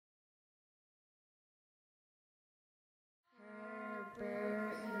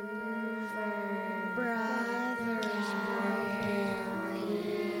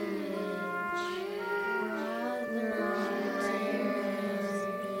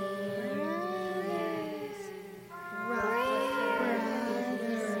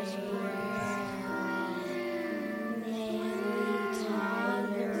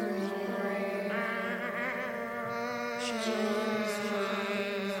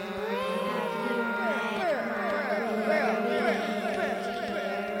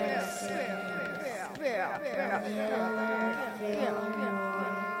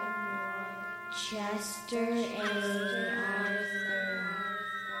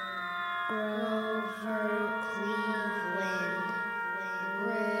Grover Cleveland,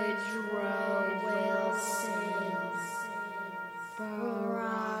 Woodrow Wilson,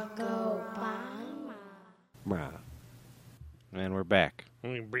 Barack Obama. Rah. And we're back.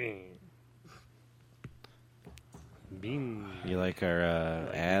 Bean. You like our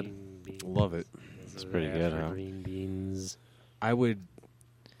ad? Love it. It's pretty good, huh? Green beans. I would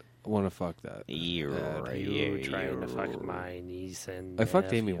want to fuck that. You trying to fuck my niece and I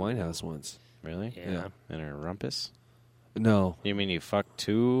fucked Amy nephew. Winehouse once. Really? Yeah. In her rumpus? No. You mean you fucked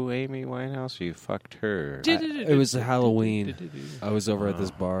two Amy Winehouse, or you fucked her? It was Halloween. I was over at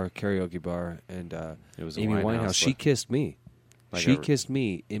this bar, karaoke bar, and It was a Amy Winehouse. Winehouse, She kissed me. Like She a- kissed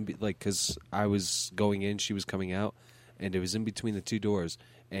me because I was going in, she was coming out, and it was in between the two doors.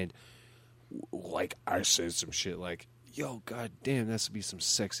 And like I said some shit like, "Yo, god damn, that's to be some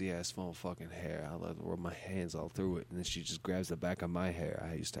sexy ass phone fucking hair." I love to rub my hands all through it, and then she just grabs the back of my hair.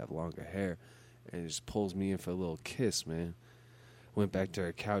 I used to have longer hair, and just pulls me in for a little kiss, man. Went back to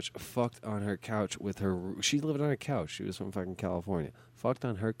her couch, fucked on her couch with her. She lived on a couch. She was from fucking California. Fucked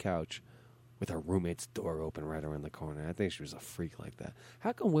on her couch with her roommate's door open right around the corner. I think she was a freak like that.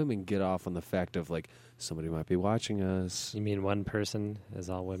 How come women get off on the fact of like somebody might be watching us? You mean one person is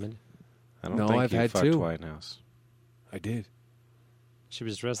all women? I don't No, think I've you had fucked two. Winehouse. I did. She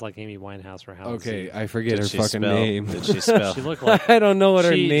was dressed like Amy Winehouse for Halloween. Okay, I forget her Did she fucking spell? name. Did she spell? She looked like I don't know what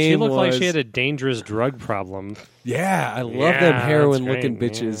her name She looked was. like she had a dangerous drug problem. Yeah, I love Yeah, them that's heroin-looking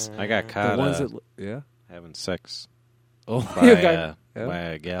great, bitches. yeah. I got The caught ones that, yeah. having sex Oh, by, you got- yeah. by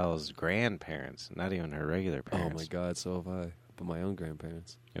a gal's grandparents, not even her regular Oh parents. my god, so have I. But my own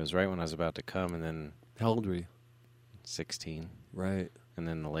grandparents. It was right when I was about to come, and then How old were you? 16. Right. And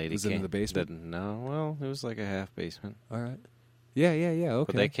then the lady Was it came. in the basement? No, well, it was like a half basement. All right. Yeah. Okay.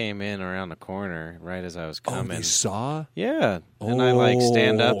 But they came in around the corner right as I was Oh, coming. they saw? Yeah. And I like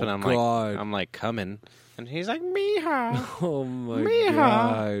stand up, Oh, and I'm God. like coming, and he's like, Mija. Oh my Mija.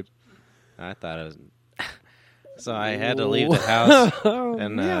 god. I thought it was. So I had to leave the house,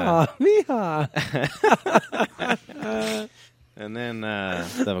 and Mija. and then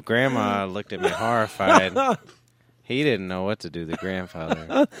the grandma looked at me horrified. He didn't know what to do, the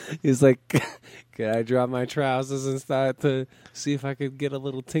grandfather. He's like, "Could I drop my trousers and start to see if I could get a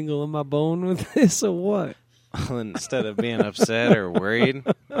little tingle in my bone with this or what?" Instead of being upset or worried,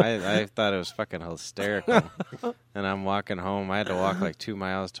 I thought it was fucking hysterical. And I'm walking home. I had to walk like 2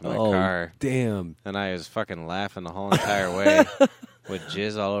 miles to my car. Damn. And I was fucking laughing the whole entire way with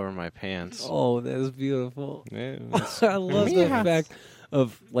jizz all over my pants. Oh, that's beautiful. Yeah, it's- I love the fact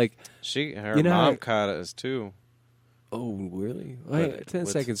of like, her You know mom how- caught us too. oh, really? But Wait, 10 with-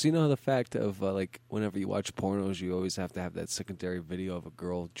 seconds. You know the fact of like, whenever you watch pornos, you always have to have that secondary video of a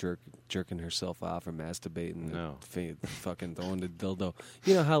girl jerking herself off or masturbating. No. Fucking throwing the dildo.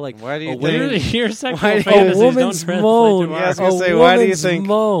 You know how like Why do you a think- woman- Your sexual Why do you- fantasies a woman's don't moan. translate to Yeah, I was ours. gonna A say, why do you woman's think-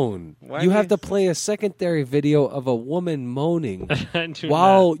 moan? Why You do have you- to play a secondary video of a woman moaning I do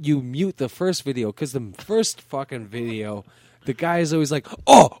while you mute the first video, because the first fucking video, the guy is always like,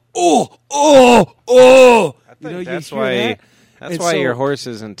 "Oh, oh, oh, oh." I think You know, that's you hear why. that? That's And why so- your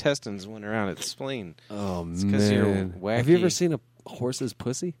horse's intestines went around its spleen. Oh It's 'cause you're man, have you ever wacky. seen a horse's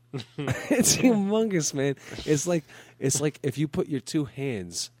pussy? It's humongous, man. It's like if you put your two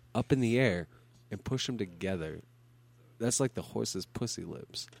hands up in the air and push them together. That's like the horse's pussy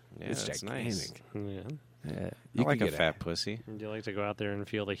lips. Yeah, it's that's gigantic. nice. Yeah. Yeah, I like could a get fat pussy. Do you like to go out there and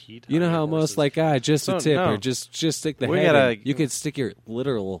feel the heat? You know on how your most horses? like just a So, tip no. or just stick the We head gotta- in. You could stick your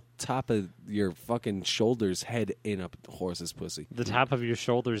literal top of your fucking shoulders head in a horse's pussy. the top of your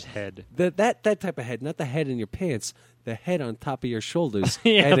shoulder's head. That type of head, not the head in your pants, the head on top of your shoulders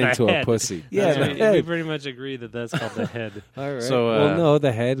Yeah, head the into head. a pussy. That's Yeah, the right. We head. pretty much agree that that's called the head. All right. So, well, no,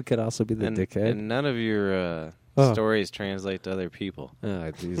 the head could also be the And, dickhead. and none of your Oh. stories translate to other people.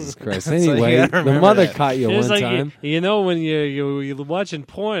 Oh, Jesus Christ. So you Anyway, gotta the remember mother that. caught you It's one like time. you know when you're watching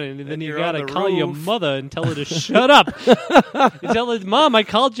porn and then you you're gotta on the call your roof. mother and tell her to shut up. You tell her, Mom, I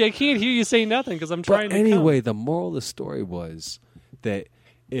called you. I can't hear you say nothing because I'm trying But to anyway, the moral of the story was that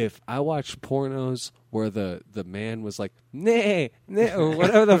if I watched pornos where the man was like, nah, nah, or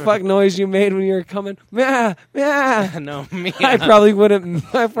whatever the fuck noise you made when you were coming, meh, meh, No, me. I probably wouldn't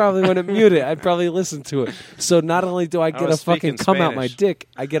mute it. I'd probably listen to it. So not only do I get a was fucking speaking come out my Spanish. dick,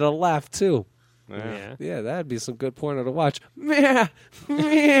 I get a laugh too. come. Yeah. Yeah, that'd be some good porno to watch. Meh,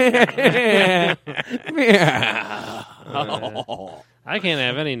 meh, meh. I can't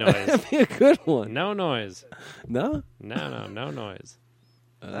have any noise. That'd be a good one. No noise. No? No noise.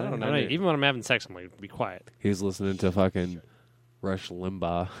 I I'm not- even when I'm having sex, I'm like, be quiet. He was listening to fucking Rush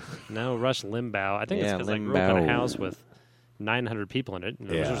Limbaugh. No, Rush Limbaugh. I think it's Yeah, because I grew up in a Limbaugh. house with 900 people in it. And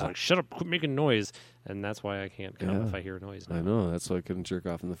it was just Yeah. like, shut up, quit making noise. And that's why I can't come Yeah. if I hear a noise. I know. That's why I couldn't jerk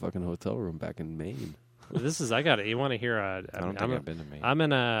off in the fucking hotel room back in Maine. I got it. You want to hear I don't think I've been to Maine. I'm in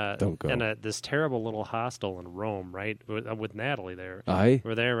Don't go. this terrible little hostel in Rome, right? With Natalie there. Aye.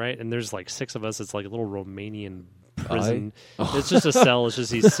 We're there, right? And there's like 6 of us. It's like a little Romanian prison. Aye. It's just a cell. It's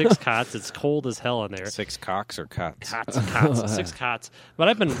just these 6 cots. It's cold as hell in there. 6 cocks or cots? Cots, 6 cots. But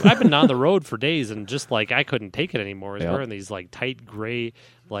I've been on the road for days, and just like I couldn't take it anymore. I was Yep. wearing these like tight gray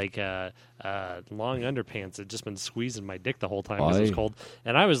long underpants. Had just been squeezing my dick the whole time because it was Aye. cold,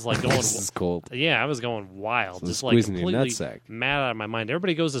 and I was like going. This is cold. Yeah, I was going wild, So just like squeezing your completely nutsack. mad out of my mind.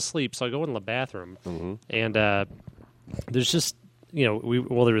 Everybody goes to sleep, so I go in the bathroom, Mhm. and there's just there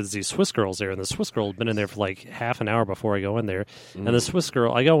was these Swiss girls there, and the Swiss girl had been in there for like half an hour before I go in there, and the Swiss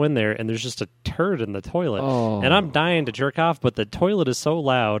girl, I go in there, and there's just a turd in the toilet, Oh. and I'm dying to jerk off, but the toilet is so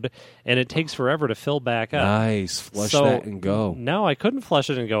loud, and it takes forever to fill back up. Nice. Flush So, that and go. No, I couldn't flush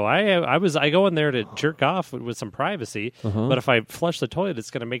it and go. I go in there to jerk off with some privacy, Uh-huh. but if I flush the toilet,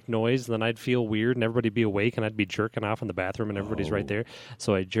 it's going to make noise, and then I'd feel weird, and everybody'd be awake, and I'd be jerking off in the bathroom, and everybody's right there.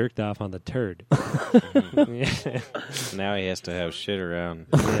 So I jerked off on the turd. Yeah. Now he has to have shit around.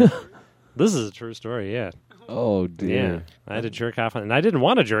 This is a true story. Yeah, Oh, yeah. dear. I had to jerk off on, and I didn't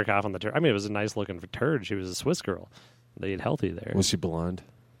want to jerk off on the turd. I mean, it was a nice looking turd. She was a Swiss girl. They ate healthy there. Was she blonde?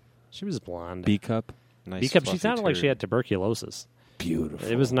 She was blonde. B cup? Nice because she fluffy sounded like she turd. had tuberculosis. Beautiful.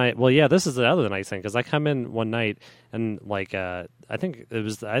 It was nice. Well, yeah, this is the other nice thing because I come in one night and like I think it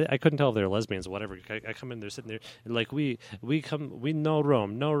was I couldn't tell if they were lesbians or whatever. I come in, they're sitting there and like we no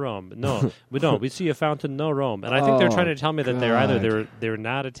Rome, no we don't. We see a fountain, no Rome, and I think they're Oh, trying to tell me that they're either God. they were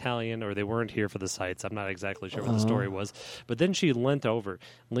not Italian or they weren't here for the sights. I'm not exactly sure what the story was, but then she leaned over.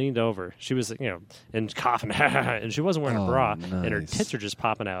 She was and coughing, and she wasn't wearing a Oh, bra, and her nice. tits are just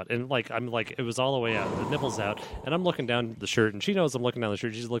popping out, and like I'm like it was all the way out, the nipples out, and I'm looking down the shirt, and she knows I'm looking down the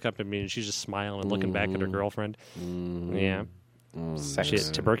shirt. She's looking up at me, and she's just smiling and looking back at her girlfriend. Yeah, Sex. she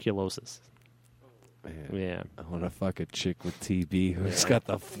had tuberculosis. Man, Yeah, I want to fuck a chick with TB who's got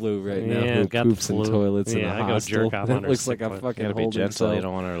the flu right now, Yeah, who got the poops in flu. toilets in Yeah, a I go hostel. jerk off That on her looks sick like a toilet. fucking Gotta be holding gentle. cell. You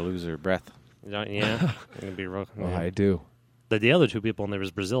don't want her to lose her breath. yeah, gonna be real. Oh, Yeah. I do. The other 2 people, and there was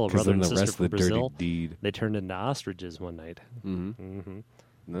Brazil, a Because brother then and the sister rest from of the Brazil. dirty deed. They turned into ostriches one night. Mm-hmm.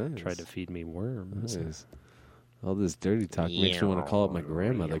 Nice. Tried to feed me worms. Nice. All this dirty talk makes me want to call up my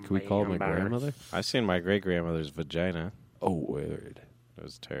grandmother. Can we call up my grandmother? I've seen my great grandmother's vagina. Oh, weird. It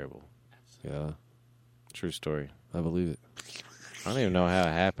was terrible. Yeah, True story. I believe it. I don't even know how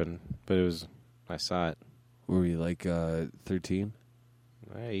it happened, but it was. I saw it. Were we like 13?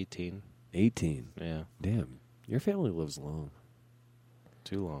 18. 18? Yeah, Damn. Your family lives long.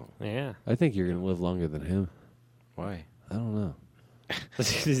 too long. Yeah. I think you're going to live longer than him. Why? I don't know.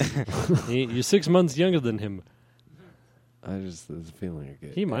 You're 6 months younger than him. There's a feeling I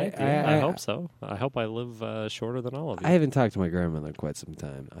get. He might. I hope so. I hope I live shorter than all of you. I haven't talked to my grandmother in quite some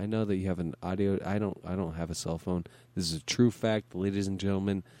time. I know that you have an audio. I don't have a cell phone. This is a true fact, ladies and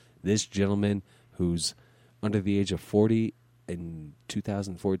gentlemen. This gentleman who's under the age of 40 in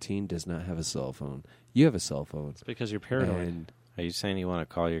 2014 does not have a cell phone. You have a cell phone. It's because you're paranoid. And Are you saying you want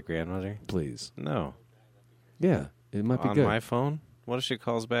to call your grandmother? please. No. Yeah, it might be On good. my phone? What if she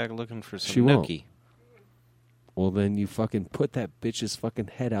calls back looking for some She won't. nookie? Well, then you fucking put that bitch's fucking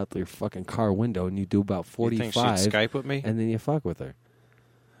head out your fucking car window and you do about You 45 think she'd Skype with me? and then you fuck with her.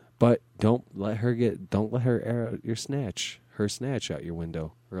 But don't let her air out her snatch out your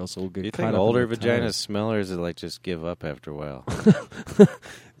window, or else it'll get Do you caught think up older in the vaginas tires. smell, or is it like just give up after a while?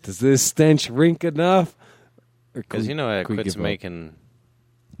 Does this stench rink enough? Because you know it can we quits give up? making.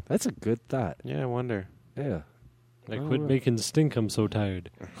 That's a good thought. Yeah, I wonder. Yeah. I quit making stink. I'm so tired.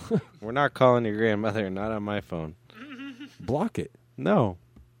 We're not calling your grandmother. Not on my phone. Block it. No.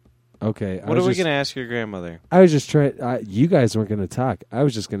 Okay. What are we going to ask your grandmother? I was just trying. You guys weren't going to talk. I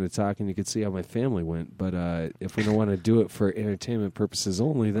was just going to talk, and you could see how my family went. But if we don't want to do it for entertainment purposes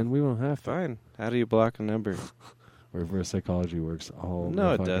only, then we won't have to. Fine. How do you block a number? Reverse psychology works all No,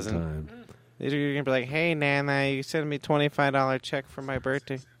 the it fucking doesn't. time. You're going to be like, hey, Nana, you sent me $25 check for my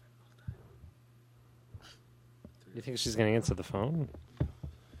birthday. You think she's going to answer the phone?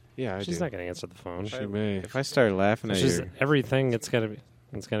 Yeah, She's not going to answer the phone. She may. If I start laughing at She's you, everything. It's going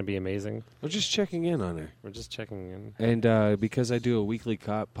to be amazing. We're just checking in on her. We're just checking in. And because I do a weekly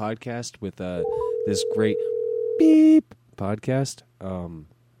podcast with this great beep podcast,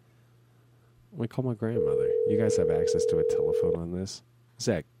 we call my grandmother. You guys have access to a telephone on this.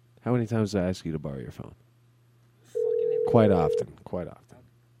 Zach, how many times did I ask you to borrow your phone? Quite often.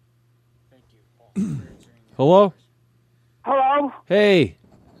 Hello? Hello? Hey,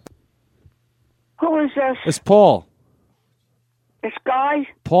 Who is this? it's Paul. It's Guy.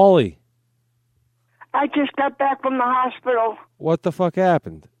 Paulie, I just got back from the hospital. what the fuck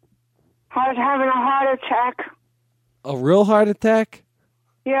happened? I was having a heart attack. A real heart attack?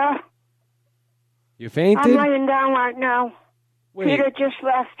 Yeah, You I'm fainted? laying down right now. Wait, Peter just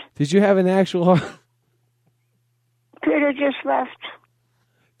left. did you have an actual heart? Peter just left.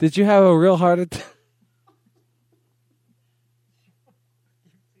 Did you have a real heart attack?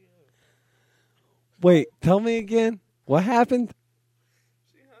 Wait, tell me again. What happened?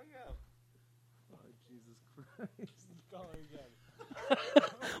 She hung up. Oh, Jesus Christ.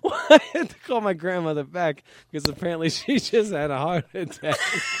 Well, I had to call my grandmother back because apparently she just had a heart attack.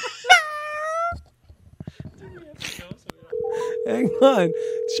 Hang on.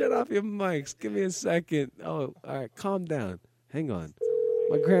 Shut off your mics. Give me a second. Oh, all right. Calm down. Hang on.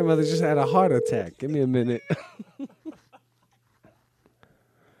 My grandmother just had a heart attack. Give me a minute.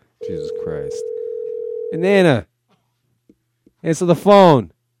 Jesus Christ. And Nana, answer the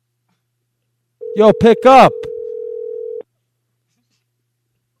phone. Yo, pick up.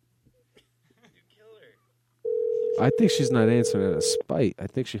 I think she's not answering out of spite. I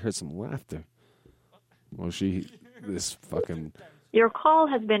think she heard some laughter. Well, this fucking... Your call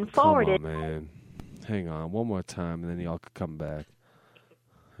has been forwarded. Come on, man. Hang on. One more time, and then y'all could come back.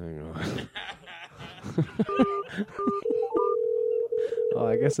 Hang on. Oh,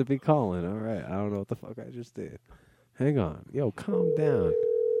 I guess it'd be calling. All right. I don't know what the fuck I just did. Hang on. Yo, calm down.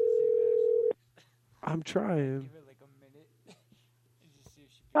 I'm trying.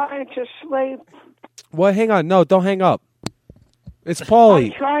 Trying to sleep. What? Hang on. No, don't hang up. It's I'm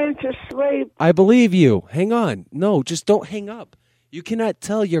Paulie. trying to sleep. I believe you. Hang on. No, just don't hang up. You cannot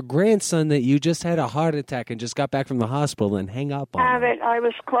tell your grandson that you just had a heart attack and just got back from the hospital and hang up on Have him. it. I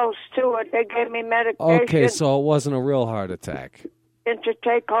was close to it. They gave me medication Okay, so it wasn't a real heart attack. to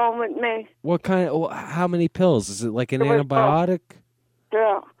take home with me. What kind of? How many pills? Is it like an It was antibiotic?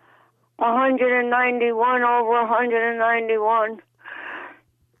 Yeah. 191 over 191.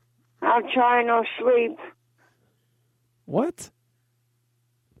 I'm trying to sleep. What?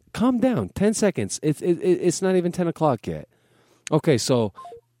 Calm down. 10 seconds. It's not even 10 o'clock yet. Okay, so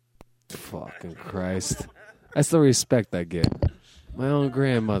fucking Christ. That's the respect I get. My own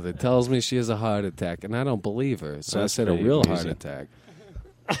grandmother tells me she has a heart attack, and I don't believe her. So That's I said a pretty real amusing. heart attack.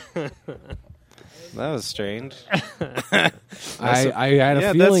 That was strange. I had a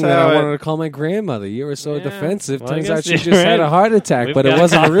Yeah, feeling that's that I how wanted to call my grandmother. You were so Yeah. defensive. Well, I Turns guess out she you're just had right. a heart attack, We've but it got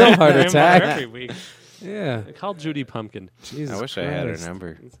wasn't a real heart grandmother attack. every week. Yeah. Call Judy Pumpkin. Jesus I wish I had her Christ.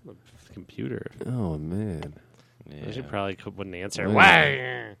 number. It's on the computer. Oh, man. She Yeah. probably wouldn't answer. Yeah.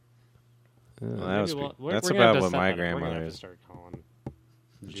 Why? Well, that was, We're that's gonna have about to what set my that up. We're gonna grandmother have to is. start calling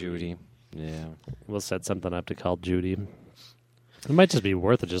Judy. Yeah. We'll set something up to call Judy. It might just be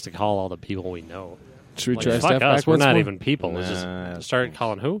worth it just to call all the people we know. Should we Like, try fuck Steph us. We're backwards not more? even people. Let's Nah, just start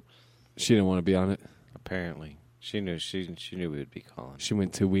calling who? She didn't want to be on it. Apparently. She knew we would be calling. She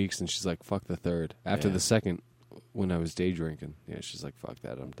went 2 weeks, and she's like, fuck the third. After Yeah. the second, when I was day drinking, yeah, she's like, fuck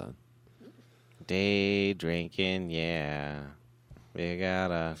that, I'm done. Day drinking, yeah. We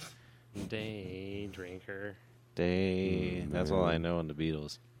got a Day drinker. day. That's all I know in the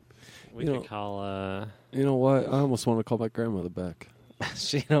Beatles. We You could know- call. You know what? I almost want to call my grandmother back.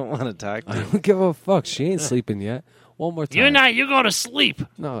 She don't want to talk to I you. don't give a fuck. She ain't sleeping yet. One more time. You're not. You go to sleep.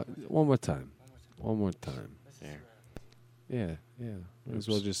 No, one more time. One more time. There. Yeah. Might as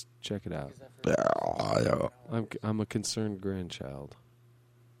well just check it out. I'm a concerned grandchild.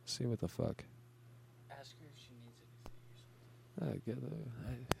 See what the fuck. Ask her if she needs it.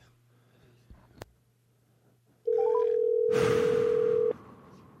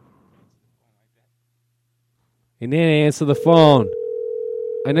 Hey, Nana, answer the phone.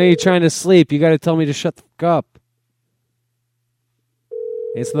 I know you're trying to sleep. You got to tell me to shut the fuck up.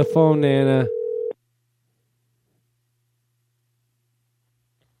 Answer the phone, Nana.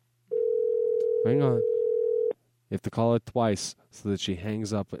 Hang on. You have to call her twice so that she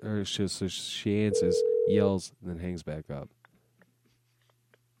hangs up, or so she answers, yells, and then hangs back up.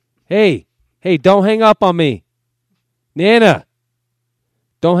 Hey, don't hang up on me. Nana,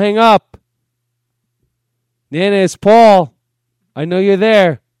 don't hang up. Nana, it's Paul. I know you're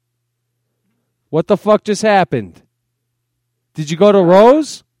there. What the fuck just happened? Did you go to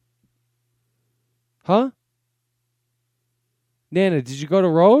Rose? Huh? Nana, did you go to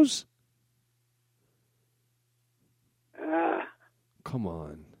Rose? Come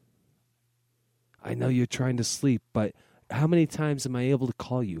on. I know you're trying to sleep, but how many times am I able to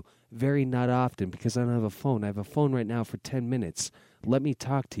call you? Very not often, because I don't have a phone. I have a phone right now for 10 minutes. Let me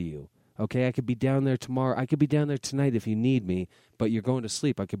talk to you. Okay, I could be down there tomorrow. I could be down there tonight if you need me, but you're going to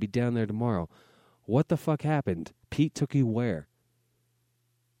sleep. I could be down there tomorrow. What the fuck happened? Pete took you where?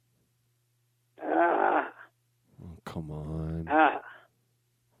 Come on. Ah.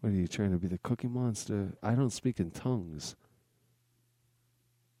 What are you trying to be, the Cookie Monster? I don't speak in tongues.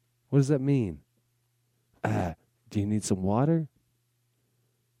 What does that mean? Do you need some water?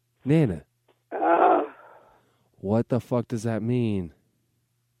 Nana. What the fuck does that mean?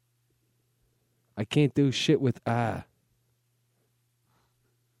 I can't do shit with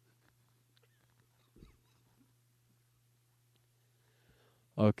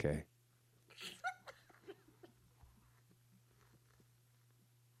Okay.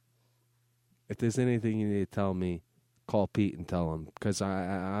 If there's anything you need to tell me, call Pete and tell him, because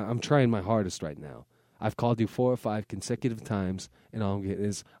I'm trying my hardest right now. I've called you 4 or 5 consecutive times, and all I'm getting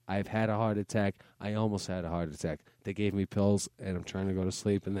is, I've had a heart attack. I almost had a heart attack. They gave me pills, and I'm trying to go to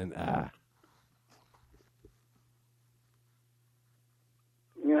sleep, and then,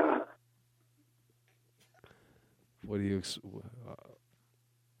 Yeah. What do you...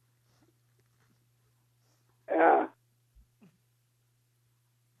 Yeah.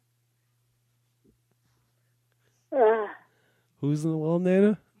 Who's in the well,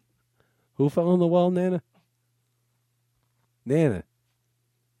 Nana? Who fell in the well, Nana? Nana.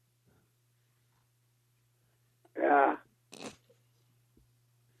 Yeah.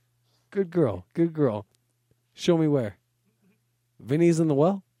 Good girl. Good girl. Show me where. Vinny's in the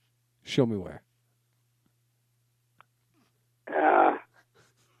well? Show me where. Yeah.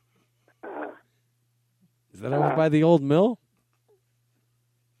 Is that over by the old mill?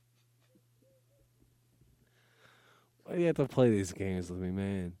 Why do you have to play these games with me,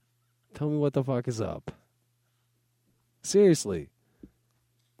 man? Tell me what the fuck is up. Seriously.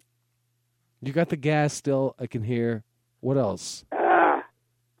 You got the gas still. I can hear. What else?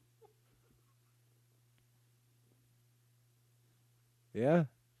 Yeah?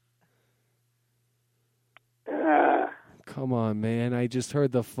 Come on, man. I just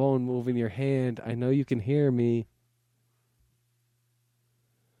heard the phone move in your hand. I know you can hear me.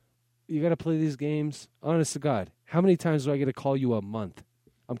 You got to play these games? Honest to God. How many times do I get to call you a month?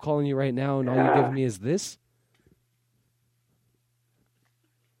 I'm calling you right now, and all you're giving me is this?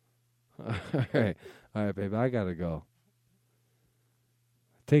 All right, baby. I got to go.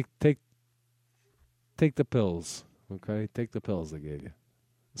 Take the pills, okay? Take the pills I gave you.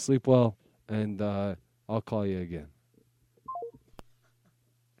 Sleep well, and I'll call you again.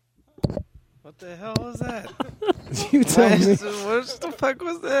 What the hell was that? You tell me. What the fuck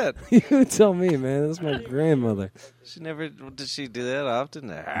was that? You tell me, man. That's my grandmother. She never did. She do that often?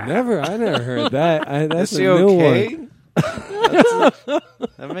 Never. I never heard that. That's Is a she new okay? one.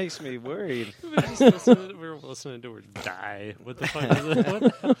 That makes me worried. We're listening to her die. What the fuck is it? What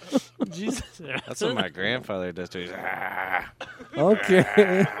the hell? Jesus. That's what my grandfather does to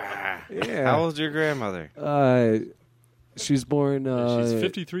Okay. Yeah. How old's your grandmother? She was born She's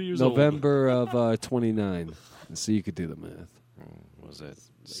 53 years old. November of 29. So you could do the math. What was that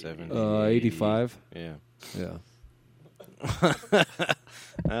 70? 85. Yeah. Yeah. That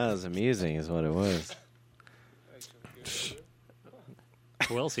was amusing, is what it was.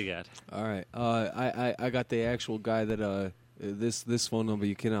 Who else you got? All right. I got the actual guy that this phone number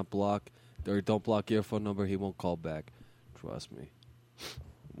you cannot block, or don't block your phone number. He won't call back. Trust me.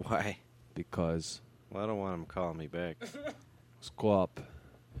 Why? Because. Well, I don't want him calling me back. Squawp.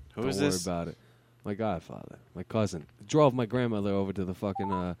 Who don't is worry this? about it. My godfather, my cousin, drove my grandmother over to the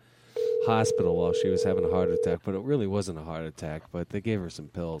fucking hospital while she was having a heart attack. But it really wasn't a heart attack. But they gave her some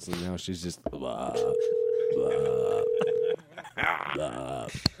pills, and now she's just. Blah, blah, blah.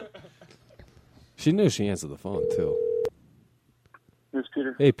 She knew she answered the phone too. This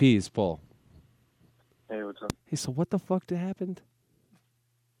Peter. Hey, P, it's Paul. Hey, what's up? Hey, so what the fuck happened?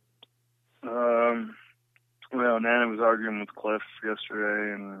 Well, Nana was arguing with Cliff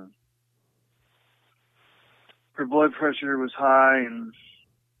yesterday, and her blood pressure was high, and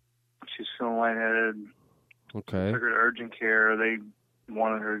she's feeling lightheaded. Okay. Took her to urgent care. They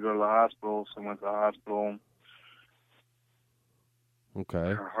wanted her to go to the hospital, so went to the hospital.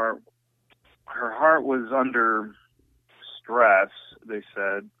 Okay. Her heart was under stress, they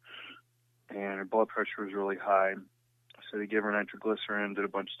said, and her blood pressure was really high. So they gave her nitroglycerin, did a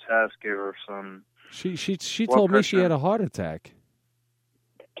bunch of tests, gave her some. She blood told me she pressure. had a heart attack.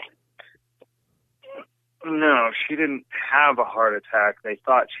 No, she didn't have a heart attack. They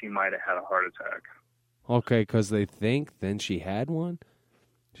thought she might have had a heart attack. Okay, because they think then she had one?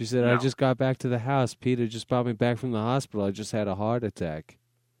 She said, I No. just got back to the house. Peter just brought me back from the hospital. I just had a heart attack.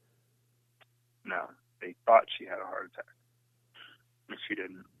 No, they thought she had a heart attack. But she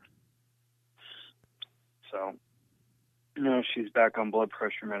didn't. So, no, she's back on blood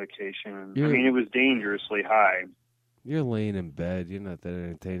pressure medication. I mean, it was dangerously high. You're laying in bed. You're not that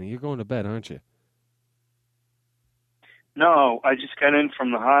entertaining. You're going to bed, aren't you? No, I just got in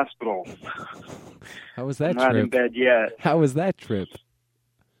from the hospital. How was that I'm not in trip? bed yet. How was that trip?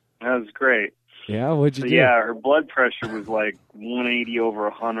 That was great. Yeah, what'd you So do? yeah, her blood pressure was like 180 over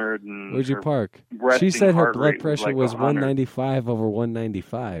 100, and Where'd you her park? She resting said her heart blood rate pressure like was 100. 195 over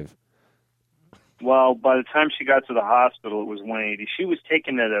 195. Well, by the time she got to the hospital, it was 180. She was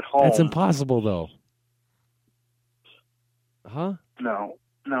taking it at home. That's impossible, though. Huh? No,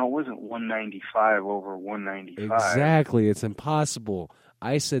 it wasn't 195 over 195. Exactly. It's impossible.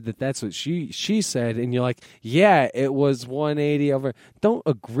 I said that's what she said, and you're like, yeah, it was 180 over. Don't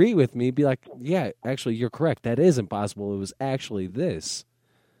agree with me. Be like, yeah, actually, you're correct. That is impossible. It was actually this.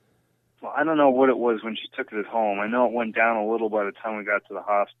 Well, I don't know what it was when she took it at home. I know it went down a little by the time we got to the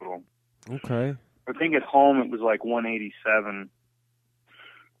hospital. Okay. I think at home it was like 187.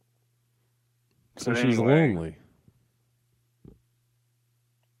 So But she's anyway. lonely.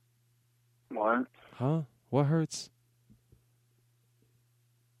 What? Huh? What hurts?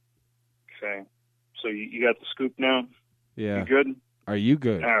 Okay. So you got the scoop now? Yeah. You good? Are you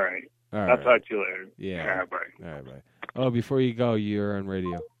good? All right. All I'll right. talk to you later. Yeah. All right, bye. All right, bye. Oh, before you go, you're on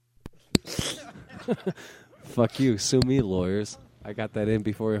radio. Fuck you. Sue me, lawyers. I got that in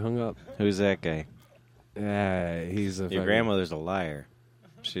before he hung up. Who's that guy? He's a Your fucking- grandmother's a liar.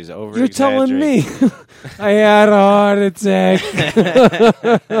 She's over. You're telling me I had a heart attack.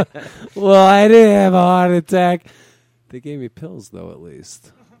 Well, I didn't have a heart attack. They gave me pills, though, at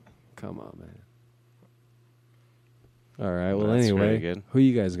least. Come on, man. All right. Well, That's anyway, very good. who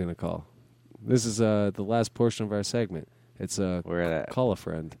you guys going to call? This is the last portion of our segment. It's Where at? call a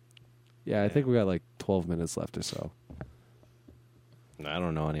friend. Yeah, I think we got like 12 minutes left or so. I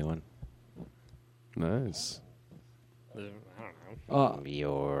don't know anyone. Nice. I don't know.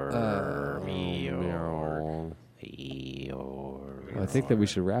 I think that we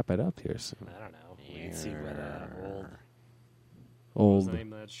should wrap it up here soon. I don't know. We can see what what was Old. the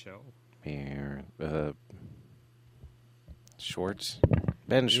name of that show? Schwartz.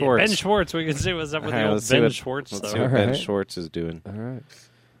 Ben Yeah, Schwartz. Ben Schwartz. We can see what's up with All the right, old let's see Ben what- Schwartz Let's stuff. see what All Ben right. Schwartz is doing. All right.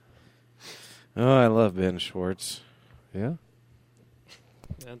 Oh, I love Ben Schwartz. Yeah.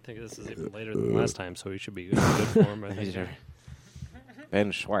 I don't think this is even later than last time, so he should be good form. I think.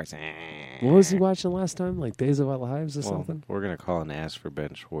 Ben Schwartz. What was he watching last time? Like Days of Our Lives or Well, something? we're going to call and ask for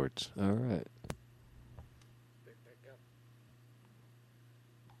Ben Schwartz. All right.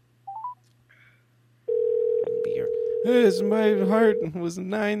 My heart was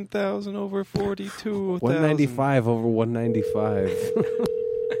 9,000 over 42,000. 195 over 195.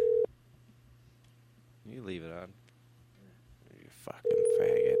 You leave it on. You fucking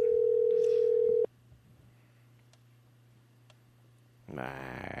faggot.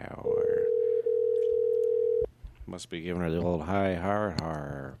 Must be giving her the old high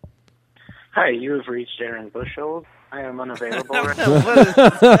har. Hi, you have reached Aaron Bushold. I am unavailable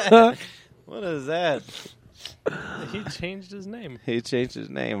right What is that? He changed his name. He changed his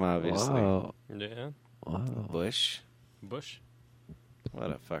name, obviously. Wow. Yeah. Wow. Bush. Bush.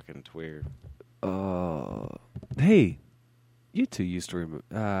 What a fucking tweer. Hey, you two used to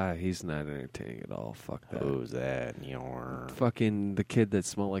remember. He's not entertaining at all. Fuck that. Who's that? Your Fucking the kid that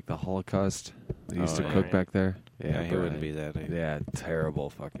smelled like the Holocaust. They used Oh, to yeah. cook back there. Yeah, he Brian. wouldn't be that either. Yeah, terrible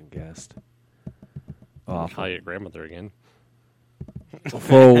fucking guest. I'll Awful. call your grandmother again.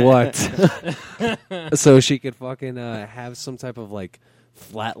 For what? So she could fucking have some type of like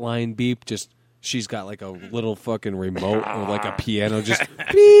flatline beep. Just she's got like a little fucking remote or like a piano. Just beep.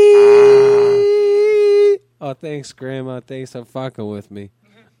 Oh, thanks, Grandma. Thanks for fucking with me.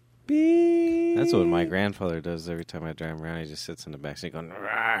 Beep. That's what my grandfather does every time I drive him around. He just sits in the back seat going,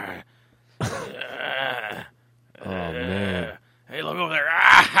 "Rah." Oh man. Hey, look over there.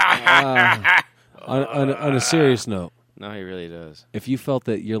 On a serious note, No, he really does. if you felt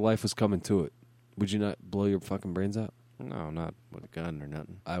that your life was coming to it, would you not blow your fucking brains out? No, not with a gun or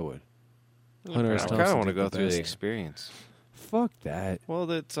nothing. I would. I Hunter S. kind Thompson of want to did go the through the best. experience. Fuck that. Well,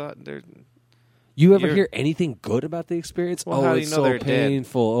 that's they're You ever You're- hear anything good about the experience? Well, oh, how do it's you know so they're dead?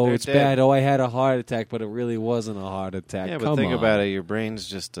 painful. Oh, They're it's dead. bad. Oh, I had a heart attack, but it really wasn't a heart attack. yeah, but Come think on. about it. Your brain's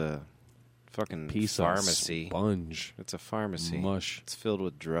just a fucking Piece pharmacy. of sponge. It's a pharmacy. Mush. It's filled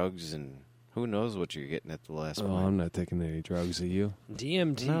with drugs and who knows what you're getting at the last Oh, point. I'm not taking any drugs. Are you?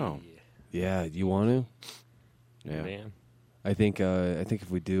 DMT. No. Yeah, you want to? Yeah. Man. I think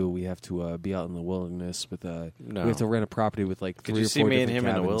if we do, we have to be out in the wilderness with No. we have to rent a property with like Could 3 you or see 4 me and different him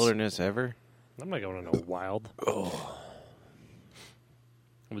in the cabins. wilderness ever? I'm not going to no wild. Oh.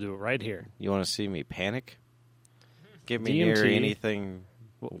 We'll do it right here. You want to see me panic? Get me DMT. near anything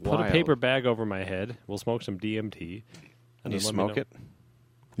We'll wild. put a paper bag over my head. We'll smoke some DMT. And you then let me smoke know. it?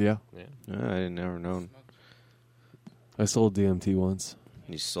 Yeah. Yeah. I didn't never known. I sold DMT once.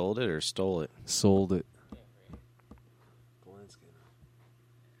 You sold it or stole it? Sold it.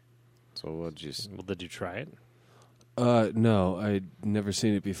 So what'd you? Well, did you try it? No, I'd never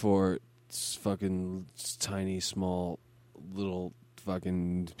seen it before. It's fucking tiny, small, little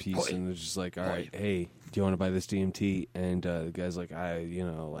fucking piece, and it's just like, all right, hey, do you want to buy this DMT? And the guy's like,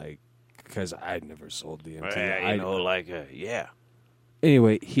 because I'd never sold DMT. Yeah.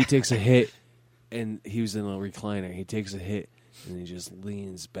 Anyway, he takes a hit, and he was in a recliner. He takes a hit, and he just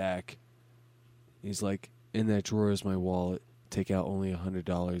leans back. He's like, in that drawer is my wallet. Take out only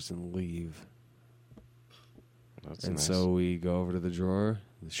 $100 and leave. That's And nice. so we go over to the drawer.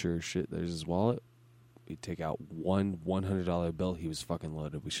 Sure as shit, there's his wallet. We take out one $100 bill. He was fucking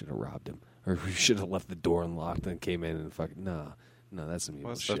loaded. We should have robbed him. Or we should have left the door unlocked and came in and fucking... No, that's some evil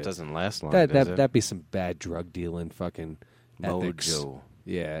Well, shit. stuff doesn't last long. That'd be some bad drug dealing fucking ethics. Mojo.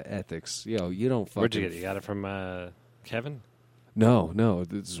 Yeah, ethics. Yo, you don't fucking... Where'd you get it? You got it from Kevin? No.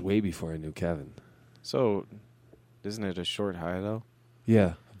 This is way before I knew Kevin. So, isn't it a short high though?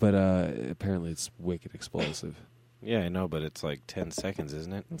 Yeah, but apparently it's wicked explosive. Yeah, I know, but it's like 10 seconds,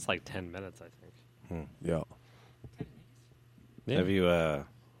 isn't it? It's like 10 minutes, I think. Yeah. Yeah. Have you?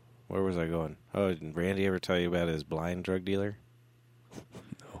 Where was I going? Oh, did Randy ever tell you about his blind drug dealer?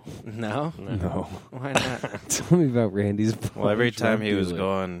 No. No. Why not? Tell me about Randy's... Well, every drug time he was dealer.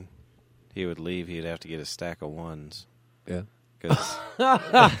 going, he would leave. He'd have to get a stack of ones Yeah. because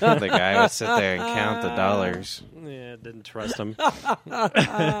the guy would sit there and count the dollars. Yeah, didn't trust him.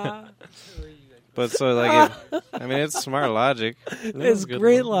 But so, like, it's smart logic. It's good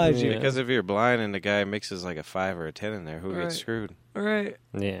great one. logic. Yeah. Because if you're blind and the guy mixes like a 5 or a 10 in there, who Right. gets screwed? Right.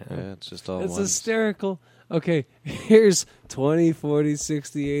 Yeah. Yeah, it's just all It's ones. hysterical. Okay, here's 20, 40,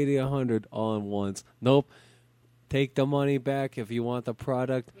 60, 80, 100 all in once. Nope. Take the money back if you want the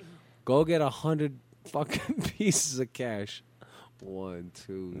product. Go get 100 fucking pieces of cash. 1,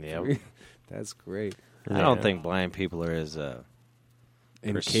 2, Yep. 3. That's great. I don't think blind people are as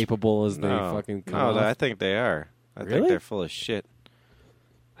Incapable as they fucking come No, off. I think they are. I Really? think they're full of shit.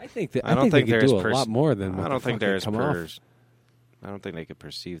 I think that I don't think they they're could as do a lot more than what I don't the think fuck they're they as come off. I don't think they could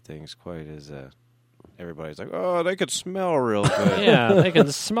perceive things quite as everybody's like, oh, they could smell real good. Yeah, they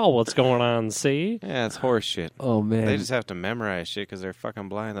can smell what's going on, see? Yeah, it's horse shit. Oh man. They just have to memorize shit because they're fucking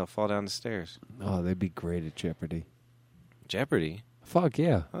blind. They'll fall down the stairs. Oh, they'd be great at Jeopardy. Jeopardy. Fuck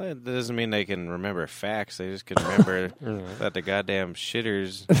yeah. Well, that doesn't mean they can remember facts. They just can remember that the goddamn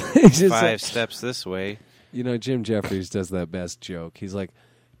shitter's It's just 5 like- steps this way. You know, Jim Jeffries does that best joke. He's like,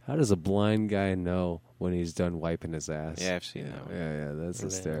 how does a blind guy know when he's done wiping his ass? Yeah, I've seen that one. Yeah, that's Yeah.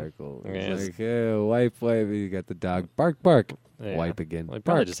 hysterical. Yeah, It's it's- like, hey, wipe. You got the dog. Bark, bark. Yeah. Wipe again. Well, he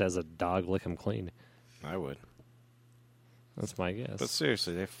probably Bark. just has a dog lick him clean. I would. That's my guess. But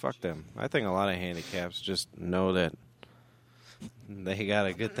seriously, they fuck them. I think a lot of handicaps just know that they got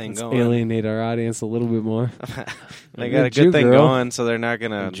a good thing Let's going. alienate our audience a little bit more. They got a Jew good thing girl. going, so they're not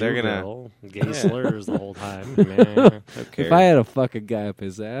gonna. They're Jew gonna. girl, gay slurs the whole time. Man. Who cares? If I had to fuck a guy up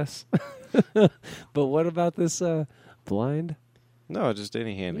his ass. But what about this blind? No, just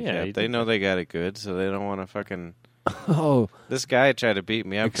any handicap. you They think know they got it good, so they don't want to fucking. Oh, This guy tried to beat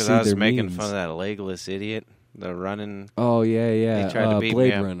me up because Exceed I was their making means. fun of that legless idiot, the running. oh yeah. He tried to beat Blade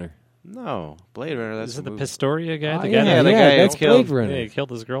me up. Runner. No, Blade Runner. That's Is it the the movie. Pistoria guy? Oh, the yeah, guy yeah, that the guy that's who killed- Blade Runner. Yeah, he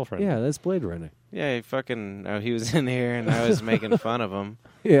killed his girlfriend. Yeah, that's Blade Runner. Yeah, he fucking. He was in here and I was making fun of him,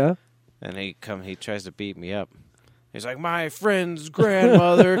 Yeah. and he tries to beat me up. He's like, my friend's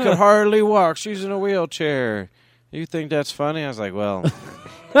grandmother could hardly walk. She's in a wheelchair. You think that's funny? I was like, well,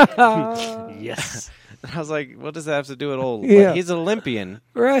 Yes. I was like, what does that have to do with old? Yeah. He's an Olympian.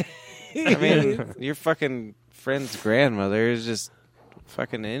 Right. I mean, your fucking friend's grandmother is just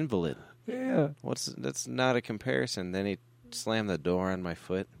fucking an invalid. Yeah. That's not a comparison. Then he slammed the door on my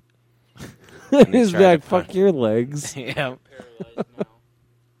foot. He's tried like, to fuck punch- your legs. Yeah.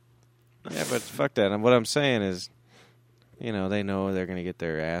 Yeah, but fuck that. And what I'm saying is, they know they're going to get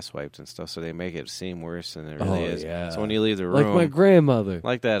their ass wiped and stuff, so they make it seem worse than it really is. yeah. So when you leave the Like room, my grandmother.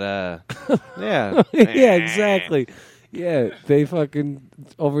 like that, yeah. Yeah, exactly. Yeah, they fucking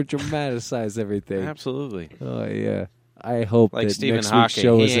over dramatize everything. Absolutely. Oh yeah. I hope Like that Stephen next Hawking, week's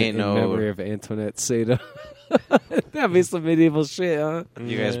show he is ain't in no- memory of Antoinette Seda. That'd be some medieval shit, huh?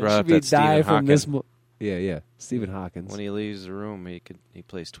 You guys Yeah. brought up Should we that die Stephen from Hawking. this? Yeah. Stephen Hawkins. When he leaves the room, he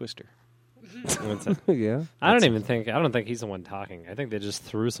plays Twister. Yeah. I don't think he's the one talking. I think they just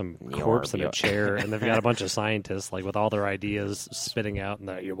threw some corpse in a chair, and they've got a bunch of scientists like with all their ideas spitting out, and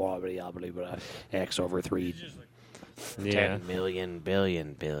that you believe X over 3. Yeah, 10 million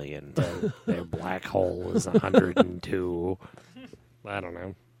billion billion. their black hole is 102. I don't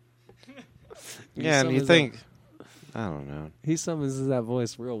know. Yeah, and Some you of think I don't know. He summons that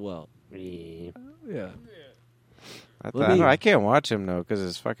voice real well. Yeah. Yeah. I can't watch him though because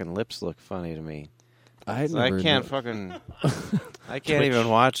his fucking lips look funny to me. I So I can't fucking. I can't even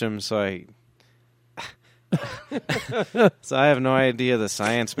watch him. So I. So I have no idea the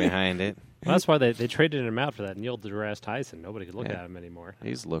science behind it. Well, that's why they traded him out for that Neil deGrasse Tyson. Nobody could look Yeah. at him anymore.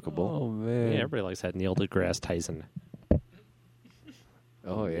 He's lookable. Oh man. Yeah, everybody likes that Neil deGrasse Tyson.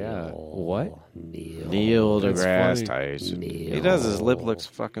 Oh yeah. Neil. What? Neil That's deGrasse funny. Tyson. He does. His lip looks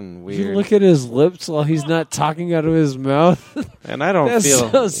fucking weird. You look at his lips while he's not talking out of his mouth. And I don't That's feel.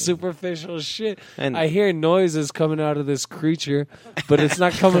 so superficial shit. And- I hear noises coming out of this creature, but it's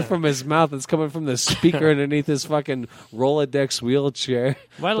not coming from his mouth. It's coming from the speaker underneath his fucking Rolodex wheelchair.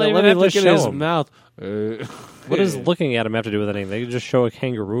 Why do But they let even me have to look at show his him? mouth. What does looking at him have to do with anything? They could just show a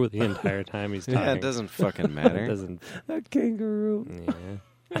kangaroo the entire time he's talking. Yeah, it doesn't fucking It matter. doesn't. A kangaroo.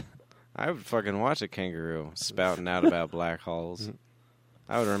 Yeah. I would fucking watch a kangaroo spouting out about black holes.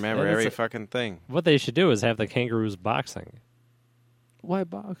 I would remember Yeah, that's every a- fucking thing. What they should do is have the kangaroos boxing. Why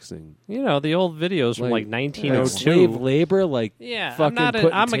boxing? You know, the old videos from like Like 1902. slave labor, like Yeah, fucking I'm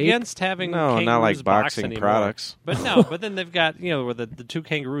putting tape? against having No, kangaroos not like box boxing anymore. products. But no, but then they've got, where the two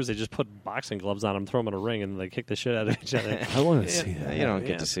kangaroos, they just put boxing gloves on them, throw them in a ring, and they kick the shit out of each other. I want to see that. You don't Yeah,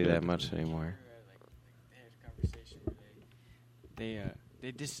 get to it's see good. that much anymore. They had a conversation where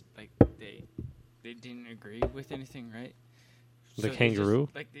they just they didn't agree with anything, right? The So they kangaroo?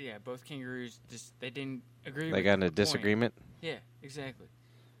 just, both kangaroos they didn't agree. They with got in the a point. disagreement. Yeah, exactly.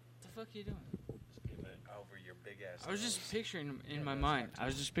 What the fuck are you doing? I was just picturing in my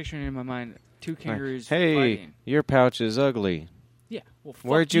mind. Two kangaroos Hey, fighting. your pouch is ugly. Yeah. Well, fuck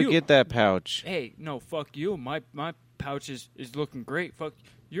Where'd you get that pouch? Hey, no, fuck you. My pouch is looking great. Fuck,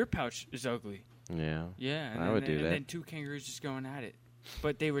 your pouch is ugly. Yeah. Yeah, and I then, would do and that. then two kangaroos just going at it.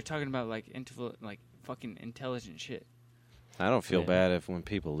 But they were talking about like fucking intelligent shit. I don't feel Yeah. bad if when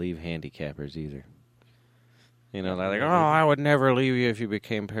people leave handicappers either. You know, they're like, "Oh, I would never leave you if you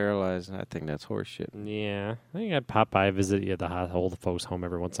became paralyzed." I think that's horseshit. Yeah. I think I'd Popeye visit you at the old folks' home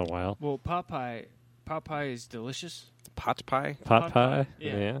every once in a while. Well, Popeye is delicious. Pot pie? Pot pie?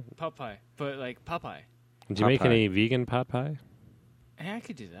 Yeah. Popeye, but like Popeye. Do you make Popeye. any vegan pot pie? Hey, I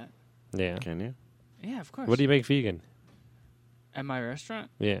could do that. Yeah. Can you? Yeah, of course. What do you make vegan? At my restaurant?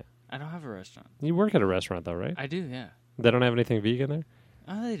 Yeah. I don't have a restaurant. You work at a restaurant, though, right? I do, yeah. They don't have anything vegan there?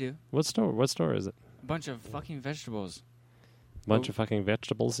 Oh, they do. What store? What store is it? A bunch of fucking vegetables. Bunch of fucking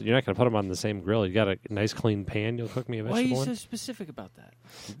vegetables. You're not going to put them on the same grill. You got a nice clean pan. You'll cook me a Why are you vegetable so in. specific about that?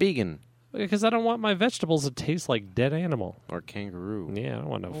 Vegan Because I don't want my vegetables to taste like dead animal. or kangaroo. Yeah, I don't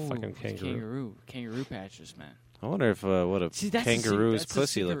want no Ooh, fucking kangaroo. Kangaroo patches, man. I wonder if what a See, that's the kangaroo's that's the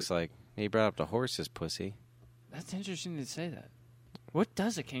pussy secret- looks like. He brought up the horse's pussy. That's interesting to say that. What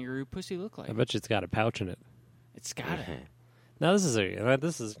does a kangaroo pussy look like? I bet you it's got a pouch in it. It's got it. Now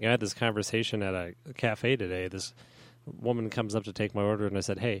I had this conversation at a cafe today. This woman comes up to take my order, and I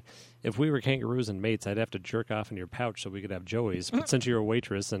said, "Hey, if we were kangaroos and mates, I'd have to jerk off in your pouch so we could have Joey's. But since you're a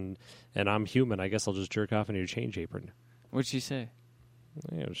waitress and I'm human, I guess I'll just jerk off in your change apron." What'd she say?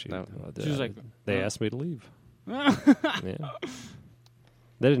 Yeah, she was like, they huh? asked me to leave. Yeah,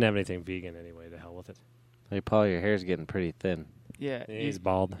 they didn't have anything vegan anyway. The hell with it. Hey, Paul, your hair's getting pretty thin. Yeah, He's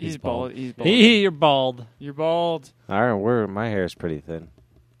bald. He's bald. He's bald. You're bald. You're bald. My hair's pretty thin.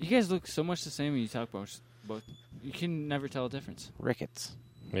 You guys look so much the same when you talk about both. You can never tell a difference. Rickets.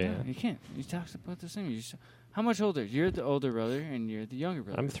 Yeah, No, you can't. You talk about the same. How much older? You're the older brother, and you're the younger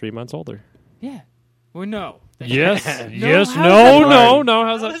brother. I'm 3 months older. Yeah. Well, no. Yes, No, yes, how's no, that no, no.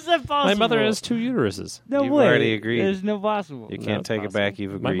 How's How that? is that possible? My mother has 2 uteruses. No You've way. already agreed. There's no possible. You No, can't it's take it possible. back.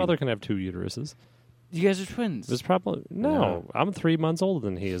 You've agreed. My mother can have 2 uteruses. You guys are twins. It's probably no. I'm 3 months older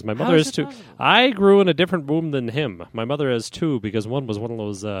than he is. My How mother is has that 2. possible? I grew in a different womb than him. My mother has 2 because one was one of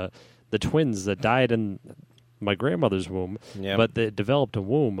those the twins that died in my grandmother's womb. Yep. But they developed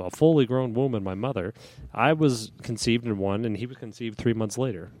a fully grown womb in my mother. I was conceived in one, and he was conceived 3 months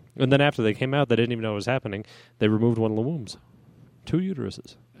later. And then after they came out, they didn't even know what was happening. They removed one of the wombs. 2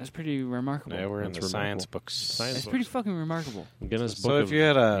 uteruses. That's pretty remarkable. Yeah, we're in That's the science remarkable. books. Science That's books. pretty fucking remarkable. Guinness So Book if you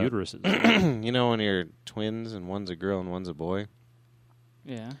had of a- uteruses. You know when you're twins and one's a girl and one's a boy?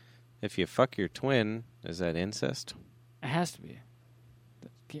 Yeah. If you fuck your twin, is that incest? It has to be.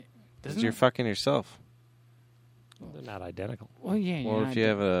 Because Doesn't you're it? fucking yourself. They're not identical. Well, yeah. you're Or not if you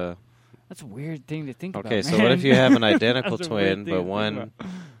have a... That's a weird thing to think about. Okay, so man. what if you have an identical That's a weird twin, thing to but think one about.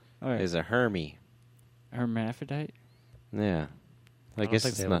 All right. is a Hermie? Hermaphrodite? Yeah. I don't guess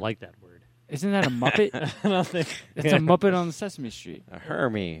think it's they not... like that word. Isn't that a Muppet? I don't think. It's a Muppet on Sesame Street. A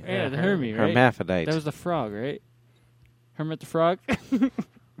Hermie. Yeah, the Hermie, right? Hermaphrodite. That was the frog, right? Hermit the frog?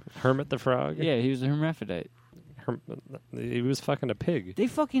 Hermit the Frog? Yeah, he was a hermaphrodite. He was fucking a pig. They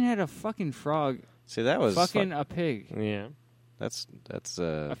fucking had a fucking frog See, that was fucking a pig. Yeah. That's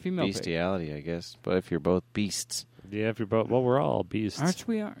A female pig. bestiality, I guess. But if you're both beasts, Yeah, if you're both, well, we're all beasts. Aren't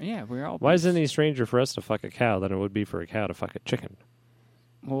we? Yeah, we're all. Why is it beasts. any stranger for us to fuck a cow than it would be for a cow to fuck a chicken?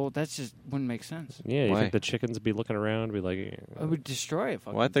 Well, that just wouldn't make sense. Yeah, you Why? think the chickens be looking around, be like, It would destroy a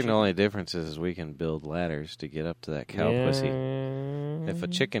fucking. well, I think the chicken. only difference is we can build ladders to get up to that cow pussy. If a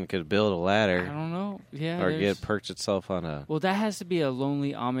chicken could build a I ladder don't know. Yeah. or there's- get perch itself on a Well, that has to be a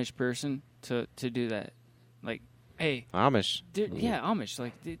lonely Amish person to do that. Like, hey, Amish, yeah, Amish.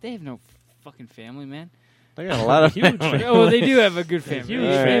 Like, they have no fucking family, man. they got a lot of Huge family. Oh, well, they do have a good family. huge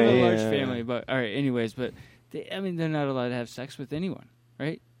They have a family. large Yeah. family. But all right, anyways, but they're not allowed to have sex with anyone,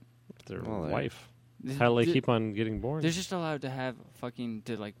 right? their Well, they- wife. Th- How do they th- keep on getting born? They're just allowed to have fucking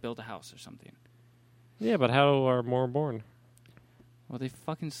to like build a house or something. Yeah, but how are more born? Well, they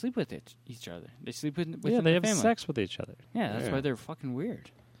fucking sleep with each other. They sleep with Yeah, they have family. sex with each other. Yeah, that's Yeah. why they're fucking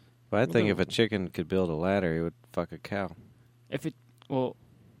weird. But I think if a chicken could build a ladder, it would fuck a cow. If it, well,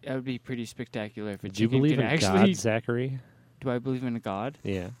 that would be pretty spectacular. If a Do you chicken believe could in actually, God, Zachary? do I believe in a god?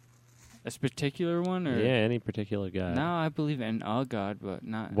 Yeah. A particular one, or Yeah, any particular God. No, I believe in a god, but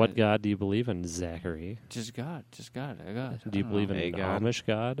not What God do you believe in, Zachary? Just God, a god. Do you believe in A an God? Amish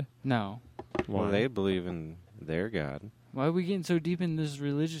God? No. Well, Why? they believe in their God. Why are we getting so deep in this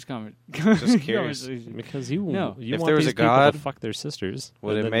religious Just curious. conversation? Because you No. you If want there was these a people God, to fuck their sisters.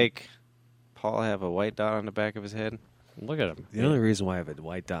 Would and it then- make Paul have a white dot on the back of his head? Look at him. The only reason why I have a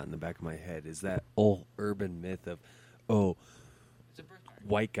white dot in the back of my head is that old urban myth of, oh,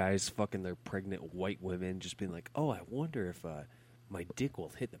 white guys fucking their pregnant white women, just being like, oh, I wonder if my dick will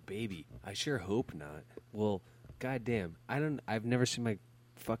hit the baby. I sure hope not. Well, goddamn, I've never seen my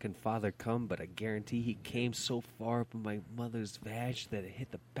fucking father come, but I guarantee he came so far up in my mother's vag that it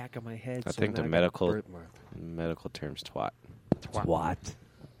hit the back of my head. I so think now the got a medical birthmark. term's twat. Twat.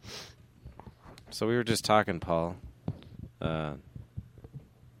 So we were just talking, Paul. Yeah,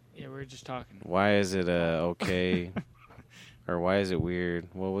 we were just talking. Why is it okay, or why is it weird?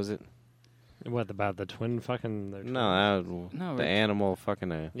 What was it? What about the twin fucking? their No, twins? No, the we're- animal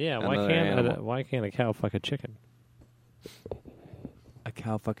fucking a Yeah, why another animal. why can't a cow fuck a chicken? A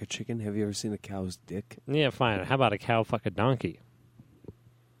cow fuck a chicken? Have you ever seen a cow's dick? Yeah, fine. How about a cow fuck a donkey?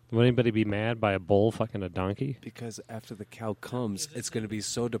 Would anybody be mad by a bull fucking a donkey? Because after the cow comes, it's going to be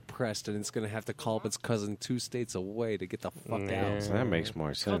so depressed and it's going to have to call up its cousin 2 states away to get the fuck out. So that makes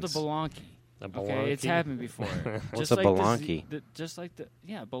more It's called a sense. balonky. A Okay, it's balonky? happened before. What's Just a like the balonky? just like the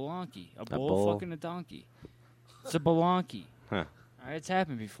balonky. A A bull bull? fucking a donkey. It's a balonky. Huh. All right, it's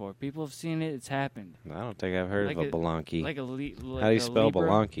happened before. People have seen it. It's happened. I don't think I've heard Like of a a- balonky. Like a like How do you a spell Libra.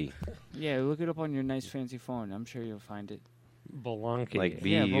 balonky? Yeah, look it up on your nice fancy phone. I'm sure you'll find it. Balonky. Like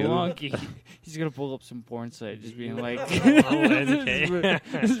Yeah, B-U? balonky. He's gonna pull up some porn site, just being like, O-N-K.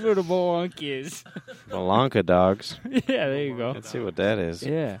 "This is what a balonky is." Balonka dogs. Yeah, there you go. Let's see what that is.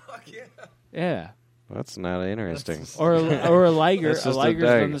 Yeah, yeah. That's not interesting. Or a liger. That's A just a liger's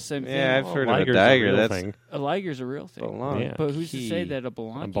dagger. done the same thing. Yeah, I've heard of a Liger's dagger. real That's thing. A liger's a real thing. balonky. Yeah. But who's to say that a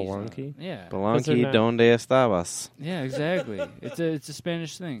balonky? A balonky? Yeah. Because they're Balonky not- donde estabas? Yeah, exactly. It's a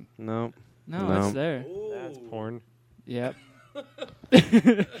Spanish thing. No. No, No. it's there. That's porn. Yep.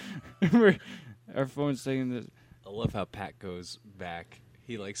 Our phone's saying that. I love how Pat goes back.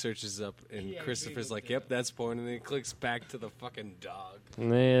 He like searches up and Christopher's like, yep, that's porn. And then he clicks back to the fucking dog.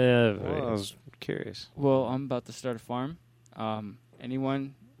 Yeah. Well, I was curious. Well, I'm about to start a farm.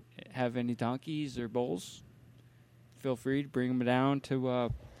 Anyone have any donkeys or bulls? Feel free to bring them down to.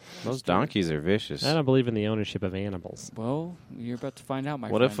 Those donkeys are vicious. I don't believe in the ownership of animals. Well, you're about to find out, my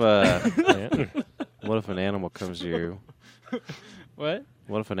What friend. if Yeah. what if an animal comes to you? What?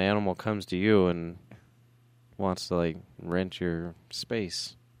 What if an animal comes to you and wants to like rent your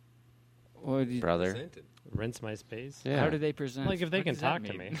space, What do you, brother? Rents my space. Yeah. How do they present? Like if they What can does that talk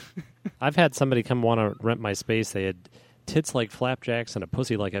to mean? me. I've had somebody come want to rent my space. They had tits like flapjacks and a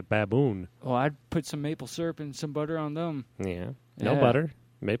pussy like a baboon. Well, I'd put some maple syrup and some butter on them. Yeah. No Yeah. butter.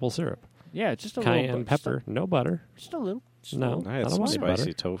 Maple syrup. Yeah, just a Cayenne little. pepper. No butter. Just a little. Just a No. little. I had don't some want any spicy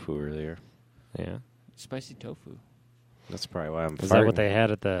butter. tofu earlier. Yeah. Spicy tofu. That's probably why I'm Is farting. that what they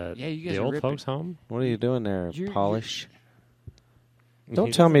had at the Yeah, you guys the are old ripping. folks' home? What are you doing there, You're- Polish? He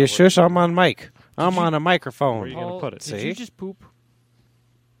Don't tell me to doesn't shush. I'm on mic. I'm on a microphone. Where are you gonna Paul, put it? Did See? you just poop?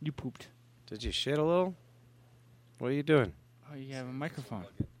 You pooped. Did you shit a little? What are you doing? Oh, you have a microphone.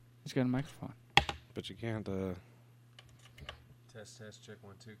 He's got a microphone. But you can't. Test, check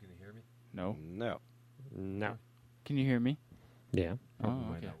 1, 2. Can you hear me? No. No. No. Can you hear me? Yeah. Oh,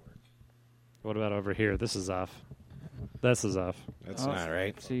 Might okay. not work. What about over here? This is off. This is off. That's Oh. not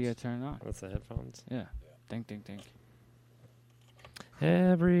right. So you gotta turn it on. That's the headphones. Yeah. Think, think, think.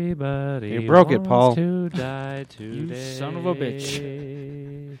 Everybody You broke it, wants Paul. to die today. You son of a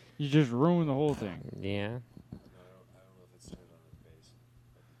bitch. You just ruined the whole thing. Yeah.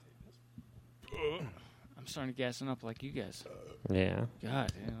 I'm starting to gassing up like you guys. Yeah.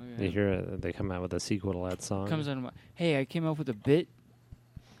 God, yeah, look at You that. hear they come out with a sequel to that song. Comes out of my, hey, I came up with a bit.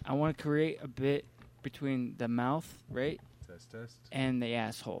 I want to create a bit between the mouth, right, Test. and the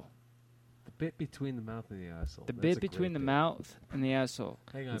asshole. The bit between the mouth and the asshole. The That's bit a between great the bit. mouth and the asshole.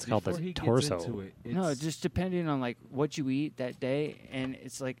 Hang on, It's called the before he gets torso. into it, No, it's- just depending on like what you eat that day, and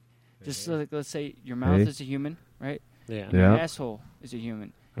it's like, just like let's say your mouth is a human, right? Yeah. And your asshole is a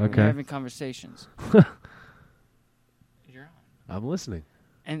human. And Okay. You're having conversations. You're on. I'm listening.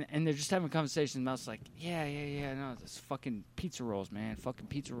 And they're just having conversations. The mouth's like, yeah. No, this fucking pizza rolls, man. Fucking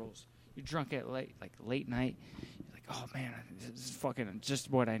pizza rolls. You're drunk at late night. You're like, oh man, this is fucking just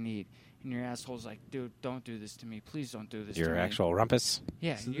what I need. And your asshole's like, dude, don't do this to me. Please don't do this to me. Your actual rumpus.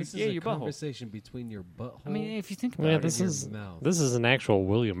 Yeah, So your, this is yeah, a your butthole. conversation between your butthole. I mean, if you think about Yeah, it, this your is mouth. this is an actual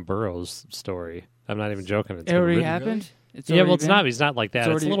William Burroughs story. I'm not even joking. It's it already written- happened. It's Yeah, well, already it's been? not. He's not like that. It's,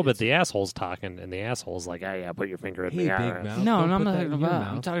 already- a little bit it's- the asshole's talking, and the asshole's like, "Oh yeah, put your finger in Hey, the big mouth. No, Don't no, I'm put not that talking in your about.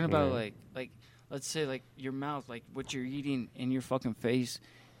 I'm mouth. talking about Yeah. like, let's say like your mouth, like what you're eating in your fucking face.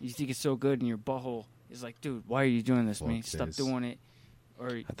 You think it's so good, and your butthole is like, dude, why are you doing this to me? Fuck Stop this. doing it. Or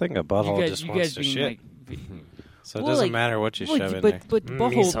I think a butthole just wants to being shit. like, So it Well, doesn't like- matter what you Well, shove in but, there. But the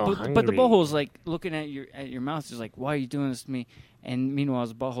butthole, so but the hungry. butthole's like looking at your mouth is like, why are you doing this to me? And meanwhile,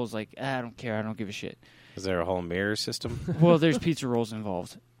 the butthole's like, I don't care, I don't give a shit. Is there a whole mirror system? Well, there's pizza rolls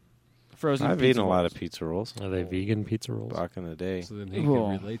involved. Frozen. I've pizza eaten a lot rolls. of pizza rolls Are they vegan pizza rolls? back in the day. So then he Well,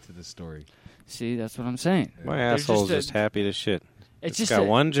 can relate to the story. See, that's what I'm saying. My They're asshole's just a- just happy to shit. It's It's just got a-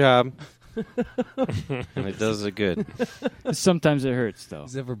 one job, and it does it good. Sometimes it hurts though.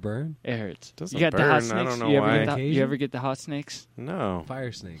 Does it ever burn? It hurts. Doesn't You got the hot burn, I snakes. don't know you ever why. get the, you Occasion? ever get the hot snakes? No.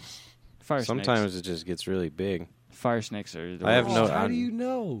 Fire snakes. Fire Sometimes snakes. it just gets really big. Fire snakes are. The I have worst. no- How I'm- do you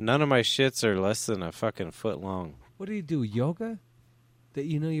know? None of my shits are less than a fucking foot long. What do you do? Yoga? That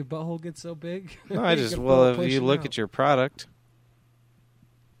you know your butthole gets so big? No, I You just can well, pull it, if push you it look out. at your product,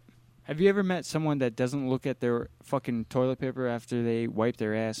 Have you ever met someone that doesn't look at their fucking toilet paper after they wipe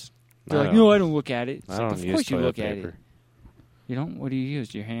their ass? They're I like, don't- no, I don't look at it. It's I like, don't of use course you toilet look at paper. it. You don't? What do you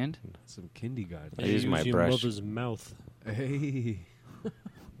use? Your hand? Some kindergarten. I use my your brush. mother's mouth. Hey.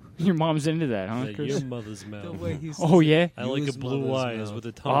 Your mom's into that, huh? Yeah, Chris? your mother's The mouth. way he says Oh it. yeah. I like a Use blue mother's eyes mouth. with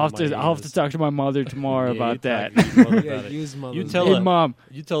a tongue. I'll have on my to anus. talk to my mother tomorrow Yeah, you about that. talk to your mother Yeah, about it. use mother's You tell Hey her. mom,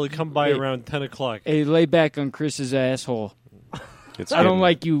 You tell her come by Hey. around 10 o'clock. hey, lay back on Chris's asshole. it's I don't getting-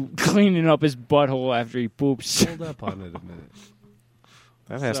 like you cleaning up his butthole after he poops. Hold up on it a minute.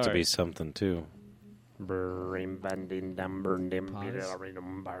 That has to Sorry. be something too.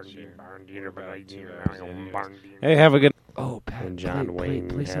 Hey, have a good. Oh, Pat. And John Wayne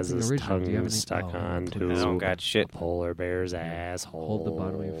has something his original. Do you have tongue any- stuck oh, onto I don't got a shit. polar bear's asshole. Hold the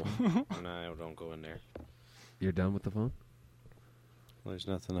bottom of your phone. No, don't go in there. You're done with the phone? There's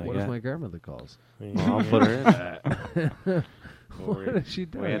nothing I What got. if my grandmother calls? Well, I'll put her in. What is she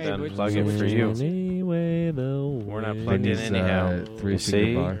doing? We had to Hey, which- unplug it for you. Anyway, We're not plugged in Benny's, anyhow. three You see?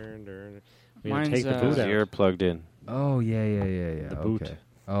 finger bar. We gotta Mine's, take the boot out. You're plugged in. Oh, yeah. The boot. Okay.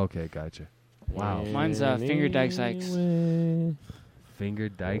 Okay, gotcha. Wow. Mine's, Finger Dykes Ikes. Anyway. Finger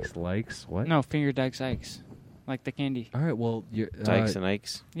Dykes likes what? No, Finger Dykes Ikes. Like the candy. All right, well, you're... Dykes and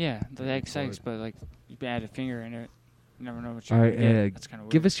Ikes. Yeah, the Dykes Ikes, but like you add a finger in it. You never know what you're All going right, to get. That's kind of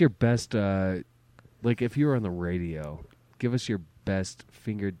weird. give us your best, like, if you were on the radio, give us your best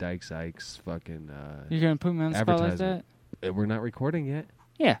Finger Dykes Ikes fucking, You're going to put me on the spot like that? advertisement. We're not recording yet.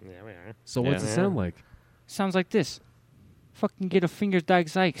 Yeah. Yeah, we are. So what's it Yeah. sound like? Sounds like this. Fucking get a Finger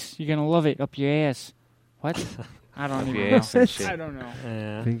Dykes Ikes. You're going to love it up your ass. What? I don't Up even your know. ass and shit. I don't know.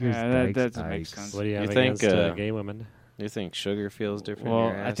 Yeah. Fingers Yeah, that Dykes doesn't make Ikes. sense. What do you have You think, against uh, gay women? You think sugar feels different? Well,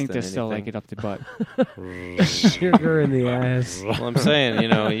 in your I ass think they than still like anything? it up the butt. Sugar in the ass. Well, I'm saying,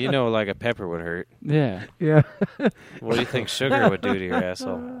 you know, like a pepper would hurt. Yeah. Yeah. What do you think sugar would do to your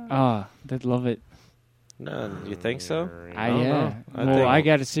asshole? Ah, they'd love it. No, you think so? I don't yeah. know. I Well, think- I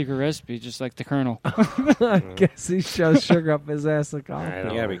got a secret recipe just like the Colonel. I guess he shoves sugar up his ass like I coffee.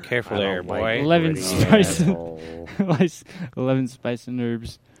 don't- You gotta be careful I there, don't boy. like 11 gritty spices. asshole. 11 spice and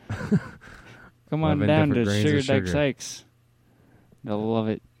herbs. Come on 11 down to different grains Sugar of Dykes sugar. Ikes. They'll love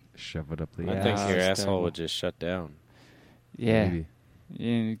it. Shove it up the I ass. think Yeah, your it's asshole terrible. would just shut down. Yeah. Maybe.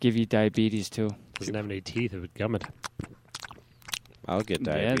 And give you diabetes too. Doesn't have any teeth. It would gum it. I'll get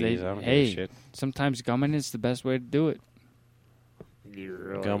Yeah, diabetes. I don't hey. give a shit. Sometimes gumming is the best way to do it.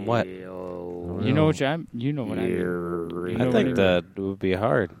 Gum what? You know what I mean. I think that would be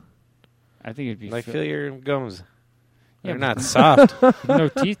hard. I think it'd be Like, feel your gums. Yeah, They're but- not soft. no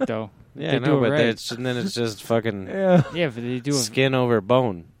teeth though. Yeah, They I do know, it but right. then it's just fucking Yeah, but they do it. skin over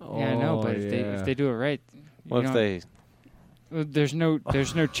bone. Yeah, I know, but if they do it right, What if they? Well, there's no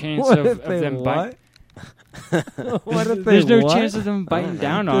chance What of if they them biting. What if they There's no what? chance of them biting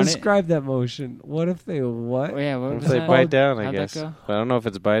down on it. Describe that motion. What if they what? Oh, yeah, what What was if they that? bite down? I How'd that guess. go? But I don't know if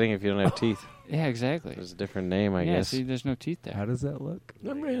it's biting if you don't have teeth. Yeah, exactly. There's a different name, I Yeah, guess. see, there's no teeth there. How does that look?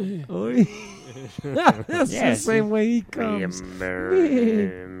 Oi. That's Yeah, the see? same way he comes. Like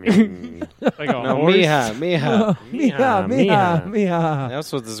a No, horse. mija, mija. Mija.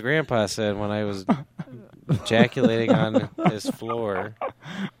 That's what this grandpa said when I was ejaculating on his floor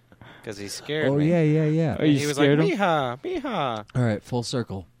because he scared Oh me. yeah. Oh, you He was scared like, him? mija, mija. All right, full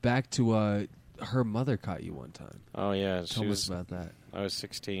circle. Back to her mother caught you one time. Oh, yeah. Tell She us was, about that. I was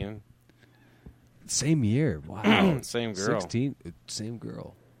 16. Same year. Wow. Same girl. 16. Same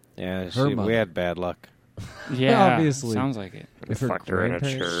girl. Yeah, Her we mother. had bad luck. Yeah, Obviously. sounds like it. If her Fucked her in a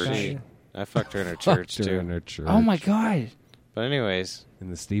grandparents church. got you? I fucked her in her church, Fucked her too. in her church. Oh my god. But anyways, In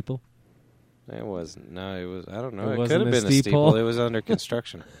the steeple? it wasn't. No, it was, I don't know. It It, wasn't could have a been a steeple? steeple. It was under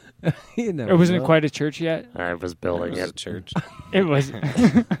construction. You never It wasn't know. quite a church yet. I was It building was a it. church. It was.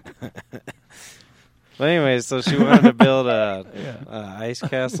 But anyways, so she wanted to build a ice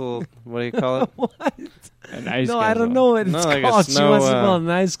castle. What do you call it? An ice No, I don't castle. know what it's No, like a called. She snow, wants to build an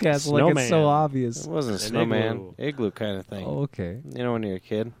ice castle like it's so snowman. obvious. It wasn't a An snowman. Igloo kind of thing. Oh, okay. You know when you're a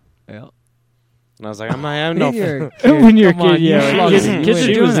kid? Yeah. And I was like, I'm not having no When you're a fun. kid, When you're a come on, kid, yeah, you like, fucking kids are win.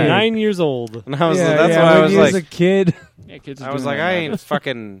 She doing was that. 9 years old. And I was, Yeah, that's yeah, why I when was you was like, a kid. Yeah, kids are I was doing like, that I now. ain't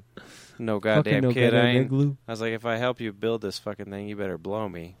fucking no goddamn no kid. I goddamn ain't. igloo. I was like, if I help you build this fucking thing, you better blow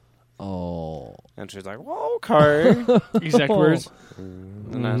me. Oh. And she's like, whoa, okay. Exact words.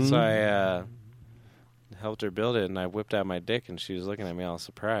 And that's why I helped her build it, and I whipped out my dick, and she was looking at me all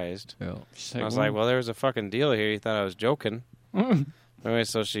surprised. Yeah. She's I was like, well, there was a fucking deal here. You thought I was joking. Anyway,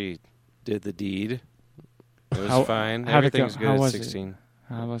 so she did the deed. It was fine. how'd it go? Everything's good How at was it? 16.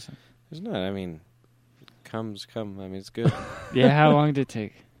 How was it? There's not. I mean, come. I mean, it's good. Yeah, how long did it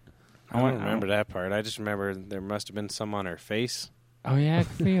take? I don't remember that part. I just remember there must have been some on her face Oh yeah, I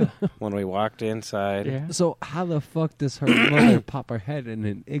can feel. when we walked inside. Yeah. So how the fuck does her mother pop her head in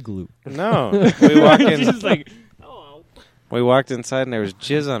an igloo? No, we walked in. Just like, We walked inside and there was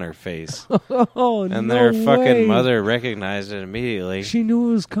jizz on her face, Oh, and no their fucking way. mother recognized it immediately. She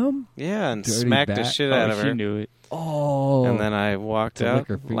knew it was cum? Yeah, and Dirty smacked the bat. shit out of she her. knew it. Oh. And then I walked to out lick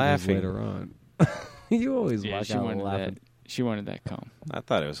her fingers laughing. later on. You always Yeah, walk she out wanted laughing. that. She wanted that cum. I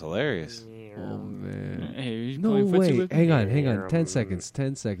thought it was hilarious. Oh, man. Hey, are you No playing footsie way. with me? Hang on. 10 seconds.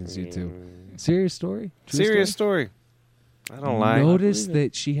 10 seconds, you two. Serious story? True Serious story. I don't lie. Notice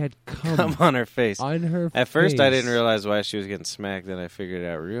that she had cum Come on her face. on her face. At first, I didn't realize why she was getting smacked. Then I figured it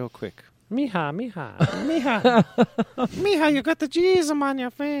out real quick. Mija. Mija, you got the jism on your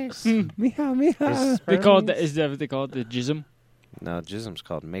face. Mija. They call it is that what they call it? The jism? No, jism's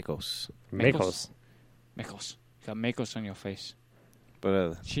called makos. Makos. Makos. Got makos on your face.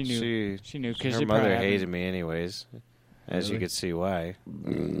 But She knew. She knew because her mother hated me anyways. As you Really? could see why.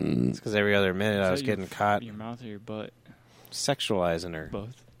 It's because every other minute I was getting caught Your mouth or your butt? sexualizing her.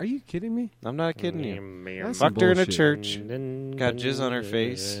 Both. Are you kidding me? I'm not kidding you. That's some Fucked her in a bullshit. church. Got jizz on her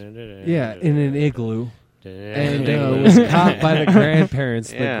face. Yeah, in an igloo. And igloo. was caught by the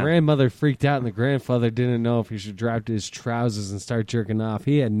grandparents. Yeah. The grandmother freaked out, and the grandfather didn't know if he should drop his trousers and start jerking off.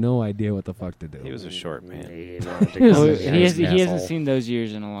 He had no idea what the fuck to do. He was a short man. Well, he hasn't seen those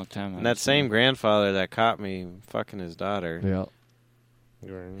years in a long time. And that same grandfather that caught me fucking his daughter,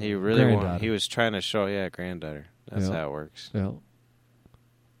 Yeah. he really Granddaughter. he was trying to show, granddaughter. That's Yeah. how it works. Yeah.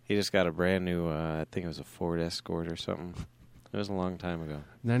 He just got a brand new, I think it was a Ford Escort or something. It was a long time ago.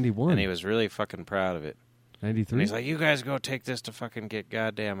 91. And he was really fucking proud of it. 93. And he's like, you guys go take this to fucking get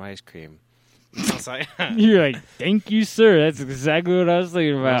goddamn ice cream. I was like, You're like, thank you, sir. That's exactly what I was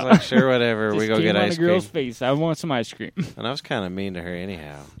thinking I about. was like, sure, whatever. We Just go came get on ice a girl's cream. face. I want some ice cream. And I was kind of mean to her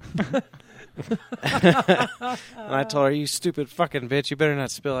anyhow. And I told her, you stupid fucking bitch, you better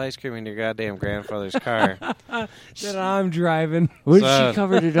not spill ice cream in your goddamn grandfather's car. that I'm driving. What if So- she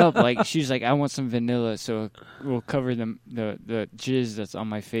covered it up? Like she's like, I want some vanilla, so we'll cover the jizz that's on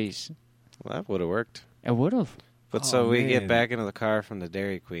my face. Well, that would have worked. It would have. But Oh, so we man. get back into the car from the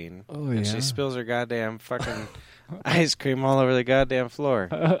Dairy Queen, Oh, and yeah. she spills her goddamn fucking ice cream all over the goddamn floor.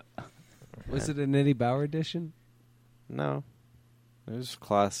 Was it an Eddie Bauer edition? No. It was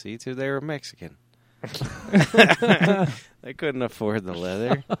cloth seats. They were Mexican. They couldn't afford the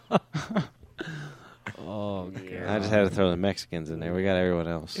leather. Oh, God. I just had to throw the Mexicans in there. We got everyone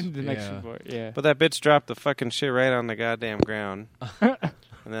else. In the next Yeah. report, yeah. But that bitch dropped the fucking shit right on the goddamn ground.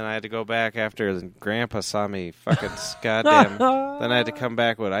 And And then I had to go back after Grandpa saw me fucking goddamn. Then I had to come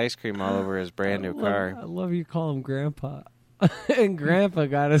back with ice cream all over his brand new car. I love you call him Grandpa. And Grandpa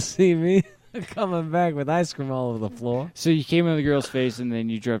got to see me coming back with ice cream all over the floor. So you came in the girl's face and then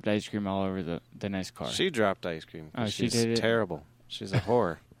you dropped ice cream all over the nice car. She dropped ice cream. Oh, she She's did it? terrible. She's a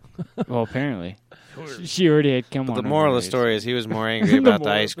whore. Well, apparently. She already had come But on. the moral of the her story is he was more angry about the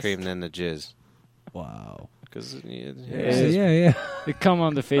ice cream than the jizz. Wow. Because Yeah. The come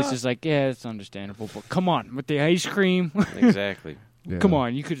on the face is like, yeah, it's understandable. But come on, with the ice cream. Exactly. Yeah. Come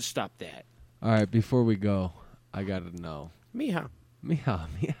on, you could have stopped that. All right, before we go, I got to know. Mija.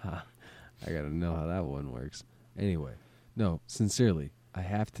 I got to know how that one works. Anyway, no, sincerely, I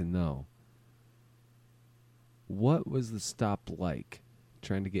have to know. What was the stop like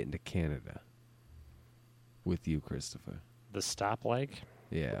trying to get into Canada with you, Christopher? The stop like?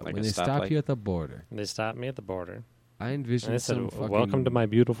 Yeah, Like when a they stop stop light? you at the border. They stopped me at the border. I And envisioned I said, some fucking... welcome to my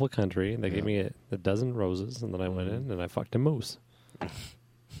beautiful country. And they Yeah. gave me a dozen roses, and then I went in and I fucked a moose.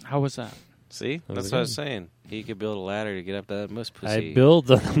 How was that? See? That That's was what I good. was saying. He could build a ladder to get up to that moose pussy. I built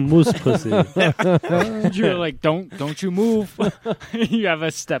a moose pussy. You're like, don't you move. You have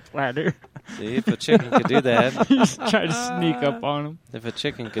a step ladder. See, if a chicken could do that, You just try to sneak up on him. if a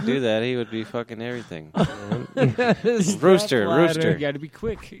chicken could do that, he would be fucking everything. Step Rooster, ladder. rooster. You got to be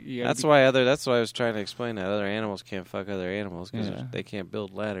quick. You gotta That's be- why That's why I was trying to explain that other animals can't fuck other animals because Yeah. they can't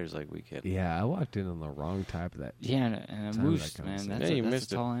build ladders like we can. Yeah, I walked in on the wrong type of that. Yeah, and a Time moose, that man. comes. That's, Yeah, you that's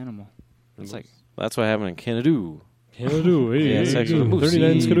missed a it. tall animal. It's like That's what happened in Canada. Canada, hey, Yeah, hey, sex hey, with a moose.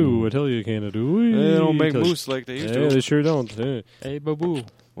 39 skidoo, I tell you, Canada. They don't make Tell you. moose like they used Yeah, to. they sure don't. hey, babu.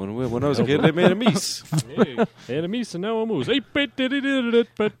 When I was a kid, they made a meese. Hey, and a meese and now a moose. Hey,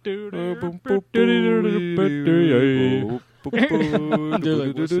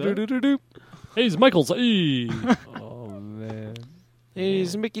 Hey, it's Michael's. Hey. Oh, man. Hey,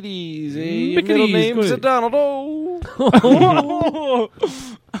 it's Mickey D's. Hey, Mickey middle D's, name's good. Donald O.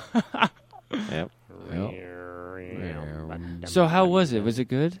 Yep, So how was it? Was it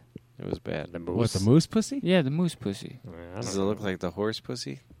good? it was bad. What, the moose pussy? Yeah, the moose pussy. Does it look like the horse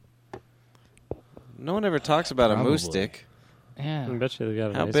pussy? No one ever talks about a moose Probably. dick. Yeah, I bet you they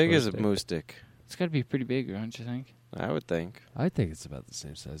got a How nice big is a dick. moose dick? it's got to be pretty big, don't you think? I would think. I think it's about the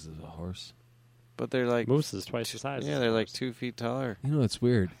same size as a horse. But they're like, Moose is twice the size. yeah, they're like 2 feet taller. You know what's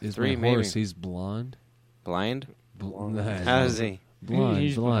weird? Is Three, my horse, maybe. he's blonde. Blind? Nah, How is he? Blonde,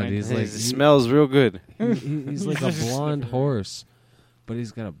 He's blonde. blind. He's He like smells real good. he's like a blonde horse, but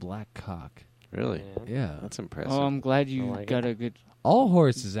he's got a black cock. Really? Yeah. That's impressive. Oh, I'm glad you I like got a good. All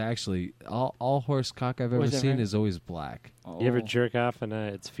horses actually, all horse cock I've ever Was that seen right? is always black. Oh. You ever jerk off in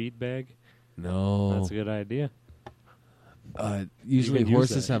its feed bag? No. That's a good idea. Usually can use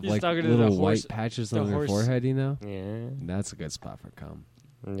horses that. have He's like talking to little the horse- white patches the on their horse- forehead, you know? Yeah. That's a good spot for cum.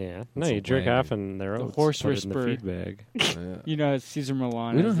 Yeah. No, It's you a jerk wagon. off in their The oats. horse put it in the whisperer. feed bag. Yeah. You know, Caesar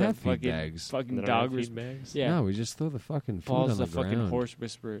Milan. We has don't that have feed fucking, bags. Fucking They don't dog have feed whisperer. bags? Yeah, No, we just throw the fucking food Paul's on the the fucking ground. horse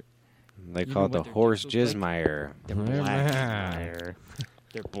whisperer. They You call know it the what their horse dicks look like? jizzmeyer. They're black.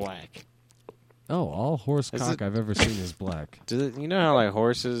 They're black. Oh, all horse Is cock it- I've ever seen is black. You know how like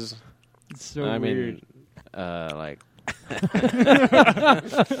horses? It's so I weird. mean, like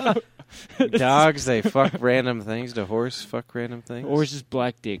dogs. They fuck random things. Do horse fuck random things? Horses,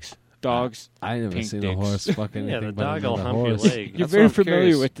 black dicks. Dogs. I ain't never Pink seen a dicks. horse fuck anything Yeah, the but dog will another hump your horse. leg. You're That's very what I'm familiar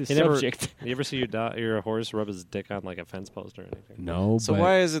curious. with the You never- subject. You ever see your horse rub his dick on like a fence post or anything? No, So but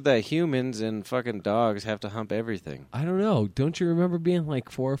why is it that humans and fucking dogs have to hump everything? I don't know. Don't you remember being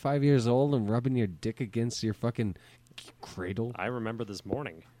like 4 or 5 years old and rubbing your dick against your fucking cradle? I remember this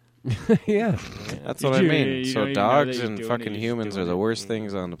morning. Yeah. That's You what I do- mean. you So don't even know dogs that you're and doing fucking it, you're just humans are doing the it. worst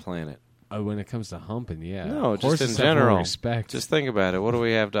things on the planet. When it comes to humping, yeah. No, just Horses in have more general. respect. Just think about it. What do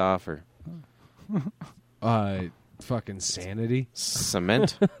we have to offer? Fucking sanity.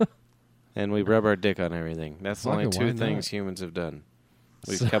 Cement, and we rub our dick on everything. That's the only Fucking why two things not? humans have done.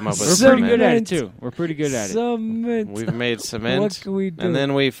 We've So- come up with We're Cement. pretty good at it cement. too. We're pretty good at it. Cement. We've made What cement, can we do? and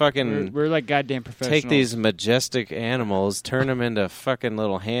then we fucking We're like goddamn professionals. take these majestic animals, turn them into fucking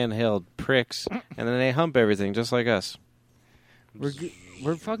little handheld pricks, and then they hump everything just like us.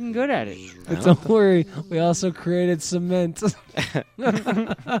 We're fucking good at it. But don't worry, we also created cement.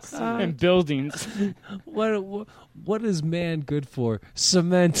 And buildings. What is man good for?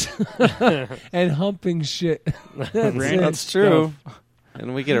 Cement and humping shit. That's Random it. That's true.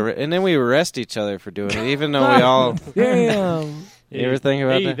 And we get and then we arrest each other for doing it, even though we all. Damn. You ever think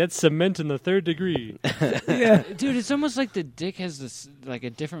about hey, that? that's cement in the 3rd degree. Yeah. Dude, it's almost like the dick has this like a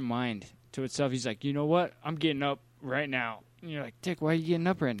different mind to itself. He's like, you know what? I'm getting up right now. And you're like, Dick, why are you getting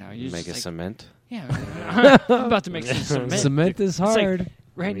up right now? You're Make just a like, cement. yeah, I'm about to make some cement. Cement is It's like, hard.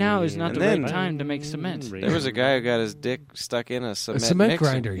 Right now is not And the right then- time to make cement. There was a guy who got his dick stuck in a cement, cement mixer.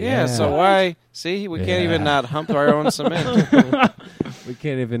 grinder, Yeah, yeah. so why? See, we can't even Yeah. not hump our own cement. We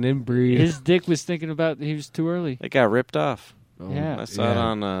can't even inbreed. His dick was thinking about he was too early. It got ripped off. Yeah. I saw it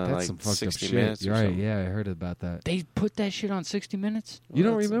on That's like some fucked 60 up shit. Minutes. You're or right. something. Yeah, I heard about that. They put that shit on 60 Minutes? You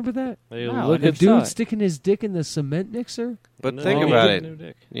don't remember that? Hey, No, look I The at never saw dude it. sticking his dick in the cement mixer? But No, think he about didn't it. know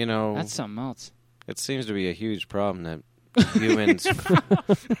dick. You know, That's something else. it seems to be a huge problem that humans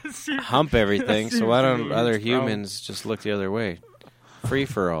hump everything. So why don't other humans just look the other way? Free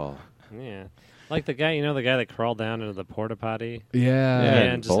for all. Yeah. Like the guy, the guy that crawled down into the porta potty. Yeah. Yeah,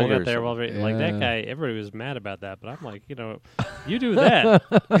 and just hung out boulders. there while like Yeah. that guy. Everybody was mad about that, but I'm like, you do that,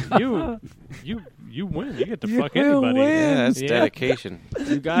 you win. You get to fuck You anybody. win. Yeah, that's Yeah. dedication.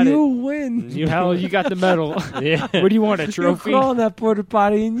 You got You it. win. You Hell, you got the medal. Yeah. What do you want, a You trophy? crawl in that porta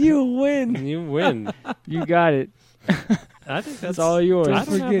potty and you win. You win. You got it. I think That's all yours. I don't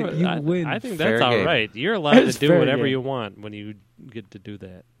Forget, have a- you I, win. I think Fair that's all game. right. You're allowed It's to do fair whatever game. you want when you get to do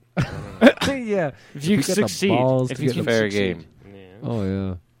that. Yeah. If you got the succeed, balls if to you get can Fair succeed, game. Yeah. Oh,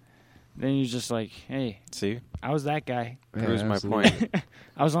 yeah. then you're just like, hey, See, I was that guy. Yeah, proves my absolutely. point.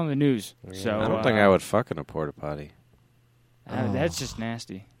 I was on the news. So I don't think I would fuck in a porta potty. That's just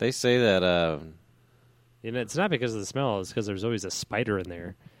nasty. They say that. It's not because of the smell. It's because there's always a spider in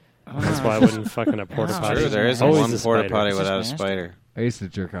there. Oh, That's no. why I wouldn't fuck in a porta Wow. potty. True, there isn't Always one a porta spider. potty It's just without a nasty. spider. I used to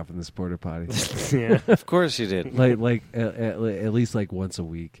jerk off in this porta potty. Yeah. Of course you did. like at least like once a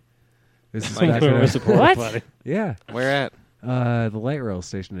week. This is Like back Where in was the porta What? potty? yeah, Where at? the light rail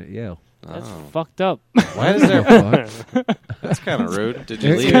station at Yale. That's Oh. fucked up. Why is there? Fuck. That's kind of rude. Did you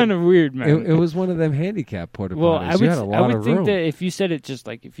It's It's leave? kind of weird, man. It was one of them handicap porta potties. well, I you had a would, lot I would of think room. that if you said it just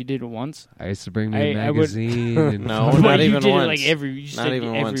like if you did it once, I used to bring me a I would- magazine. and No, but not you even did once. it like every, you Not said even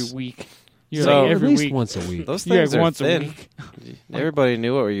every once. week. You're So- like at every least week. once a week. Those Yeah, things are once a thin. week. Everybody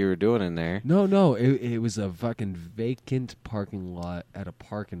knew what you were doing in there. No, it was a fucking vacant parking lot at a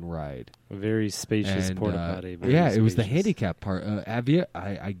park and ride. A very spacious And, porta potty. very yeah, it was the spacious. handicap part.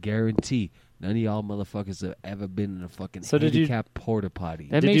 I guarantee none of y'all motherfuckers have ever been in a fucking So did you- handicap porta potty.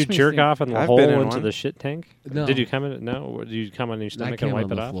 That Did makes you me jerk think- off in the I've hole been in into one. the shit tank? No. Did you come in? No. Did you come on your I stomach came and wipe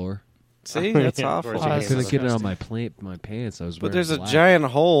on it the off? floor. See, that's Yeah, of awful. course I you couldn't can. get it on my pants. I was But wearing there's a black. giant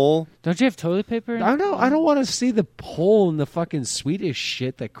hole. Don't you have toilet paper? I don't want to see the hole in the fucking Swedish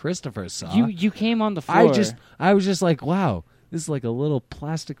shit that Christopher saw. You came on the floor. I was just like, wow, this is like a little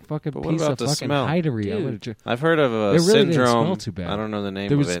plastic fucking But what piece about of the fucking smell? hidery. I'm Dude. gonna jerk- I've heard of a It really didn't syndrome. smell too bad. I don't know the name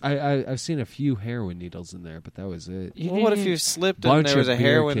There of was it. I've seen a few heroin needles in there, but that was it. You Well, what if didn't- you slipped and Bunch there was of a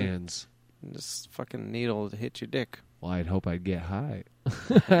beer heroin? cans. This fucking needle hit your dick. Well, I'd hope I'd get high.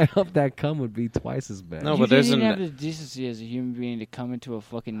 I hope that cum would be twice as bad. No, you but there's didn't an- have the decency as a human being to come into a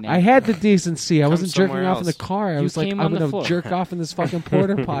fucking. I had the decency. I Come wasn't jerking somewhere off in the else. car. I You was like, came I'm on the going floor. to jerk off in this fucking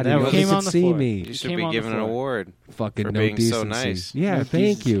porta potty. That No was- one came could on the see floor. me. You should came be on the given an floor. award. Fucking For no being so decency. nice. Yeah, No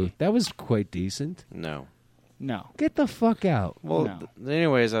thank you. decency. That was quite decent. No. No. Get the fuck out. Well, No.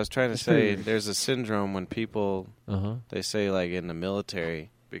 anyways, I was trying to That's say pretty weird. there's a syndrome when people, Uh-huh. they say like in the military,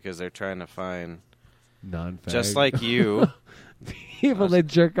 because they're trying to find, Non-fag. just like you, people that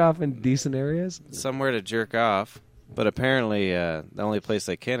jerk off in decent areas. somewhere to jerk off. But apparently, the only place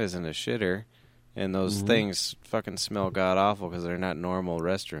they can is in a shitter, and those Mhm. things fucking smell god awful because they're not normal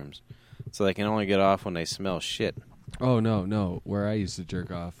restrooms. So they can only get off when they smell shit. Oh no! Where I used to jerk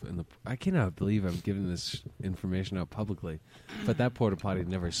off in the, I cannot believe I'm giving this information out publicly, but that porta potty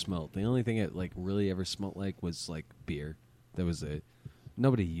never smelled. The only thing it like really ever smelled like was like beer. That was it.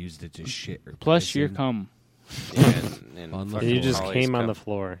 Nobody used it to shit or Plus piss your in. cum. And On the fucking And you just Holly's came on cup. the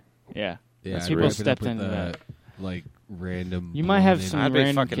floor. Yeah. Yeah, That's I'd people wrap it up stepped with into that. like random. You might have blown-in some I'd be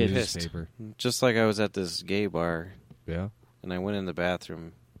random fucking kids. pissed. newspaper. Just like I was at this gay bar, Yeah. and I went in the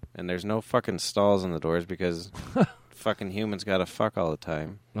bathroom, and there's no fucking stalls on the doors because fucking humans gotta fuck all the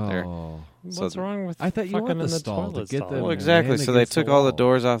time. They're- Oh. So What's wrong with I thought you fucking want in the the stall to toilet get stall? the- Well, man exactly. So they against the took all the wall.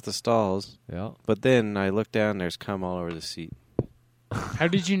 doors off the stalls, Yeah. but then I looked down. There's cum all over the seat. How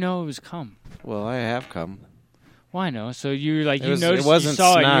did you know it was cum? Well, I have cum. Well, I know. So you like It you was- it noticed wasn't you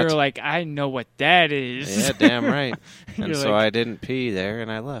saw it and snot. you were like, I know what that is. Yeah, damn right. And You're so like- I didn't pee there,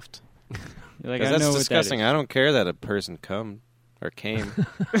 and I left. You're like, 'Cause I that's know disgusting. what that I don't care that a person come or came.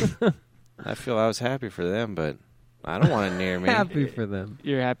 I feel I was happy for them, but I don't want it near me. Happy for them. is.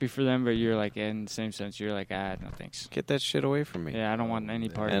 You're happy for them, but you're like, in the same sense, you're like, no thanks. Get that shit away from me. Yeah, I don't want any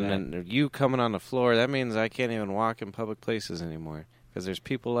part of And that. then you coming on the floor, that means I can't even walk in public places anymore. Because there's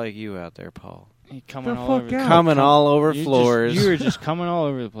people like you out there, Paul. You coming The all fuck over the out. Coming all over You floors. You were just coming all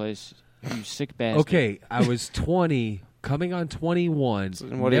over the place. You sick bastard. Okay, I was 20 coming on 21,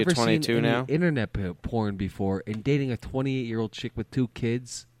 What are you, never 22 seen any now? internet porn before, and dating a 28-year-old chick with 2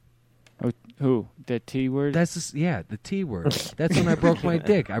 kids. Oh, who? The T word? That's just, the T word. That's when I broke my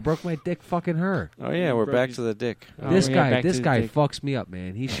dick. I broke my dick fucking her. Oh yeah, we're back to the dick. This guy dick. fucks me up,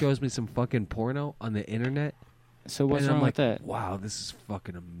 man. He shows me some fucking porno on the internet. So what's and wrong I'm like, with that? wow, this is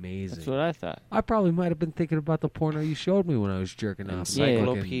fucking amazing. That's what I thought. I probably might have been thinking about the porno you showed me when I was jerking off.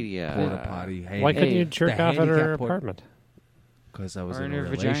 Encyclopedia. Porta potty. Hey, Why couldn't you the jerk off at her handicap apartment? Because I was Or in in a her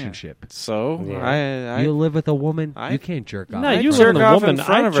vagina. relationship. So Yeah. I You live with a woman, I- you can't jerk off. No, I you jerk live with a off woman. in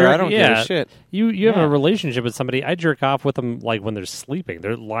front of her. jerk- I don't give a shit. You have Yeah. a relationship with somebody. I jerk off with them like when they're sleeping.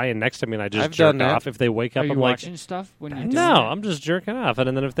 They're lying next to me, and I just I've jerk done that. off. If they wake up, Are you I'm like, watching stuff when you no, I'm just jerking off.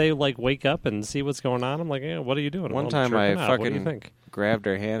 And then if they like wake up and see what's going on, I'm like, what are you doing? One Well, time I'm I jerking off. What do you fucking think? grabbed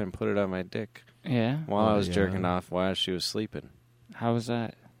her hand and put it on my dick Yeah. while I was yeah. jerking off while she was sleeping. How was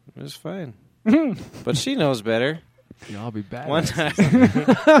that? It was fine. But she knows better. I'll be bad. One time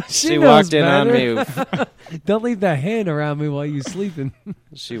she walked in on me. Don't leave that hand around me while you sleeping.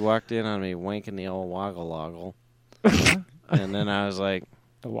 She walked in on me wanking the old woggle and then I was like,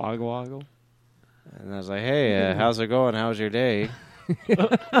 The woggle woggle? and I was like, hey, how's it going? How's your day? She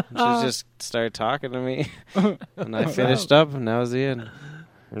just started talking to me, and I finished up, and that was the end.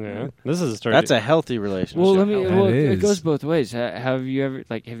 Yeah, this is a story. That's a healthy relationship. Well, let me. That Well, it is. goes both ways. Have you ever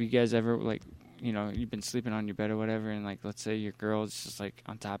have you guys ever you've been sleeping on your bed or whatever, and let's say your girl is just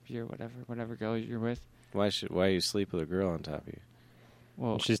on top of you or whatever girl you're with. Why you sleep with a girl on top of you?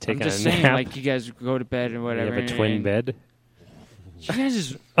 Well, She's taking I'm just a saying, nap. you guys go to bed and You whatever. have a twin and bed. You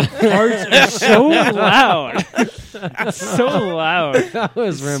guys' farts are so loud. It's so loud. That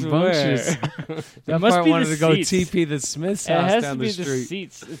was I rambunctious. swear. That must part be wanted the to go seats. TP the Smith's It house has down to be the the street.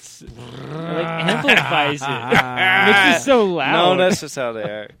 seats. It's amplifies it. Makes it so loud. No, that's just how they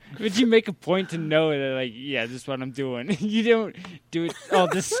are. But you make a point to know that, yeah, this is what I'm doing. You don't do it all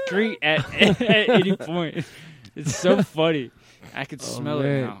discreet at any point. It's so funny. I could smell it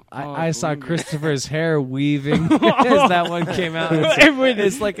Man, now. I saw believe me. Christopher's hair weaving as that one came out.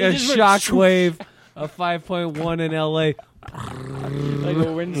 It's like a It just went shockwave, a 5.1 in LA. like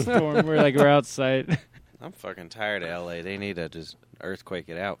a windstorm. We're outside. I'm fucking tired of LA. They need to just earthquake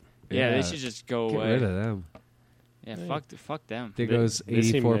it out. Yeah, they should just go Get away. rid of them. Yeah, fuck them. There goes they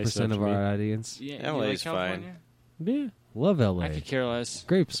seem 84% nice enough of to me. our audience. Yeah, LA you is like California? Yeah, Love LA. I could care less.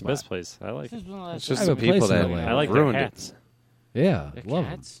 Great it's the spot. best place. I like it. It's I just have the a place people in that LA. I like their ruined it. hats. Yeah, The love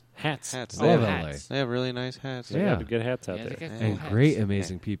 'em. cats? Hats. Hats. I love They LA. have, they have really nice hats. They Yeah. got good hats out Yeah, there. they got And cool great, hats.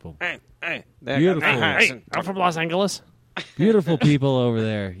 amazing people. They Beautiful. got nice hats. I'm from Los Angeles. Beautiful people over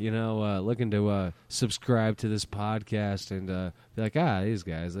there, looking to subscribe to this podcast and be like, these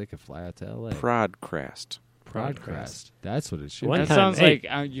guys, they could fly out to LA. Prodcrast. Podcrast. That's what it should One be. That time- sounds hey,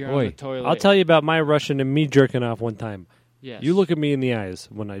 like you're on oi, the toilet. I'll tell you about my Russian and me jerking off one time. Yes. You look at me in the eyes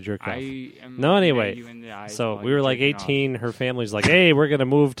when I jerk off. I am No, looking anyway. at you in the eyes So while we you're were like jerking off. 18. Her family's like, hey, we're going to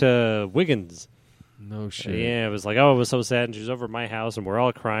move to Wiggins. No shit. Yeah, it was like, oh, it was so sad. And she's over at my house, and we're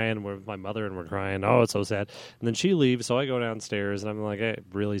all crying. We're with my mother, and we're crying. Oh, it's so sad. And then she leaves, so I go downstairs, and I'm like, hey,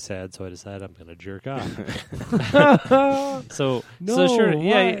 really sad. So I decide I'm going to jerk off. so sure,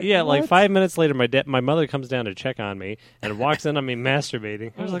 yeah. Like 5 minutes later, my mother comes down to check on me and walks in on me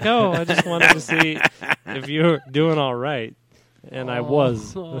masturbating. I was like, oh, I just wanted to see if you're doing all right. And I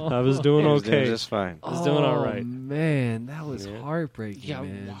was doing He was doing okay. just fine. I was doing all right. Man, that was Yeah. heartbreaking, Yeah,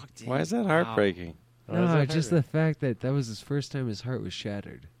 man. walked in. Why is that heartbreaking? Why is No, that just hard? the fact that was his first time his heart was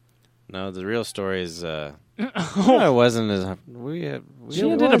shattered. No, the real story is it wasn't as we She It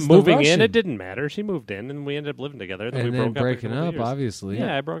ended up was the moving in. Russian. It didn't matter. She moved in, and we ended up living together. Then And we then broke up. breaking in a couple up, years. obviously.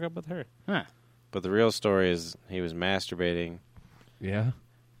 Yeah, I broke up with her. But the real story is he was masturbating, Yeah.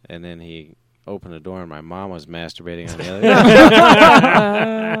 and then he opened the door, and my mom was masturbating on the other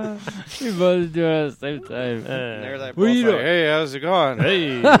end. We both do it at the same time. And they were like, What are you both like, doing? hey, how's it going?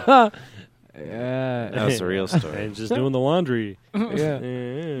 Hey, Yeah. That's the real story. and just doing the laundry. Yeah.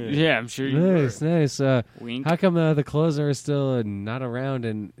 Yeah, I'm sure you were. Nice, nice. Wink. How come the clothes are still not around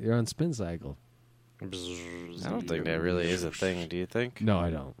and you're on spin cycle? I don't think that really is a thing. Do you think? No, I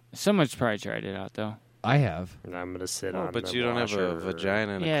don't. Someone's probably tried it out, though. I have. And I'm gonna sit Oh, on. but the you don't have a washer.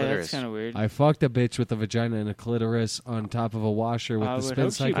 vagina and a Yeah, clitoris. that's kind of weird. I fucked a bitch with a vagina and a clitoris on top of a washer with I the would spin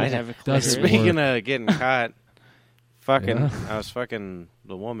hope she cycle. would have a Doesn't clitoris. Speaking work. of getting caught, fucking, Yeah. I was fucking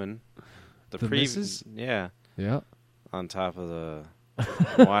the woman, The missus? yeah, Yeah. on top of the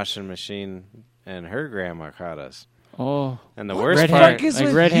washing machine, and her grandma caught us. Oh, And the worst Red part, hand- Fuck is Like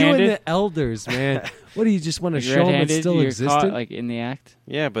with red-handed? you and the elders, man? What do you just want to like show them it red-handed, still you're existed? caught, like in the act.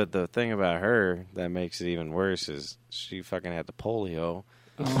 yeah, but the thing about her that makes it even worse is she fucking had the polio,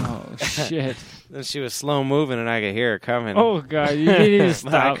 Oh shit! Then she was slow moving, and I could hear her coming. Oh god, you didn't even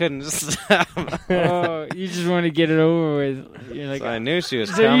But I stop. couldn't stop. Oh, you just want to get it over with. You're like, So I knew she was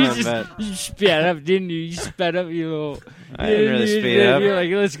so coming, you but you sped up, didn't you? You sped up, you little. I didn't really speed up. You're like,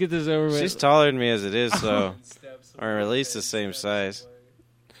 let's get this over with. She's taller than me as it is, so or at least the same size.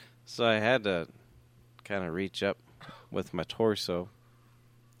 So I had to kind of reach up with my torso,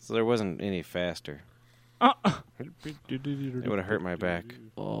 so there wasn't any faster. It would have hurt my back.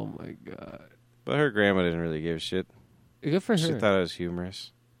 Oh my god. But her grandma didn't really give a shit. Good for her. She thought it was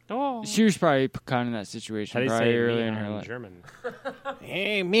humorous. Oh. She was probably kind of in that situation How do you probably say early in Mia her in life. German?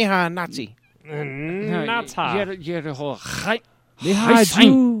 Hey, Miha, Nazi. No, Nata. you had a whole. Hi.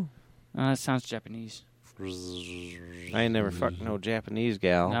 Mihaju. That sounds Japanese. I ain't never fucked no Japanese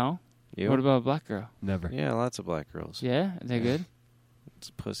gal. No. You? What about a black girl? Never. Yeah, lots of black girls. Yeah, are they good? It's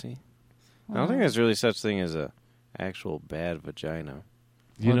a pussy. I don't think there's really such thing as a actual bad vagina.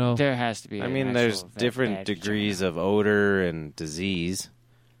 You know, there has to be. I an mean, actual there's bad different degrees of odor and disease.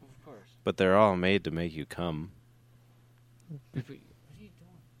 Of course. But they're all made to make you cum.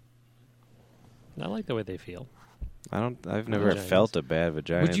 I like the way they feel. I've never Vaginas. felt a bad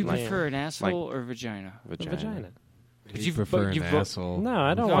vagina. Would you like, prefer an asshole or vagina? Vagina. you prefer an asshole. No,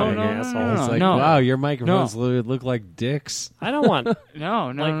 I don't No, want no, an no, asshole. no, It's like, no. wow, your microphones No. look like dicks. I don't want. No,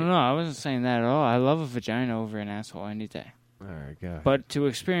 Like- no. I wasn't saying that at all. I love a vagina over an asshole any day. All right, go. But to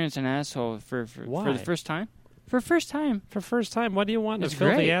experience an asshole for Why? the first time, for first time, What do you want? It's A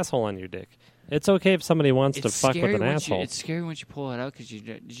filthy great. asshole on your dick. It's okay if somebody wants to fuck with an asshole. It's scary once you pull it out because you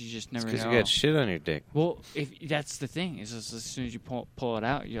just never know. Because you got shit on your dick. Well, if that's the thing is, as soon as you pull it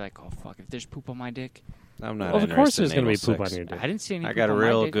out, you're like, oh fuck! If there's poop on my dick, I'm not Well, of interested course there's in going to be anal poop sex. on your dick. I didn't see any. I poop got a on my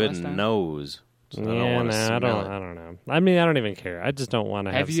real dick good last time. nose. So I don't Yeah, want to nah, smell it. I don't know. I mean, I don't even care. I just don't want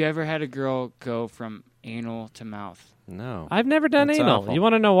to have. Have you ever had a girl go from anal to mouth? No. I've never done That's anal. awful. You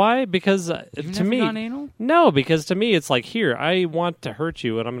want to know why? Because You've to never me, done anal? no. Because to me, it's like here, I want to hurt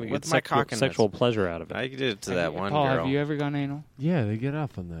you, and I'm going to With get my cock in sexual this. pleasure out of it. I did it to that one Paul, girl. have you ever gone anal? Yeah, they get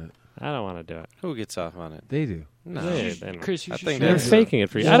off on that. I don't want to do it. Who gets off on it? They do. No. They don't. Chris, you I should think try They're that's it. faking it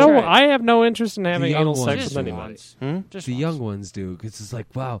for you. Just I don't. try it. I have no interest in having young anal ones. sex Just with anybody. once. Just The once. young ones do because it's like,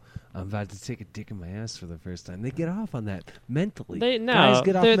 wow, I'm about to take a dick in my ass for the first time. They get off on that mentally. Guys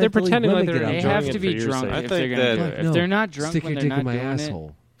get off they're mentally, pretending like women they're get off They enjoying have it to for be your drunk sake. I if they're think gonna that- do it. If No, they're not drunk Stick when your they're dick not in my doing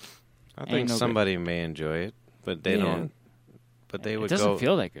asshole. I Ain't think no good. somebody may enjoy it, but they Yeah. don't. But they it, would it doesn't go.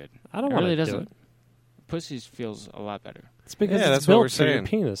 feel that good. I don't It want really to do doesn't. it. Pussies feels a lot better. It's because Yeah, it's that's what built we're for your saying.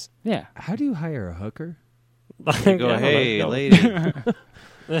 penis. Yeah. How do you hire a hooker? You go, hey, lady.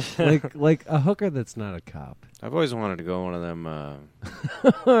 like a hooker that's not a cop. I've always wanted to go one of them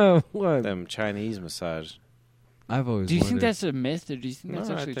What? them Chinese massage. I've always. Do you think wondered. that's a myth, or do you think that's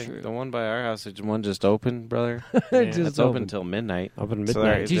No, I actually think true? the one by our house, it's one just opened, brother. Just It's open till midnight. Open So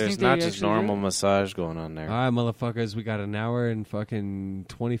midnight. Do you there's think not they just actually do normal it? massage going on there. All right, motherfuckers, we got an hour and fucking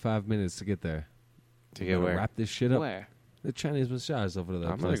 25 minutes to get there. To We get gotta where? Wrap this shit up. Where? The Chinese massage over there.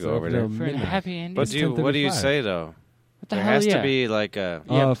 I'm gonna go over there. For a happy ending? But what do you 10:35. say though? What the There hell? has yeah. to be like a.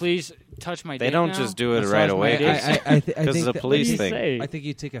 Yeah, please touch my They dick don't now. just do it Massage right my away. dick. I Because think of the that- police What do you thing. say? I think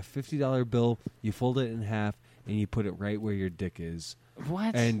you take a $50 bill, you fold it in half, and you put it right where your dick is.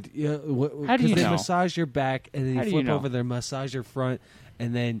 What? And How do you they know? massage your back, and then How you do you flip know? over there, massage your front,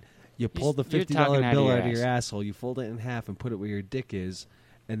 and then you pull the you're $50 talking out of bill your out of your ass. asshole. You fold it in half and put it where your dick is,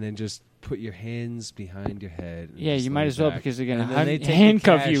 and then just put your hands behind your head. and Yeah, just you lay might as well back. because they're gonna And then they take your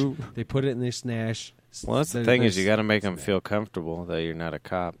handcuff cash, you. They put it in their snash. Well, that's the There- thing is there's- you got to make them feel comfortable that you're not a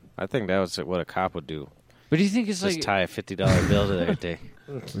cop. I think that was what a cop would do. But do you think it's Just like tie a $50 bill to their dick.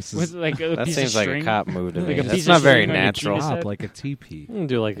 This with is like a That piece seems of like a string? cop move to Like me. a That's piece not of very string on your natural. penis? top, like a teepee. You can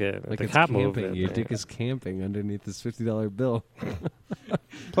do like a Like the it's cop move. camping. Your dick is camping underneath this $50 bill.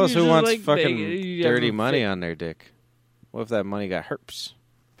 Plus, You're who just, wants like, fucking you have dirty a money fit. on their dick? What if that money got herpes?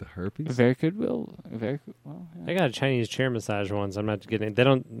 The herpes. Very good, Will. Very good. Well, I got a Chinese chair massage once. I'm not getting. They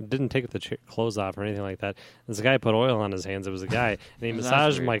didn't take the clothes off or anything like that. This guy put oil on his hands. It was a guy, and he That's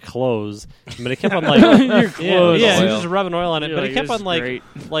massaged weird. my clothes. But he kept on like Your clothes. Yeah, he Oil. was just rubbing oil on it. You're but like, he kept "This on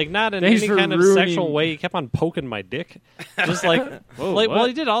is like not in Thanks any for kind of ruining- sexual way. He kept on poking my dick, just like Whoa, like. Well, what?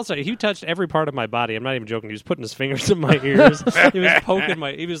 he did also. He touched every part of my body. I'm not even joking. He was putting his fingers in my ears. He was poking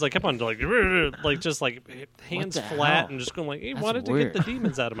my. He was like kept on like just like hands the flat hell? and just going like he That's wanted to weird. get the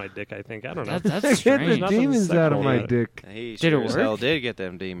demons out of my dick. I think I don't know. That's Get strange. the Nothing demons out of sexual my about it. dick. He Did it sure as hell work? did get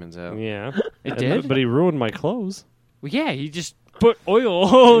them demons out. Yeah, It And- did? but he ruined my clothes. Well, yeah, he just put oil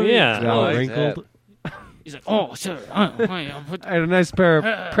all over Yeah. your Got all like wrinkled. He's like, oh, sir, I'll put. I had a nice pair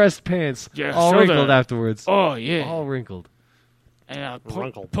of pressed pants, Yeah, all so wrinkled the- afterwards. Oh yeah, All wrinkled. and I'll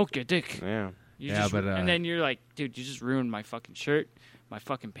Runkle. poke your dick. Yeah. Yeah, but, and then you're like, dude, you just ruined my fucking shirt, my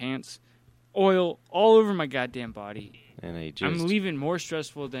fucking pants, oil all over my goddamn body. And he I'm just... leaving more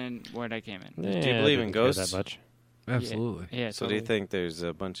stressful than when I came in. Do you believe in ghosts? That much. Absolutely. Yeah. So do you think there's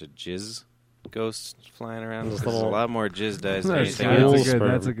a bunch of jizz ghosts flying around? Those There's a little- lot more jizz dies than That's, anything else.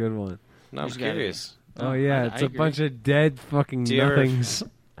 that's a good one. No, I'm There's gotta be. curious. Oh, yeah, I it's a agree. bunch of dead fucking Do you ever- nothings.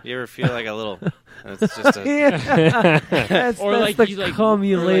 You ever feel like a little... It's just a... That's, Or that's like the you, like- cum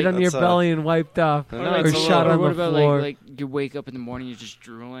you or laid like- on your That's a- belly and wiped off. No, Or, like, it's or a shot little- on what the about floor. like you wake up in the morning, you're just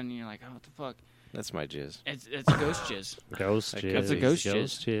drooling, and you're like, oh, what the fuck? That's my jizz. It's a ghost jizz. Ghost Like, jizz. that's a ghost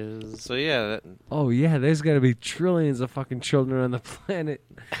jizz. So yeah, that, Oh, yeah, there's got to be trillions of fucking children on the planet.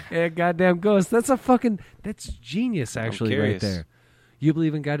 Yeah, goddamn ghosts. That's genius, actually, right curious. there. You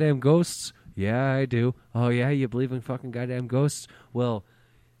believe in goddamn ghosts? Yeah, I do. Oh, yeah, you believe in fucking goddamn ghosts? Well,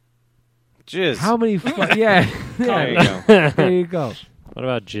 jizz. how many... yeah. There you go. There you go. What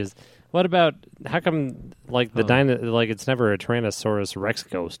about jizz? What about how come like the like it's never a Tyrannosaurus Rex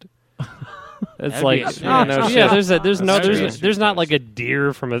ghost? It's That'd like be a sweet Yeah, no yeah, shit. there's That's not like a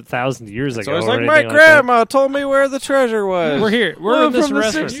deer from 1,000 years ago. So it's or like anything my that. grandma told me where the treasure was. We're here. We're in this from the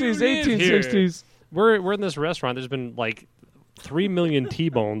restaurant. 60s, 1860s. We're in this restaurant. There's been like 3 million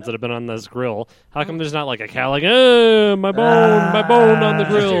T-bones that have been on this grill. How come there's not like a cow like, my bone on the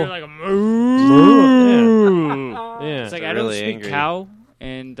grill? You're like a Yeah. It's like They're I don't really speak angry. cow,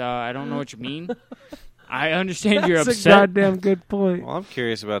 and I don't know what you mean. I understand you're That's a upset. goddamn good point. Well, I'm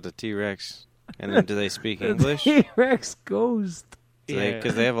curious about the T-Rex. And then do they speak English? T-Rex ghost.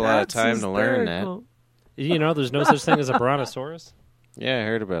 Because they have a lot of That's time to learn that. hysterical. You know, there's no such thing as a brontosaurus. Yeah, I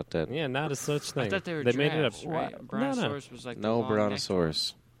heard about that. Yeah, not a such thing. I thought they were made it up. giraffes, right? No, Brontosaurus was like the No long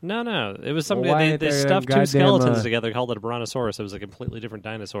brontosaurus. No. It was Well, something why they ain't there stuffed them two skeletons goddamn, together, called it a brontosaurus. It was a completely different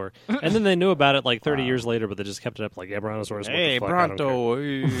dinosaur. And then they knew about it like 30 years later, but they just kept it up like, yeah, brontosaurus. what Hey, the fuck, I don't care.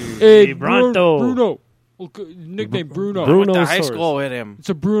 Bronto. Hey, Bronto. Bruno. Nickname Bruno. I went to Brunosaurus. high school with him.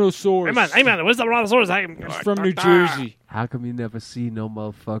 It's a Brunosaurus. Hey man, where's the brontosaurus? It's from New Jersey. How come you never see no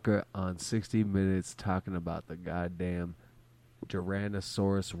motherfucker on 60 Minutes talking about the goddamn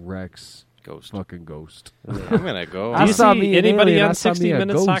Tyrannosaurus Rex Ghost. fucking ghost? I'm going to go. Do you saw see me an anybody alien. I on saw 60 me a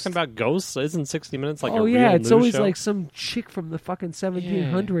Minutes ghost. talking about ghosts? Isn't 60 Minutes like a Oh, real yeah, it's news always show? like some chick from the fucking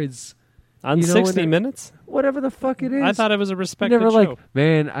 1700s. on you know, 60 and Minutes? Whatever the fuck it is. I thought it was a You respected never show. like,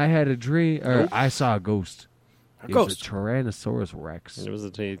 man, I had a dream, or I saw a ghost. It was ghost. a Tyrannosaurus Rex. It was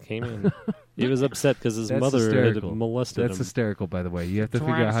he came in. He was upset because his That's mother hysterical. had molested That's him. hysterical, by the way. You have to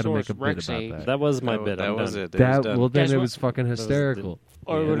figure out how to make a Tyrannosaurus bit Rex about ate. that. That was my bit. That I'm was done. it. That done. well, then Guess it what? was fucking hysterical.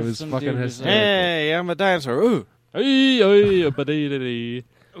 Or Yeah, what it if was some fucking dude was hysterical. Hey, I'm a dinosaur. Ooh. What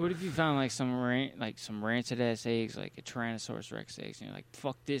if you found like some rancid ass eggs, like a Tyrannosaurus Rex eggs, and you're like,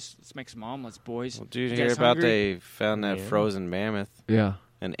 "Fuck this, let's make some omelets, boys." Well, did you You hear guys about hungry? they found that Yeah. frozen mammoth Yeah.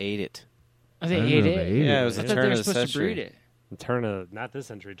 and ate it? Oh, they I ate know it. they ate Yeah, it. it was I the thought turn they were of the supposed to breed century. it. Turn of not this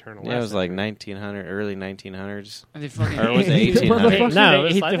century, turn of Yeah, it last was like century. 1900, early 1900s. And they fucking Or was it ate 1800? No, They it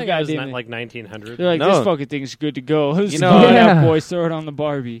was, ate I the think it was goddamn- like 1900. They're like, No. this fucking thing's good to go. Let's know- go Yeah. out, boys. Throw it on the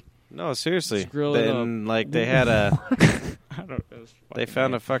Barbie. No, seriously. Just grill it Then, like, they had a... I don't know. They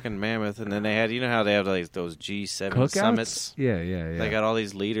found a fucking mammoth, and then they had... You know how they have, like, those G7 Cookouts? summits? Yeah, yeah, yeah. They got all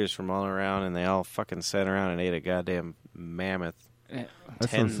these leaders from all around, and they all fucking sat around and ate a goddamn mammoth. That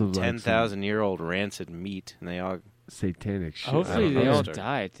sounds like 10,000-year-old rancid meat, and they all... satanic shit. Hopefully I they don't all know.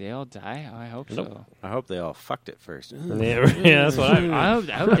 died. They all die. I hope so. I hope they all fucked it first. Yeah, that's what I hope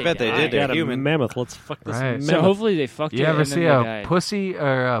I bet they died. did. They're got a human. mammoth. Let's fuck this Right. mammoth. So hopefully they fucked You it. ever and then see they a died. pussy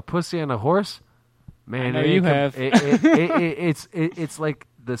or a pussy on a horse? Man, I know it you ain't have. It's like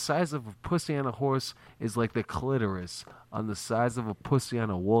the size of a pussy on a horse is like the clitoris on the size of a pussy on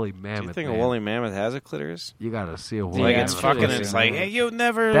a woolly mammoth. Do you think man. a woolly mammoth has a clitoris? You gotta see a woolly Like, mammoth. it's fucking... pussy, It's like, man. hey, you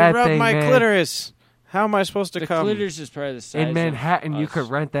never That rubbed thing, my man. clitoris. How am I supposed to The come? clitoris is probably the size In Manhattan, of you us. could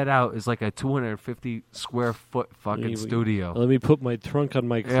rent that out as like a 250 square foot fucking Yeah, studio. Let me put my trunk on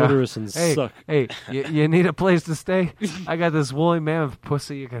my Yeah. clitoris and Hey, suck. hey, you need a place to stay? I got this woolly mammoth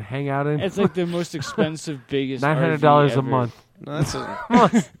pussy you can hang out in. It's like the most expensive, biggest $900 RV a ever. month. No, that's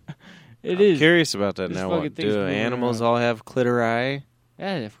It I'm is. curious about that This now. fucking thing's Do moving animals around. all have clitori?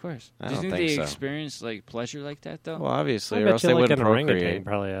 Yeah, of course. I Do you don't think think they so. experience like pleasure like that though? Well, obviously, I or bet else you they like wouldn't an orangutan procreate.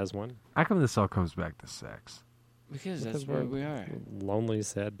 probably has one. How come this all comes back to sex? Because that's where we are. Lonely,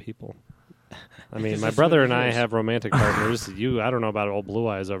 sad people. I mean, Because my that's brother what and it I is. have romantic partners. I don't know about old Blue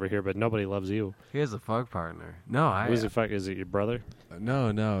Eyes over here, but nobody loves you. He has a fuck partner. No, Who's the fuck? Is it your brother? no,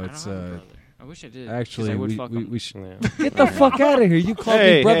 I don't it's have a brother. I wish I did. 'cause actually I would we, fuck we, him. we should Yeah. get the fuck out of here. You called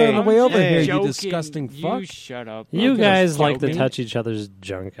Hey, me brother hey, on the way over hey. here. You Joking. disgusting fuck. You shut up. You I'm guys just like to joking. touch each other's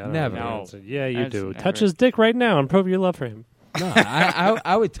junk. I don't Never. know. No. Yeah, you That's do. never. Touch his dick right now and prove your love for him. No,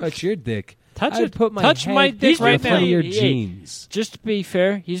 I would touch your dick Touch I'd it. put my Touch head my dick in right front now. of your Hey, jeans. Just to be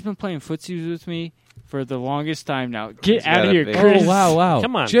fair, he's been playing footsies with me for the longest time now. Get He's out got of a here, big- Curtis. Oh wow!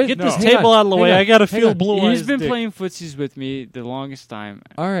 Come on, Just- get No. this hang table on, out of the hang way. on, I got a hang feel on. blue He's eyes been dick. playing footsies with me the longest time.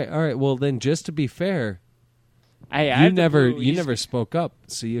 All right. Well, then, just to be fair, I you have the never blue. you never spoke up,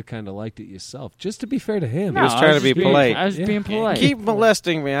 so you kind of liked it yourself. Just to be fair to him. No, was I trying to just be being- polite. I was being polite. Keep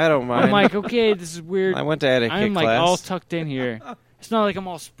molesting me. I don't mind. I'm like, okay, this is weird. I went to etiquette I'm like class. all tucked in here. It's not like I'm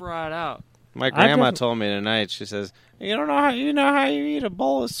all spread out. My grandma definitely- told me tonight. She says, "You don't know how you eat a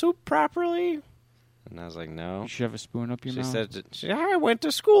bowl of soup properly." And I was like, "No." You should have a spoon up your She mouth. said, "I went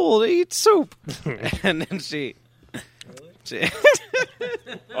to school to eat soup," and then she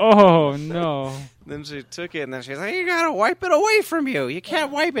Oh no! then she took it, and then she's like, "You gotta wipe it away from you. You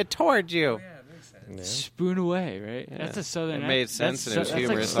can't wipe it towards you." Spoon away, right? Yeah. That's a southern. It made sense and it was that's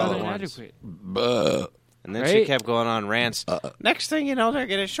humorous like all at southern once. adequate. And then she Right? kept going on rants. Next thing you know, they're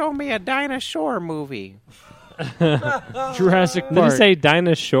gonna show me a dinosaur movie. Jurassic Did you Park. say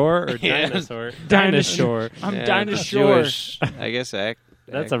dinosaur or Yeah. dinosaur? Dinosaur. I'm Yeah, dinosaur. Jewish, I guess.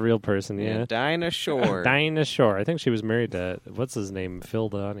 That's a real person, yeah. Dinosaur. Dinosaur. I think she was married to, what's his name? Phil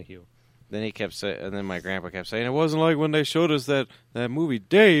Donahue. Then he kept saying, and then my grandpa kept saying, "It wasn't like when they showed us that movie,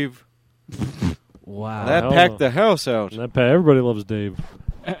 Dave. Wow. That hell packed no. the house out." Everybody loves Dave.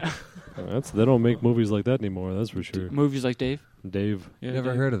 They don't make movies like that anymore, that's for sure. Movies like Dave. Dave. Yeah, Never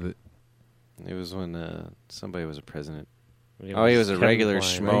Dave. heard of it. It was when somebody was a president. It Oh, he was a Kevin regular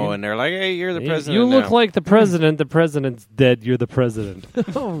Kline. schmo, and they're like, "Hey, you're the You- president." You look now." like the president. The president's dead. You're the president.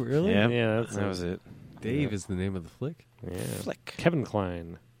 Oh, really? Yeah, Yeah, that's that was it. Dave is the name of the flick. Yeah. Flick. Kevin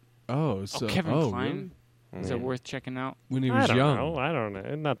Klein. Oh, so Kevin oh, Klein. really? Is Yeah. that worth checking out? When he I was don't young. know. I don't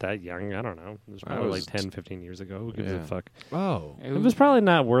know. Not that young. I don't know. It was probably was like 10, 15 years ago. Who gives Yeah. a fuck? Oh, It was probably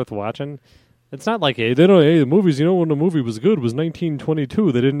not worth watching. It's not like, hey, they don't. Hey, the movies. You know when the movie was good was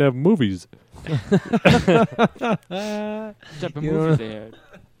 1922. They didn't have movies. What type of You movie know- they had?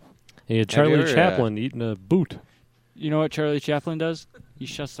 Hey, you Charlie ever, Chaplin eating a boot. You know what Charlie Chaplin does? He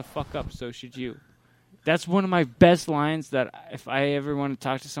shuts the fuck up. So should you. That's one of my best lines. That if I ever want to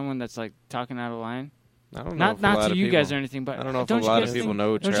talk to someone that's like talking out of line, I don't know. not if a lot to of you people, guys or anything, but I don't know if don't a you lot guys of people think-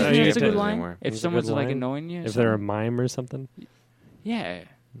 know don't you Charlie think it's a Chaplin good line? anymore. If It's a someone's good like line. annoying you, or If they're a something. mime or something. Yeah.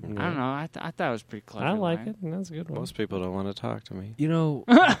 I don't know. I thought it was pretty clever. I like line. it. And that's a good one. Most people don't want to talk to me. you know,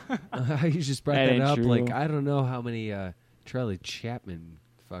 you just brought That that ain't up. true. Like, I don't know how many Charlie Chapman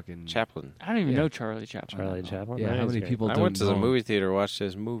fucking Chaplin. I don't even Yeah. know Charlie Chaplin. Charlie Chaplin. Yeah, That how is many great. people I don't went to the know movie theater, watched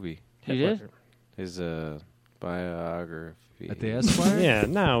his movie, You did? his biography. at the Esquire? Yeah,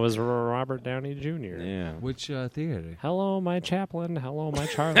 no, it was Robert Downey Jr. Yeah. Which theater? Hello, my Chaplin. Hello, my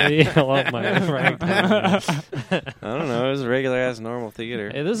Charlie. Hello, my Frank. I don't know. It was a regular ass normal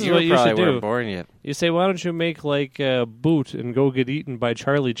theater. Hey, this is you what you probably should do. weren't born yet. You say, why don't you make like a boot and go get eaten by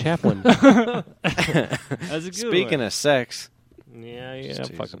Charlie Chaplin? That's a good Speaking one. of sex, yeah,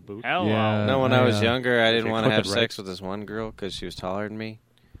 Just fucking teasing. boot. Hello. Yeah. no, when I was younger, I if didn't you want to cook have it right. sex with this one girl because she was taller than me,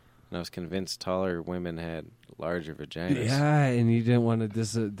 and I was convinced taller women had larger vaginas. Yeah, and you didn't want to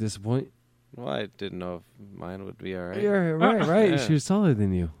disappoint. Well, I didn't know if mine would be all right. You're right. Yeah. She was taller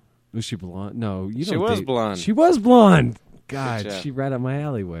than you. Was she blonde? No, you She don't. was date- blonde. She was blonde. God, job. she right up my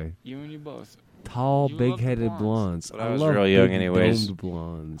alleyway. You and you both. Tall, You love the big-headed blondes. blondes. But I was love real young big anyways. domed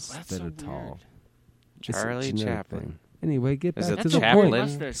blondes That's that so are weird. tall. It's a Charlie genetic Chaplin. thing. Anyway, get Is back it to the the Chaplin? point.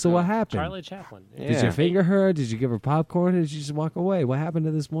 Mustache So girl. what happened? Charlie Chaplin. Yeah. Did you finger her? Did you give her popcorn? Or did you just walk away? What happened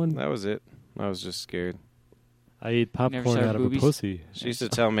to this one? That was it. I was just scared. I eat Never popcorn saw out of boobies? a pussy. She used to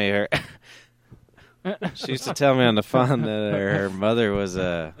tell me her. She used to tell me on the phone that her mother was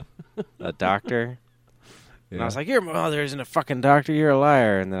a doctor. And I was like, "Your mother isn't a fucking doctor. You're a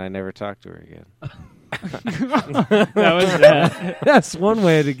liar." And then I never talked to her again. That was that. That's one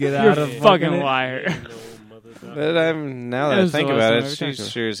way to get You're out a of fucking it. liar. But now that That I was think the about last it, time I she talked to her.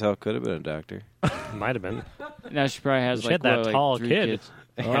 sure as hell could have been a doctor. Might have been. Now she probably has She like, had that what, like tall 3 kid. kids.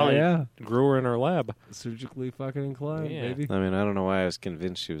 Oh, Probably yeah. grew her in her lab. Surgically fucking inclined, Yeah. baby. I mean, I don't know why I was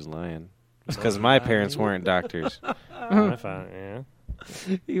convinced she was lying. It's because my parents weren't doctors. My father,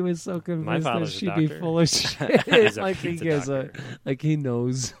 yeah. He was so convinced that father's a she'd be doctor. full of shit. He's a like he pizza gives doctor. like he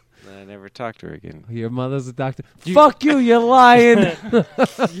knows. And I never talked to her again. Your mother's a doctor. Fuck you, you're lying. You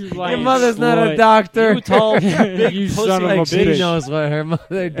Your lying mother's not a slut. doctor. You tall, You son of a like she bitch. knows what her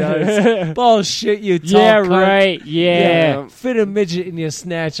mother does. Bullshit, you tall Yeah, cunt. right. Yeah. Fit a midget in your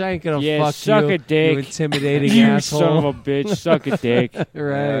snatch. I ain't gonna Yeah, fuck suck you. a dick. You intimidating You asshole. son of a bitch. Suck a dick. I'll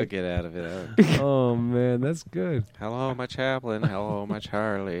right. get out of it. Oh man, that's good. Hello, my Chaplin. Hello, my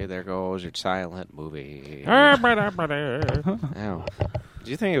Charlie. There goes your silent movie. Ow. Ow. Do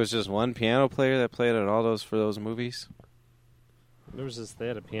you think it was just one piano player that played at all those for those movies? There was this. They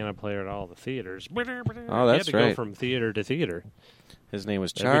had a piano player at all the theaters. Oh, He that's had to right. go from theater to theater. His name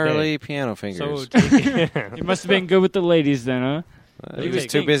was Every Charlie day. Piano Fingers. So He must have been good with the ladies then, huh? He You was would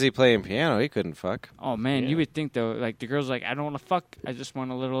too think- busy playing piano. He couldn't fuck. Oh man, Yeah. you would think though, like the girl's like, I don't want to fuck, I just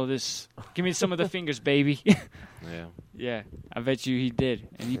want a little of this. Give me some of the fingers, baby. Yeah. Yeah, I bet you he did,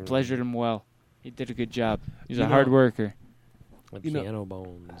 and he pleasured him well. He did a good job. He's You a know- hard worker. With You know- piano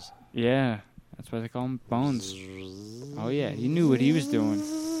bones. Yeah, that's why they call him Bones. Oh yeah, he knew what he was doing.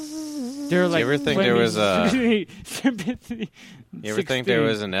 They're like, you ever think there was a? sympathy. You ever think there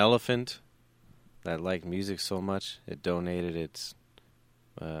was an elephant that liked music so much it donated its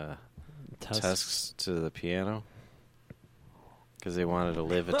tusks to the piano because they wanted to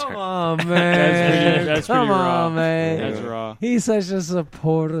live Come eternally? on, man. That's Come pretty raw. on, man. That's raw. He's such a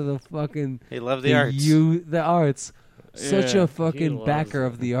supporter of the fucking He loved the arts. the arts. Such Yeah, a he fucking loves backer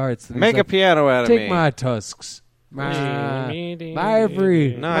of the arts. And he's Make a like, piano out of take me. my tusks. My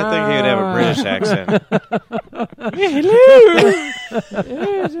ivory. No, I think he would have a British accent.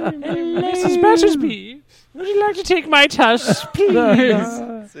 Mrs. Battersby, would you like to take my tusks, please?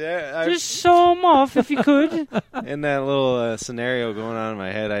 Yeah, Just sew them off if you could. in that little scenario going on in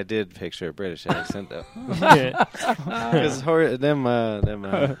my head, I did picture a British accent though, Yeah. because them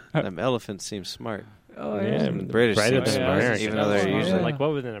elephants seem smart. Oh, Yeah, And British brighter seem than smart, American. even though they're Yeah. usually Like,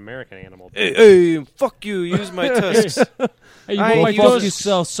 what would an American animal be? Hey, fuck you! Use my tusks. Hey, you I want ain't my using- Fuck tusks?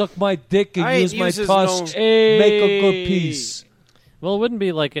 yourself. Suck my dick and I ain't use my uses tusks. no- Make a good piece. Well, it wouldn't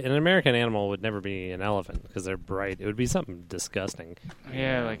be like an American animal would never be an elephant because they're bright. It would be something disgusting.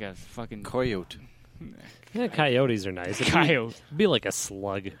 Yeah, like a fucking Coyote. Yeah, coyotes are nice. coyote. It'd be like a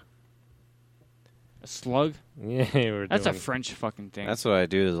slug. A slug? Yeah, we're That's a doing French fucking thing. That's what I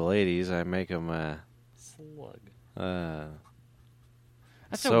do to the ladies. I make them slug. That's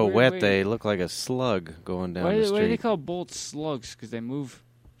a so weird wet way- they look like a slug going down Why, the why do they street. call bullets slugs? Because they move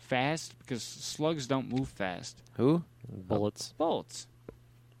fast? Because slugs don't move fast. Who? Bullets. Bullets.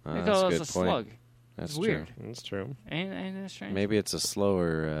 Oh, They that's call a us good a point. slug. That's It's weird. That's true. Ain't that strange? Maybe it's a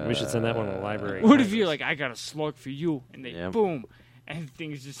slower. We should send that one to the library. What if you're like, I got a slug for you, and they Yeah. boom, and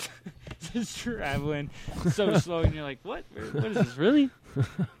things just just traveling so slow, and you're like, what? What is this really?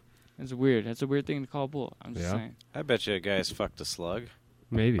 That's weird. That's a weird thing to call a bullet. I'm just Yeah. saying. I bet you a guy's fucked a slug,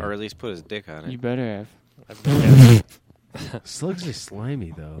 Maybe. or at least put his dick on You it. better have. Slugs are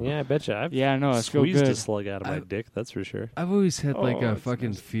slimy, though. Yeah, I bet you. I've Yeah, I know. I feel squeezed a good. slug out of my I- dick. That's for sure. I've always had like Oh, a it's fucking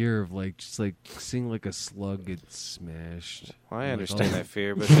nice. fear of like just like seeing like a slug get smashed. Well, I Like, understand all that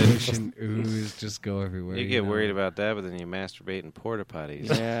fear, but the then Ocean ooze just go everywhere. you get know? worried about that, but then you masturbate in porta potties.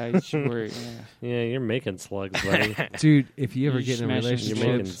 Yeah, you should worry. Yeah. Yeah, you're making slugs, buddy. Dude, if you ever You get in a smash it. You're relationship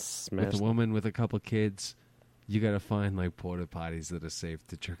making with smash. a woman with a couple kids, you gotta find like porta potties that are safe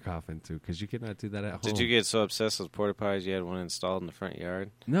to jerk off into because you cannot do that at home. Did you get so obsessed with porta potties you had one installed in the front yard?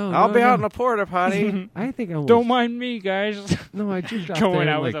 No, I'll no, be no. out in a porta potty. I think I was. Don't mind me, guys. No, I jerked off Going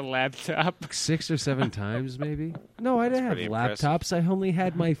there out like with a laptop. 6 or 7 times, maybe. No, I didn't have pretty impressive. laptops. I only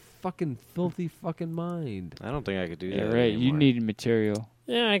had my fucking filthy fucking mind. I don't think I could do Yeah, that. right. You anymore. needed material,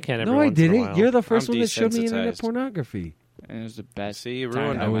 Yeah, I can. Every No, I once in a didn't. while. You're the first I'm one that showed me internet desensitized. pornography. and it was the best. See, you time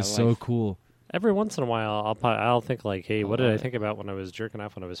ruined of it. I my was so life. cool. Every once in a while, I'll think like, hey, what did Oh, I think about when I was jerking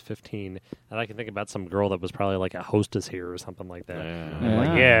off when I was 15? And I can think about some girl that was probably like a hostess here or something like that. Yeah. I'm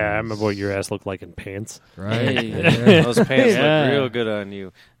like, yeah, I remember what your ass looked like in pants. Right? Hey. Yeah. Those pants Yeah. look real good on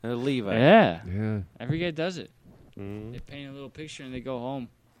you. Levi. Yeah. Yeah. Every guy does it. Mm. They paint a little picture and they go home.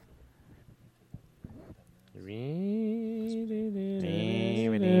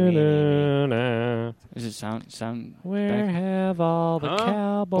 Does it sound? Where back? have all the Huh?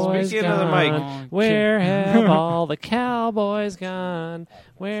 cowboys Speak into the gone? mic. Where have all the cowboys gone?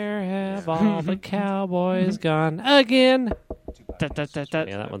 Where have all the cowboys gone again? That.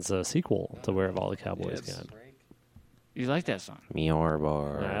 Yeah, that one's a sequel to Where Have All the Cowboys Yes. Gone. You like that song? Meow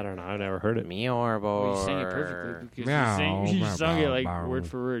bar. I don't know. I've never heard it. Meow bar. Well, you sang it perfectly because Meow, you meow, sung it like meow. word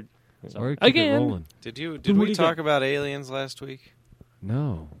for word. Or keep Again. it rolling. Did we Who'd talk get- about aliens last week?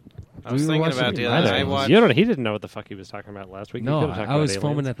 No. I was We were thinking watching about the the I aliens. don't I know. watched. You don't. He didn't know what the fuck he was talking about last week. He No, could've talked I about was foaming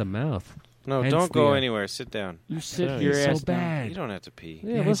aliens. at the mouth. No, Hence don't go the- anywhere. Sit down. You sit Yeah, your It's ass so down. bad. You don't have to pee.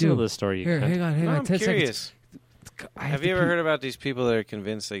 Yeah, I listen do. to this story. You Here, cunt. hang on, No, I'm 10 curious. seconds. I Have to you ever pee. heard about these people that are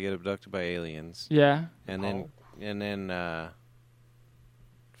convinced they get abducted by aliens Yeah. and then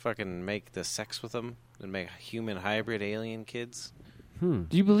fucking make the sex with them and make human hybrid alien kids? Hmm.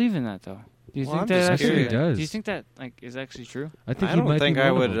 Do you believe in that though? Do you Well, think I'm that just actually curious. He does. Do you think that like is actually true? I think I he don't might think be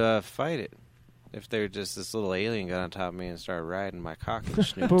I one of would them. fight it if they're just this little alien got on top of me and started riding my cock and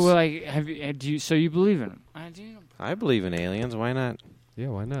snoops. But well, like, do you? So you believe in them? I believe in aliens. Why not? Yeah,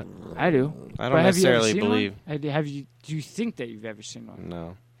 why not? I do. I But don't have you ever necessarily seen believe. one? Have you? Do you think that you've ever seen one?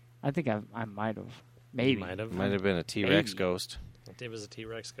 No, I think I might have. Maybe. Might have. might have been a T-Rex Maybe. ghost. It was a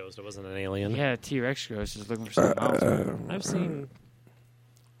T-Rex ghost. It wasn't an alien. Yeah, T-Rex ghost is looking for something else. Man. I've seen.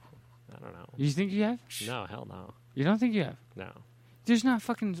 I don't know. You think you have? No, hell no. You don't think you have? No. There's not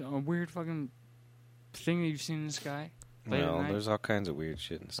fucking a weird fucking thing that you've seen in the sky. Late at Well, night? there's all kinds of weird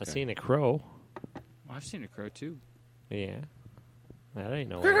shit in the sky. I've seen a crow. Well, I've seen a crow too. Yeah. That ain't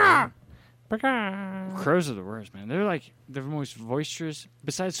no. Crows are the worst, man. They're like the most boisterous.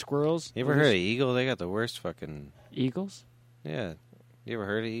 Besides squirrels. You ever heard of eagle? They got the worst fucking. eagles? Yeah. You ever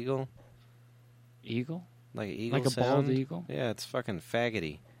heard of eagle? Eagle? Like an eagle Like a sound? bald eagle? Yeah, it's fucking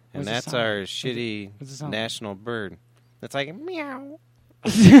faggoty. And What's the that's sound? our What's shitty what's the sound? national bird. It's like meow.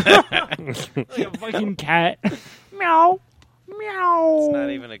 Like a fucking cat. Meow. Meow. It's not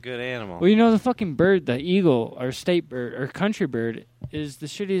even a good animal. Well, you know the fucking bird, the eagle, or state bird, or country bird, is the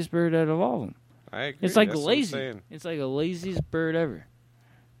shittiest bird out of all of them. I agree. It's like That's what I'm lazy. saying. It's like the laziest bird ever.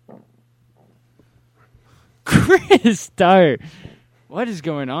 Chris Dyer, what is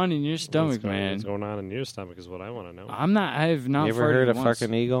going on in your stomach, man? What's going on in your stomach is what I want to know. I have not. You ever farted heard of once.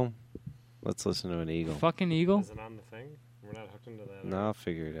 fucking eagle? Let's listen to an eagle. Fucking eagle? Is it on the thing? We're not hooked into that. No, I'll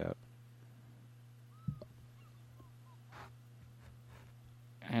figure it out.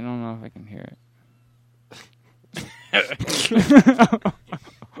 I don't know if I can hear it.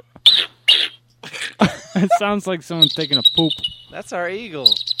 It sounds like someone's taking a poop. That's our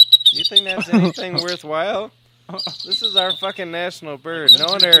eagle. You think that's anything worthwhile? This is our fucking national bird. No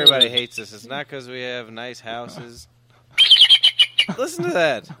wonder everybody hates us. It's not because we have nice houses. Listen to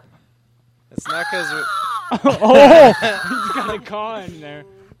that. It's not because Oh, he's got a caw in there.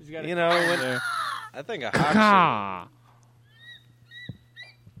 He's got a you know, caw in when, there. I think a hawk Caw.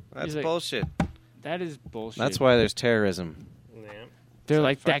 That's He's like- bullshit. That is bullshit. That's why there's terrorism. They're It's a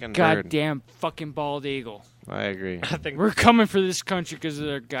like that fucking bird. goddamn fucking bald eagle. I agree. I think We're coming for this country because of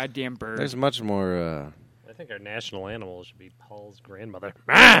their goddamn bird. There's much more. I think our national animal should be Paul's grandmother.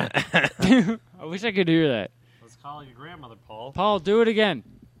 I wish I could hear that. Let's call your grandmother, Paul. Paul, do it again.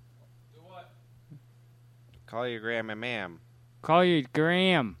 Call your grandma, ma'am. Call you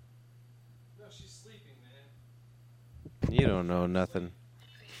Graham. You don't know nothing.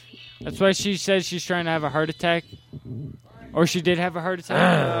 That's why she says she's trying to have a heart attack. Or she did have a heart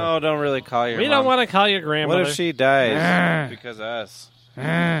attack. No, don't really call your We mom. don't want to call your grandmother. What if she dies because of us?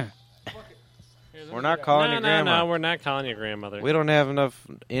 We're not calling your grandma. No, we're not calling your grandmother. We don't have enough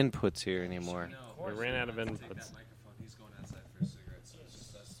inputs here anymore. We ran out of inputs.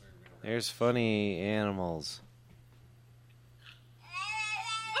 There's funny animals.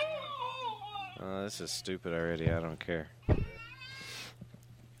 This is stupid already. I don't care. But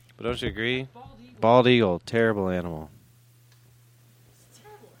don't you agree? Bald eagle, terrible animal.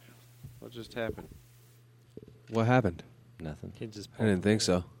 What just happened? What happened? Nothing. He just I didn't think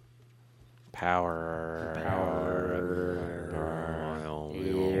so. Power.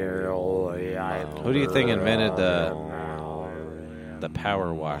 Who do you think invented the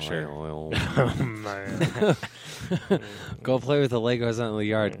power washer? Go play with the Legos out in the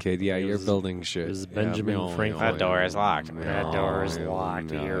yard, kid. Yeah, you're building shit. It was Benjamin Franklin. That door is locked. That door is locked.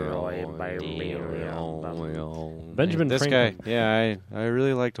 Benjamin This Franklin. guy, yeah, I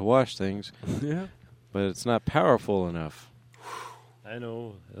really like to wash things, Yeah. but it's not powerful enough. I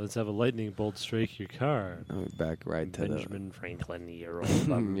know. Let's have a lightning bolt strike your car. Back right to Benjamin Franklin, year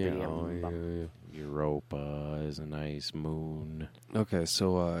the. Europa is a nice moon. Okay,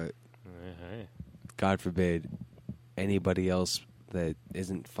 so God forbid anybody else that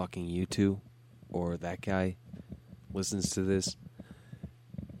isn't fucking you two or that guy listens to this.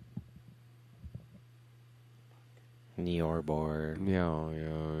 Neorbor.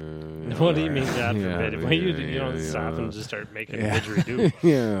 Yeah. What do you mean, God Yeah, forbid? Why you don't stop and just start making didgeridoo?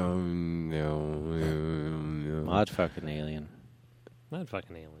 Odd fucking alien. Not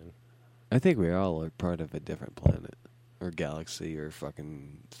fucking alien. I think we all are part of a different planet or galaxy or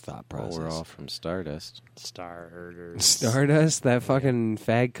fucking thought Well, process. we're all from Stardust. Star herders. Stardust, that fucking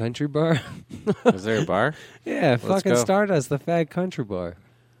fag country bar. Is there a bar? Yeah, Let's fucking go. Stardust, the fag country bar.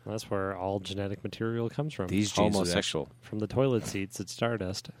 That's where all genetic material comes from. These jeans would Homosexual. From the toilet seats at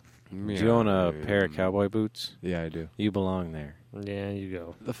Stardust. Do you own a pair of cowboy boots? Yeah, I do. You belong there. Yeah, you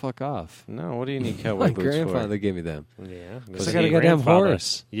go. The fuck off. No, what do you need cowboy My boots grandfather gave me them. Yeah. Because I got a goddamn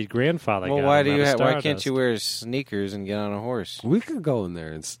horse. Your grandfather for? Well, got why him do out you? of Why can't Stardust. you wear sneakers and get on a horse? We could go in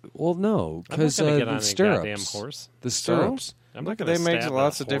there and... Well, no, I'm not because gonna get on the any stirrups. goddamn horse. The stirrups. I'm Look, not gonna they make stab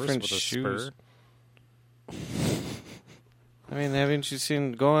lots a of horse different with a shoes. spur. I mean, haven't you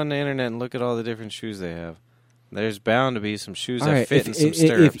seen? Go on the internet and look at all the different shoes they have. There's bound to be some shoes All that right, fit in some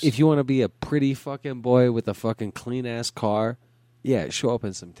stirrups. if you want to be a pretty fucking boy with a fucking clean ass car, yeah, show up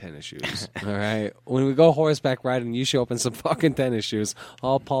in some tennis shoes. All right, when we go horseback riding, you show up in some fucking tennis shoes,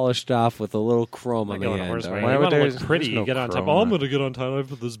 all polished off with a little chrome on the end. Horseback. all You right? want to there's- look pretty. there's You no get on top. chrome. Oh, I'm going to get on top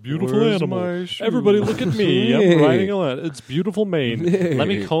of this beautiful Where's animal. my shoe? Everybody look at me. I'm Nay. riding on it. It's beautiful mane. Nay. Let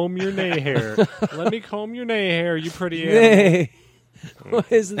me comb your nay hair. Let me comb your nay hair, you pretty animal. Nay.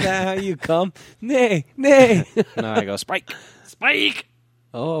 Isn't that how you come? Nay, nay. No, I go Spike. Spike!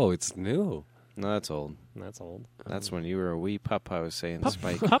 Oh, it's new. No, that's old. That's old. That's when you were a wee pup. I was saying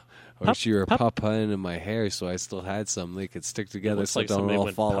Spike. Pup. I wish you were puppa in my hair so I still had some. They could stick together looks so like it don't somebody all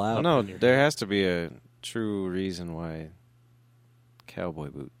went fall pup, out. pup. No, in your there hair. has to be a true reason why cowboy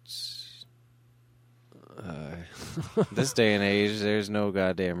boots. This day and age, there's no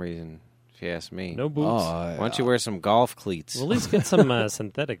goddamn reason. If you ask me, No boots. Why don't you wear some golf cleats? Well, at least get some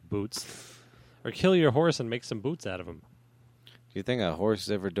synthetic boots. Or kill your horse and make some boots out of them. Do you think a horse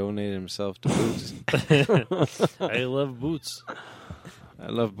ever donated himself to boots? I love boots. I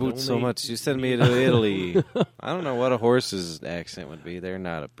love boots so Donate- much. You send me to Italy. I don't know what a horse's accent would be. They're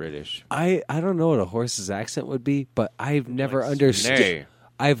not a British. I don't know what a horse's accent would be, but I've never understood. Nay.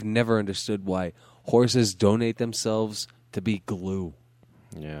 I've never understood why horses donate themselves to be glue.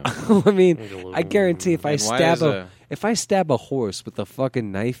 Yeah. I mean, I guarantee if I And why stab is a- if I stab a horse with a fucking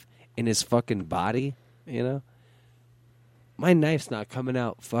knife in his fucking body, you know, my knife's not coming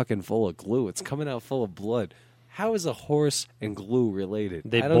out fucking full of glue. It's coming out full of blood. How is a horse and glue related?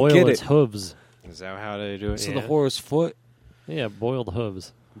 They I don't boil get its it. hooves. Is that how they do it? So Yeah. the horse foot, Yeah, boiled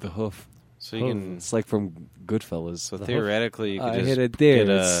hooves. the hoof. So you can. It's like from Goodfellas. So theoretically, you could I just hit a deer. get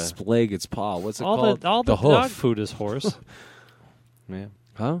Its leg, its paw. What's it All called? the all the, hoof. dog food is horse. Yeah.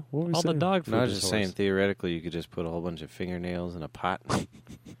 Huh? What were we all the saying? dog food No, I was is just horse. saying theoretically, you could just put a whole bunch of fingernails in a pot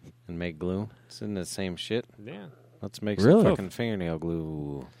and make glue. It's in the same shit. Yeah. Let's make Really? some fucking fingernail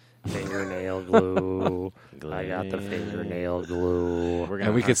glue. Fingernail glue. I got the fingernail glue. We're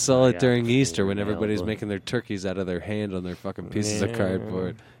And we could sell I it got during the Easter when fingernail everybody's glue. making their turkeys out of their hand on their fucking pieces of Yeah.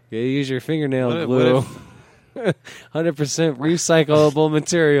 cardboard. Yeah, use your fingernail What glue. if- 100% recyclable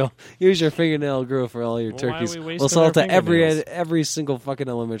material. Use your fingernail glue for all your Well, why are turkeys. we We'll wasting sell it our to fingernails? every single fucking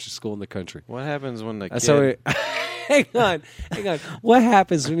elementary school in the country. What happens when the That's kid? how we. Hang on. What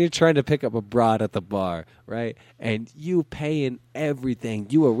happens when you're trying to pick up a broad at the bar, right? And you paying everything.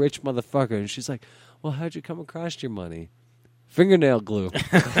 You a rich motherfucker, and she's like, "Well, how'd you come across your money?" Fingernail glue.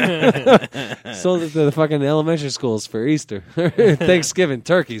 Sold it to the fucking elementary schools for Easter, Thanksgiving,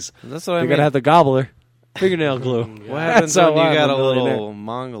 turkeys. That's what I You mean. gotta have the gobbler. Fingernail glue. What happens That's when how you got I'm a millionaire. little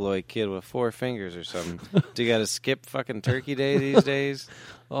mongoloid kid with 4 fingers or something? Do you got to skip fucking Turkey Day these days?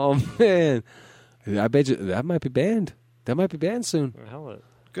 Oh man, I bet you that might be banned. That might be banned soon. Hell,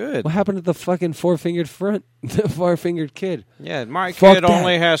 Good. What happened to the fucking 4-fingered front, the 4-fingered kid? Yeah, my Fuck kid that.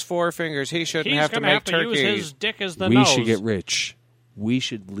 only has 4 fingers. He shouldn't he's have to gonna make have to use turkeys. his dick as the We nose. should get rich. We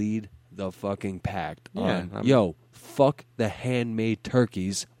should lead the fucking pact. Yeah, on, I'm- yo, fuck the handmade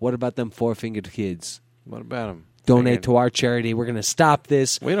turkeys. What about them 4-fingered kids? What about him? Donate to our charity. We're gonna stop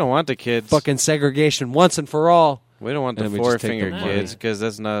this We don't want the kids. fucking segregation once and for all. We don't want the And then we just take 4-fingered the money. kids because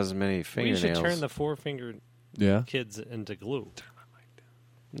that's not as many We fingernails. should turn the 4-fingered Yeah. kids into glue.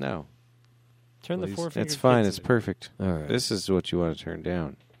 No, Turn the Please. 4-fingered it's fine. kids It's into- perfect. All right. This is what you want to turn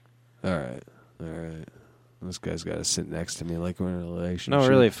down. All right. This guy's got to sit next to me like we're in a relationship. No,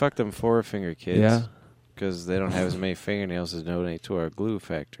 really, fuck them 4-finger kids. Yeah. Because they don't have as many fingernails to donate to our glue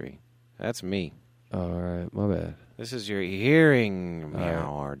factory. That's me. All right. My bad. This is your hearing. All right.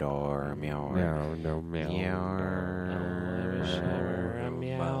 Meow, door, meow. Meow, no, meow. A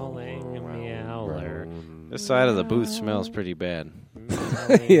meowling meowler. This side of the booth smells pretty bad.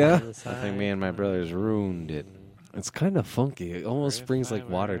 Yeah. I think me and my brothers ruined it. It's kind of funky. It almost brings like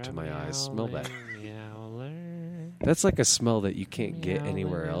water to my eyes. Smell that. That's like a smell that you can't get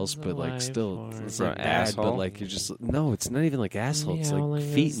anywhere else, but like still, it's From like bad. But asshole? like you're just no, it's not even like asshole. It's like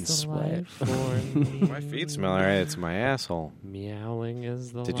feet and sweat. My feet smell alright. It's my asshole. Meowling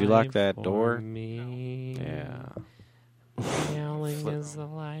is the Did you lock life that for door? Me. Yeah. Meowling is the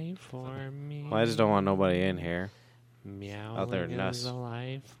life for me. Well, I just don't want nobody in here. Meowling out there is nuts. the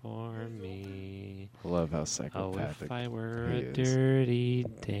life for me. I love how Oh, psychopathic. if I were he a is. dirty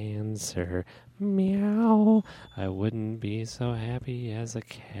dancer, meow, I wouldn't be so happy as a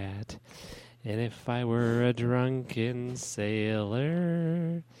cat. And if I were a drunken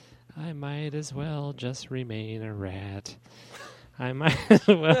sailor, I might as well just remain a rat. I might as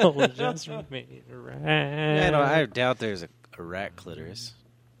well just remain a rat. Yeah, no, I doubt there's a rat clitoris.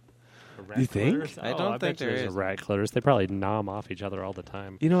 A rat You think? clitoris? I Oh, don't bet think there there's is. a rat clitoris. They probably nom off each other all the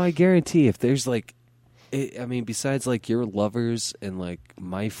time. You know, I guarantee if there's like I mean, besides like your lovers and like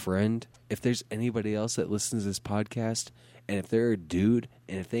my friend, if there's anybody else that listens to this podcast, and if they're a dude,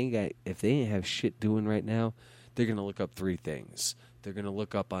 and if they ain't have shit doing right now, they're gonna look up 3 things. They're gonna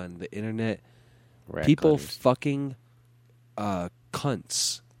look up on the internet Rat people cutters. fucking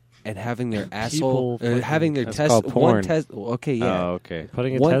cunts and having their asshole, fucking- having their That's test called one porn. test. Okay, yeah. Oh, okay.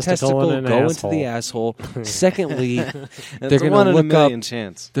 Putting a One testicle in an go asshole. into the asshole. Secondly, That's they're a gonna 1 in a look million up.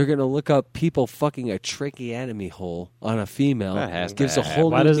 chance. They're gonna look up people fucking a tracheotomy hole on a female. That has to gives a happen.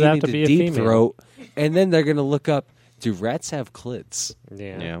 whole Why new does it have meaning to be a deep female? throat, and then they're gonna look up. Do rats have clits?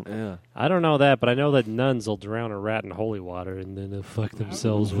 Yeah. Yeah. I don't know that, but I know that nuns will drown a rat in holy water and then they'll fuck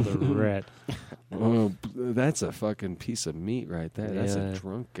themselves with a rat. Oh, that's a fucking piece of meat right there. That's Yeah. a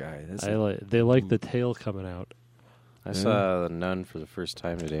drunk guy. That's They like the tail coming out. I saw the nun for the first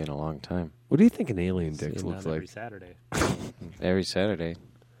time today in a long time. What do you think an alien dick See, looks not every like? Saturday. Every Saturday.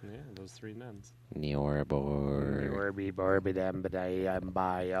 Yeah, those 3 nuns. Neorabor.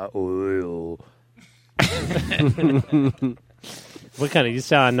 What kind of? You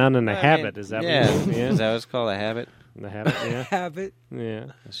saw a nun in a habit? Is that Yeah. what you Is that what's called a habit? the habit? Yeah. Habit. Yeah.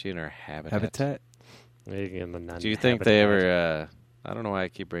 Is she in her habitat? Habitat. There you go, the nun Do you think they habitat. ever... I don't know why I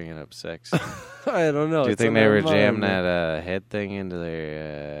keep bringing up sex. I don't know. Do you It's think on they my ever mind. jammed that head thing into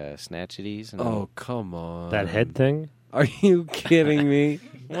their snatchities? And Oh, come on. that head thing? Are you kidding me?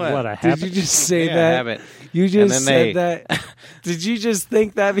 What a Did habit? you just say Yeah, that? habit. You And just then said that. Did you just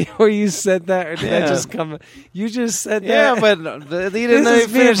think that before you said that, or did that Yeah. just come? You just said Yeah, that. but you didn't know you is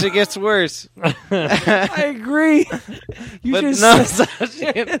me. finished. It gets worse. I agree. You But just no, said so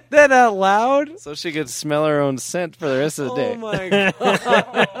she, could, that out loud. so she could smell her own scent for the rest of the day. Oh my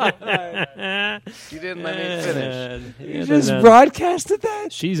god! You didn't let me finish. You just broadcasted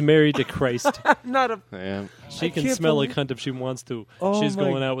that. She's married to Christ. Not a. Yeah. She can can't smell a believe- cunt if she wants to. Oh She's my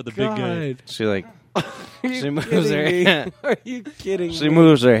going out with a big guy. God. She like Are you she moves kidding her me? Are you kidding she me?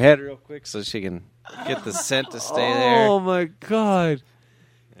 moves her head real quick so she can get the scent to stay there. Oh my god!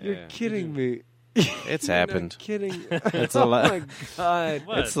 You're Yeah. kidding me. It's You're not happened. kidding. It's a Oh lot. my god!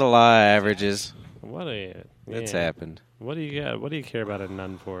 What? It's the law of averages. What do you? It's yeah. happened. What do you got? What do you care about a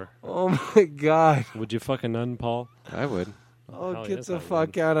nun for? Oh my god! Would you fuck a nun, Paul? I would. Oh, Hell get yes, the I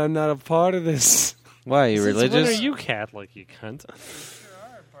fuck out! I'm not a part of this. Why, you Since religious? When are you Catholic, you cunt?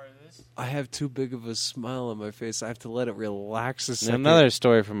 I have too big of a smile on my face. I have to let it relax a second. Another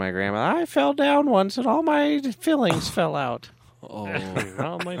story from my grandma. I fell down once and all my fillings fell out. Oh,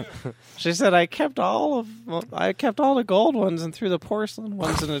 Well, my- She said I kept all the gold ones and threw the porcelain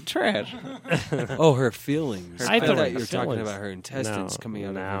ones in the trash. oh, her feelings. Her I thought feelings. you were talking Feelings. about her intestines No, coming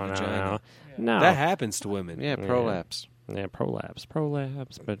out no, of her no, vagina. No. That happens to women. Yeah, prolapse. Yeah, prolapse.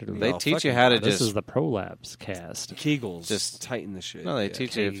 Better They Oh, teach you fucking how to God. This just is the prolapse cast. Kegels. Just- tighten the shit. no. They Yeah.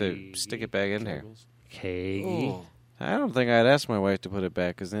 teach you if to stick it back in there. Keggy. Oh. I don't think I'd ask my wife to put it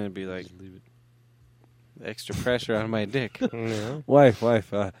back because then it'd be like extra pressure on my dick. Yeah. Wife,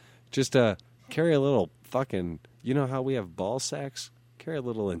 just carry a little fucking. You know how we have ball sacks? Carry a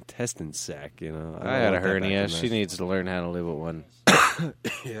little intestine sack. You know. I had a hernia. She needs to learn how to live with one.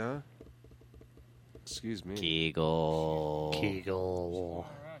 Yeah. Excuse me. Kegel. Kegel.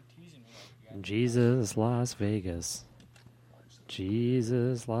 Jesus, Las Vegas.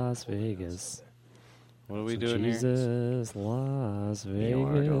 Jesus, Las Vegas. What are we doing here? Jesus, Las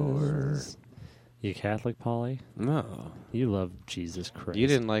Vegas. You Catholic, Polly? No. You love Jesus Christ. You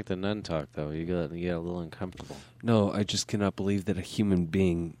didn't like the nun talk though. You got a little uncomfortable. No, I just cannot believe that a human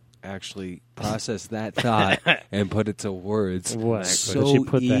being actually processed that thought and put it to words What? so Did she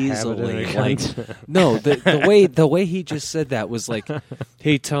put the habit in easily. her Like, cunt? no, the way he just said that was like,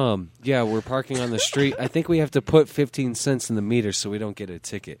 "Hey Tom, yeah, we're parking on the street. I think we have to put 15 cents in the meter so we don't get a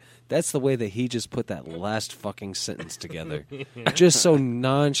ticket." That's the way that he just put that last fucking sentence together. Just so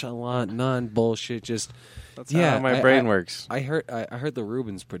nonchalant, non-bullshit. Just That's yeah, how my brain works. I heard the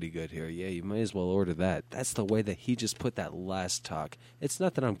Reuben's pretty good here. Yeah, you might as well order that. That's the way that he just put that last talk. It's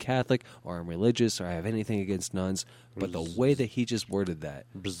not that I'm Catholic or I'm religious or I have anything against nuns, but the way that he just worded that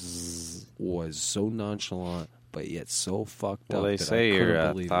was so nonchalant, but yet so fucked Well, up. they that say I couldn't your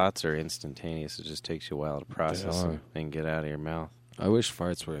believe it. thoughts are instantaneous. It just takes you a while to process are. them and get out of your mouth. I wish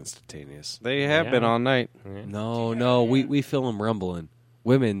farts were instantaneous. They have been all night. No, we feel them rumbling.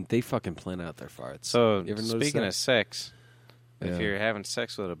 Women, they fucking plan out their farts. So, You ever notice speaking that? of sex, Yeah. if you're having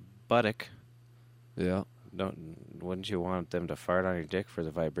sex with a buttock, Yeah, wouldn't you want them to fart on your dick for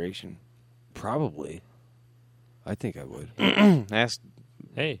the vibration? probably. I think I would. Ask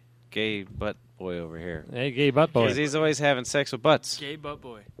Hey, gay butt boy over here. hey, gay butt boy. Because he's always having sex with butts. Gay butt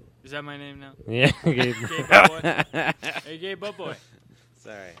boy. Is that my name now? Yeah, gay. Gay butt boy. Hey, gay butt boy.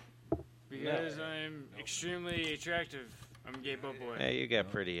 Sorry. Because I'm extremely attractive. I'm a gay boy. Hey, you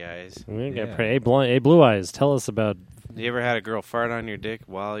got pretty eyes. We got hey, Blue Eyes. Tell us about. You ever had a girl fart on your dick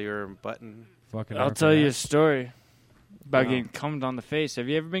while you were butting? Fucking I'll tell you a story about getting cummed on the face. Have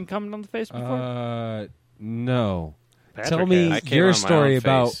you ever been cummed on the face before? No. Patrick Tell me has. I came your on my story own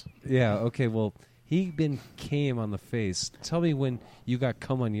about. face. Yeah. Okay. Well, he came on the face. Tell me when you got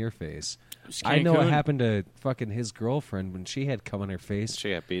cum on your face. I know what happened to fucking his girlfriend when she had cum on her face.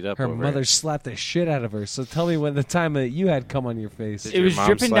 She got beat up. Her over mother it. slapped the shit out of her. So tell me when the time that you had cum on your face. Did It your was mom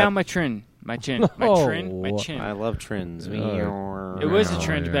dripping slap- down my chin. My chin. My Oh. trin. My chin. I love trends. It was a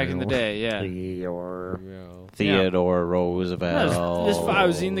trend back in the day, yeah. Theodore Roosevelt. I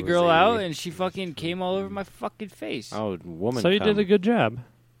was eating the girl out, and she fucking came all over my fucking face. Oh, woman. So you did a good job.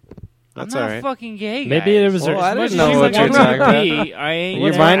 That's I'm not all right. fucking gay, Maybe guys. it was. Well, I As didn't much know as what you you're want talking me to about. be, I ain't.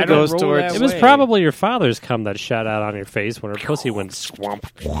 Your I mind don't goes roll towards- that It was way. probably your father's cum that shot out on your face when her pussy went swamp.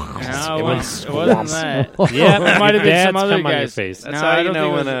 No, It it went wasn't that. Yeah, It might have been Dad's some other cum on your guys. face. That's No, how I you don't know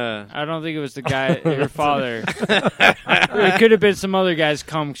think it when was- I don't think it was the guy, your father. It could have been some other guy's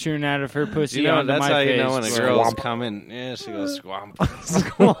cum shooting out of her pussy You know, onto that's my how face. you know when a But- girl's coming. Yeah, she goes swamp.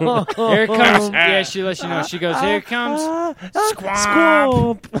 Here it comes. Yeah, she lets you know. She goes, here it comes.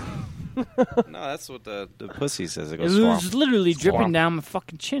 Squamp. No, that's what the pussy says. It It goes swamp. was literally dripping Swamp. down my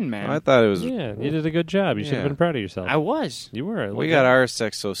fucking chin, man. I thought it was. Yeah, you did a good job. You should have Yeah. been proud of yourself. I was. You were. We got our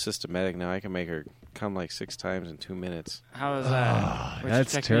sex so systematic now. I can make her come like 6 times in 2 minutes. How is that? What's your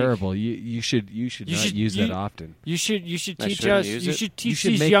That's technique? terrible. You should not use that often. You should I teach shouldn't us. use You it? should You teach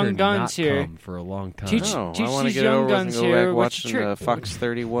should these make young her guns not here. cum for a long time. Teach- No, teach I want to these get it young over with guns and go here. back What's your watching trick? Fox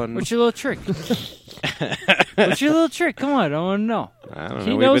 31. What's your little trick? What's your little trick? Come on, I want to know. I don't know.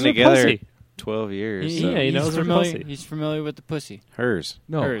 He We've knows been her together pussy. 12 years. Yeah, he he's knows her familiar. pussy. He's familiar with the pussy. Hers.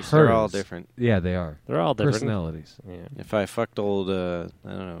 No, Hers. They're all hers. different. Yeah, they are. They're all different Personalities. Yeah. If I fucked old, I don't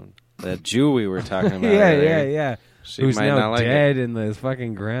know, that Jew we were talking about yeah, earlier, yeah. she Who's might now not like dead in the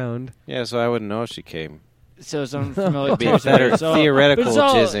fucking ground? it. Yeah, so I wouldn't know if she came. So it's unfamiliar Be a better territory. theoretical but it's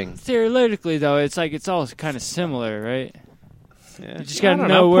all, jizzing. Theoretically, though, it's like it's all kind of similar, right? Yeah. You just I gotta don't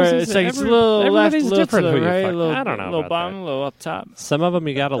know know. where Pussies- it's like. It's a every- little left, everybody's little to different the who you right, fuck. little, I don't know little about bottom, that. little up top. Some of them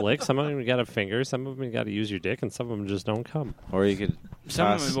you got to lick, some of them you got to finger, some of them you got to use your dick, and some of them just don't come. Or you could Some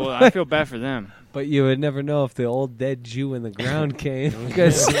toss. of them, well, I feel bad for them. But you would never know if the old dead Jew in the ground came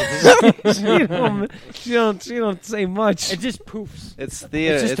because she don't say much. It just poofs. It's just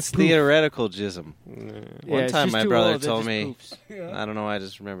a poof. theoretical jism. Yeah, One it's time just my too brother old, it told just me, poofs. I don't know why I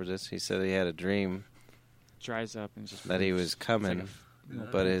just remembered this, he said he had a dream Dries up and just that he poofs. was coming, It's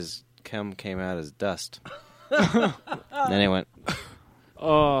like but his cum came out as dust. Then he went,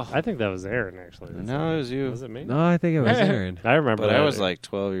 Oh, I think that was Aaron, actually. no, it was you. Was it me? No, I think it was Aaron. I remember But that. I was like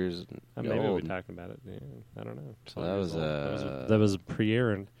 12 years Maybe old. we talked about it. Yeah, I don't know. So that was, that was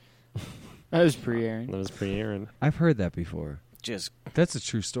pre-Aaron. that was pre-Aaron. That was pre-Aaron. I've heard that before. just, That's a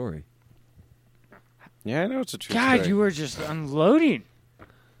true story. yeah, I know it's a true God, story. you were just unloading.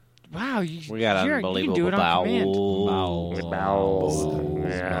 Wow, you We got you're, unbelievable you can do it on command. bowels.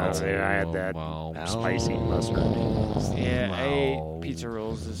 Yeah, I had that spicy mustard. Yeah, I ate pizza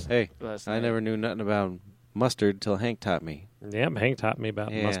rolls this Hey, last I night. never knew nothing about mustard till Hank taught me. Yep, Hank taught me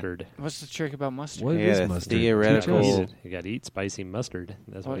about Yeah. mustard. What's the trick about mustard? What He is had a mustard? theoretical- Teach us. Eat it. You got to eat spicy mustard.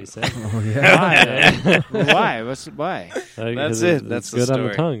 That's what he What? said. Oh yeah. Why? Why? Why? That's it. That's it's the good on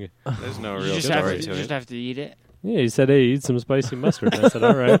the story. tongue. There's no You real just have story to, to you it. just have to eat it. Yeah, he said, "Hey, eat some spicy mustard." And I said,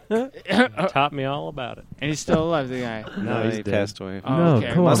 "All right." Taught me all about it. And he's still alive, the guy. No, he's he dead. passed away. Oh, No, okay.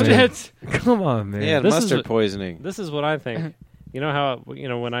 come on, Well, man. that's- Come on, man. He had This is mustard what- poisoning. This is what I think. You know how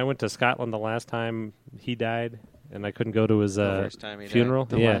when I went to Scotland the last time he died, and I couldn't go to his first time he died. funeral.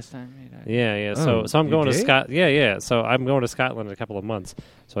 The yeah. last time he died. Yeah. Oh, So I'm you going to did? Scotland. Yeah. So I'm going to Scotland in a couple of months.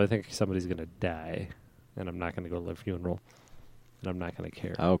 So I think somebody's going to die, and I'm not going to go to their funeral, and I'm not going to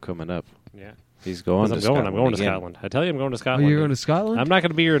care. Oh, coming up. Yeah. He's going to Scotland. I'm going to again. Scotland. I tell you, I'm going to Oh, Scotland. you're going to Scotland? I'm not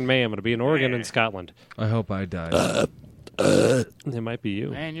going to be here in May. I'm going to be in Oregon and Scotland. I hope I die. It might be you.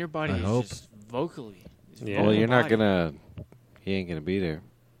 Man, your body I is hope. just vocally. it's Yeah. Well, vocal you're not body. gonna. He ain't gonna be there.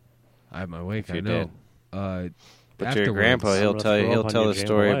 I'm awake. If I you're know. dead. But Afterwards, your grandpa, he'll Let's tell you. roll He'll up on tell your the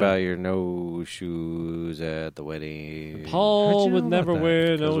story jambalaya. about your no shoes at the wedding. Paul How'd you would know never about that? wear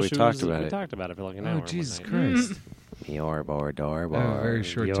 'Cause no we shoes. talked about we it. talked about it for like an hour. Oh one Jesus night. Christ! Your bar, dar Oh, bar. very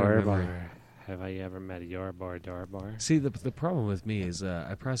short-term memory. Yorbar. Have I ever met a Yorbar Darbar? See, the problem with me is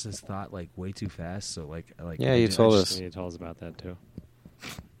I process thought like way too fast. So like Yeah, I you ju- I told just- us. Yeah, he told us about that too.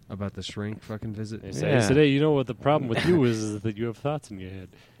 about the shrink fucking visit. He said, Yeah. "Hey, you know what the problem with you is that you have thoughts in your head."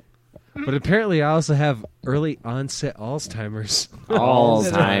 But apparently, I also have early onset Alzheimer's.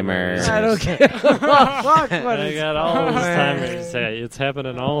 Alzheimer's. I don't care. Fuck, what I is got Alzheimer's. Hey, it's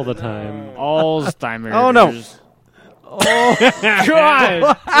happening all the time. Alzheimer's. Oh, no. Oh, God!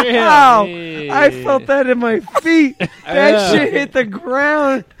 wow. Damn. I felt that in my feet. That shit hit the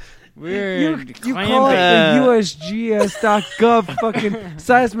ground. Weird. You call it the USGS.gov fucking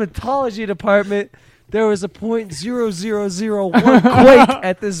seismology department. There was a .0001 quake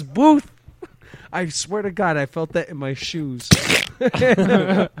at this booth. I swear to God, I felt that in my shoes.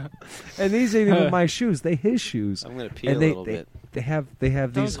 And these ain't even my shoes; they his shoes. I'm gonna pee And a little bit. They have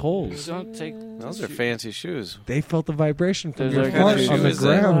these holes. Don't take. Those are fancy shoes. They felt the vibration from Those your are heart good on the shoes.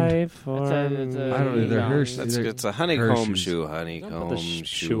 ground. Life I for don't know. They're Hirsch. It's a honeycomb shoe. Honeycomb shoe.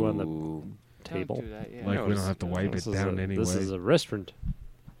 shoe on the table. Don't do that, yeah. Like we don't have to wipe This it is down a, anyway. This is a restaurant.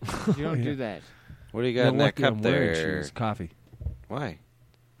 You don't do that. What do you You're got in that lucky cup I'm wearing there? shoes. Coffee. Why?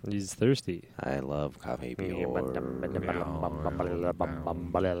 He's thirsty. I love coffee pure. Is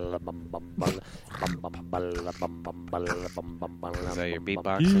that your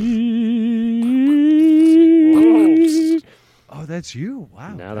beatboxing? Oh, that's you.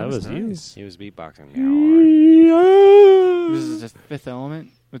 Wow. No, that was you. nice. He was beatboxing. This is the Fifth Element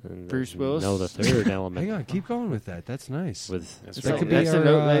with Bruce Willis. No, the third element. Hang on, keep going with that. That's nice. With That's that real could be nice. that's our, a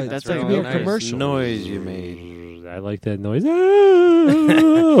note, like, that's that's that a could be a nice commercial. noise you made. I like that noise. That's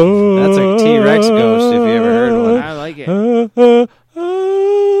a T-Rex ghost. If you ever heard one. I like it. It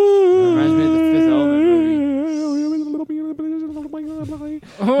reminds me of the Fifth Element movie.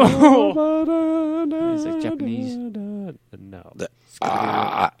 It's like Japanese. No.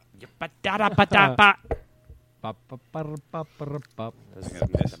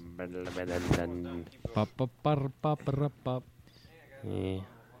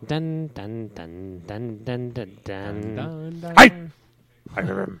 Dun dun dun dun dun dun dun.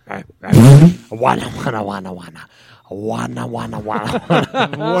 Wanna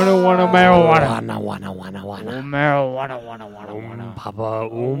marijuana. Papa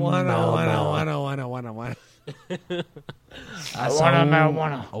Wanna.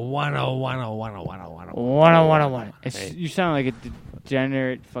 You sound like a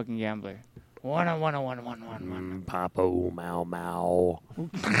degenerate fucking gambler. Papa Mau Mau.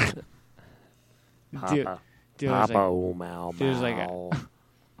 Dealer's Papa like, Mau dealer's like, Mau.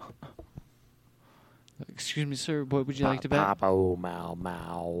 excuse me, sir. What would you like to bet? Papa Mau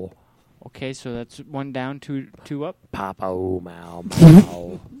Mau. Okay, so that's one down, two up. Papa Mau Mau.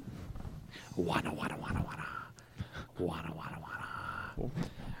 Wanna.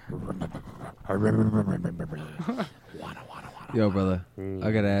 Yo, brother,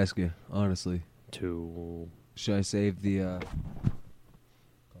 I gotta ask you, honestly. Two. Should I save the calling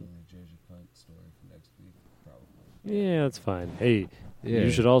the Jersey cunt story for next week? Probably. Yeah, that's fine. Hey, Yeah.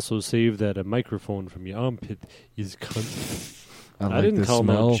 you should also save that a microphone from your armpit is cunt. I like didn't the call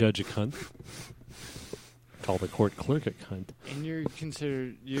smell. no judge a cunt. Call the court clerk a cunt. And you're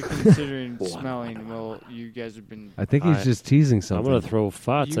considering smelling. Well, you guys have been. I think he's just teasing something. I'm gonna throw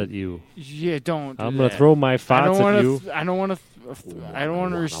farts at you. Yeah, don't. I'm gonna throw my farts at you. I don't want to. I don't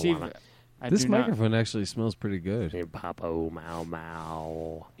want to receive. This microphone actually smells pretty good. Hey, Papa Mau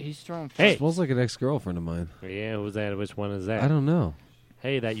Mau. He's throwing. Hey. It smells like an ex-girlfriend of mine. Yeah, who's that? Which one is that? I don't know.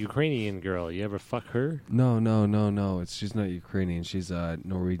 Hey, that Ukrainian girl. You ever fuck her? No. She's not Ukrainian. She's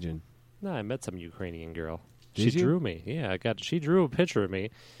Norwegian. No, I met some Ukrainian girl. Did She you? drew me. Yeah, she drew a picture of me.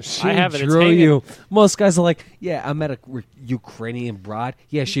 She I have it. It's drew hanging. you. Most guys are like, yeah, I met a Ukrainian broad.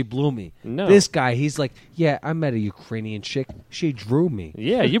 Yeah, she blew me. No. This guy, he's like, yeah, I met a Ukrainian chick. She drew me.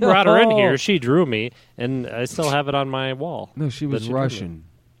 Yeah, you brought her in here. She drew me, and I still have it on my wall. No, she that was drew me. Russian.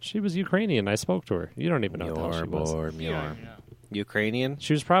 She was Ukrainian. I spoke to her. You don't even know how she was. Ukrainian?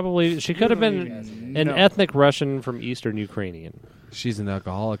 She was probably. She could have been an ethnic Russian from Eastern Ukrainian. She's an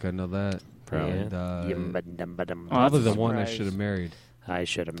alcoholic. I know that. Probably. And, Probably probably the one I should have married. I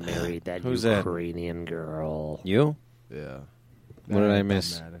should have married that Who's that? Ukrainian girl. You? Yeah. What did I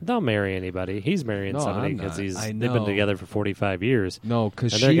miss? Don't marry anybody. He's marrying No, somebody I'm because not. I they've been know. together for 45 years. No,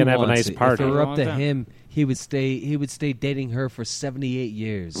 because And they're she gonna have a wants nice it. party. If it were up Long to time. him, he would stay. He would stay dating her for 78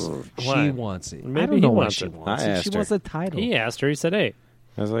 years. Why? She wants it. Maybe I don't he know why wants she it. wants I it. She asked wants her. the title. He asked her. He said, "Hey,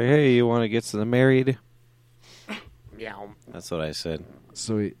 I was like, hey, you want to get to the married? meow, That's what I said.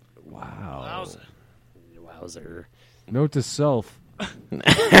 So he, wow. wowzer." Note to self: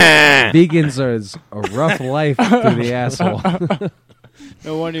 vegans are a rough life through the asshole.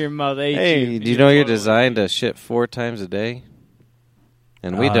 No wonder your mouth ate Hey, you. do you know you're designed to shit 4 times a day?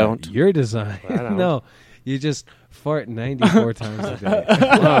 And we don't. You're designed. I don't. No, You just fart 94 times a day.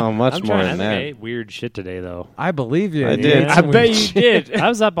 Oh, much I'm more trying, than I think that. I ate weird shit today, though. I believe you. I You did. ate I some bet weird you shit. did. I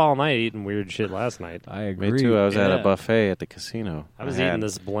was up all night eating weird shit last night. I agree. Me too. I was at a Yeah. buffet at the casino. I was had- eating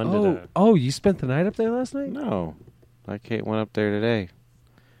this blended. Oh, you spent the night up there last night? No, I went up there today.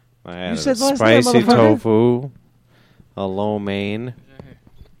 I had said a last night, spicy motherfucker. tofu, a lo mein,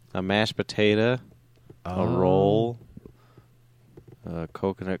 a mashed potato, a roll, a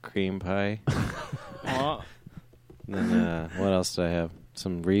coconut cream pie. Oh, And then what else did I have?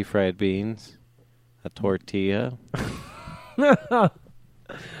 Some refried beans, a tortilla.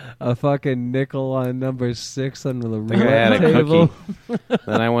 A fucking nickel on number 6 on the I think I had a table. cookie.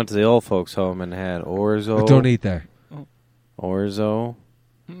 Then I went to the old folks' home and had orzo. Don't eat there. Orzo.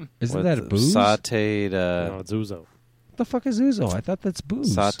 Isn't with that a booze? Sauteed, No, it's Uzo. What the fuck is Uzo? I thought that's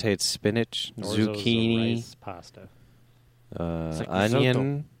booze. sauteed spinach, Orzo's a zucchini, rice pasta. like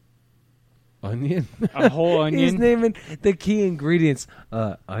onion. Onion? a whole He's onion. naming the key ingredients.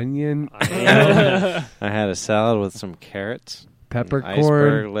 Onion, I had a salad with some carrots, peppercorn,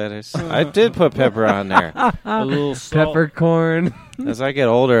 iceberg lettuce. I did put pepper on there. A little salt. peppercorn. As I get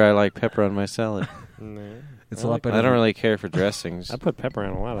older, I like pepper on my salad. It's a lot better. I don't really care for dressings. I put pepper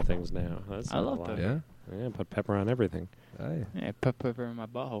on a lot of things now. That's I not love a lie. pepper. Yeah? Yeah, put pepper on everything. Aye. Yeah, put pepper in my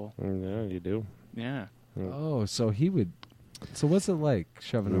butthole. Yeah, you do. Yeah. Oh, so he would. So what's it like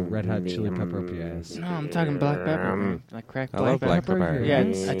shoving a red hot chili pepper up your ass? No, I'm talking black pepper, man. Like cracked I black love black pepper. pepper. Yeah,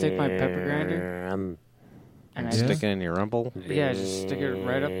 I take my pepper grinder and I Yeah. Stick it in your rumble. yeah, just stick it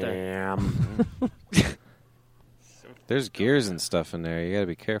right up there. There's gears and stuff in there. You gotta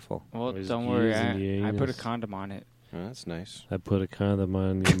be careful. Well, There's don't worry, gears in the I put a anus. condom on it. Oh, that's nice. I put a condom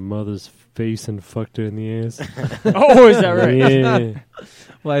on your mother's face and fucked her in the ass. Oh, is that right? Yeah.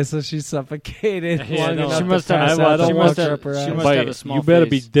 Why? So she suffocated Yeah, long no. enough She must to have- pass I out don't the want water to- up her she ass? must have a small you better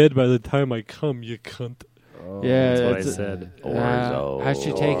be face. dead by the time I come, you cunt. Yeah, That's what I it's- said. Orzo. How'd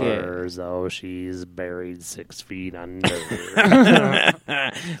she take it? Orzo, she's buried 6 feet under.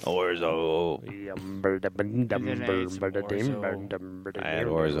 Orzo. I had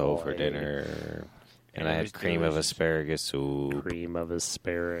orzo for dinner. And I had cream of asparagus soup. Cream of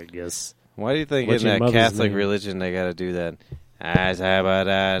asparagus. Why do you think What's in your that mother's Catholic name? religion they got to do that? Oh,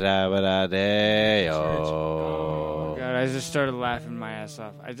 God, I just started laughing my ass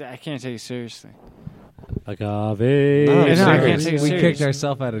off. I can't take it seriously. Agave. No, Yeah, no, I serious. can't take it We serious. kicked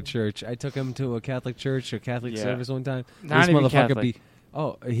ourselves out of church. I took him to a Catholic church or Catholic Yeah. service one time. Not this even motherfucker Catholic. be.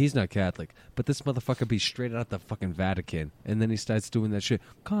 Oh, he's not Catholic, but this motherfucker be straight out the fucking Vatican, and then he starts doing that shit.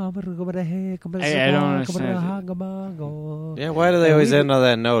 I don't understand Yeah, why do they always end on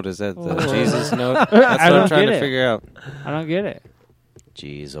that note? Is that the Jesus note? That's I what I'm don't trying get to it. figure out. I don't get it.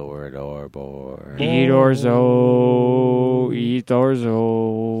 Jeez, or Eat orzo. Eat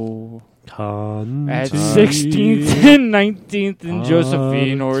orzo. At 16th and 19th and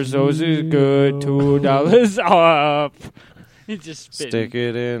Josephine, Orzo's is good. $2 off. He just spitting. Stick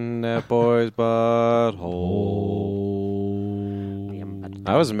it in that boy's butthole.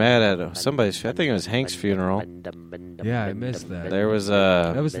 I was mad at somebody's. I think it was Hank's funeral. Yeah, I missed that. There was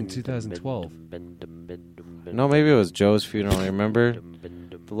That was in 2012. no, maybe it was Joe's funeral. You remember?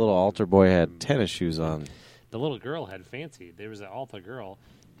 The little altar boy had tennis shoes on. The little girl had fancy. There was an altar girl,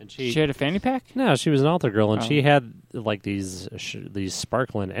 and she. She had a fanny pack? No, she was an altar girl, and Oh. she had like these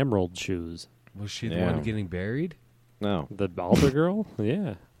sparkling emerald shoes. Was she the Yeah. one getting buried? No, The altar girl?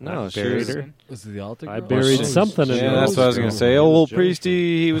 Yeah. No, I she buried was- her. Was it the altar? I girl? buried Oh, something in shit. yeah, her. that's what I was gonna say. Old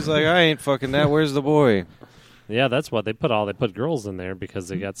priesty, he was like, "I ain't fucking that. Where's the boy?" Yeah, that's what they put girls in there because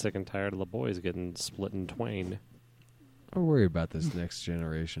they got sick and tired of the boys getting split in twain. I'm worried about this next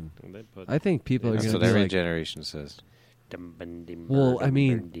generation. And they put I think people are That's going to what be every like, generation says. Well, I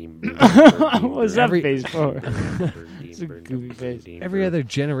mean, What's that Every- face for? It's a goofy face. every other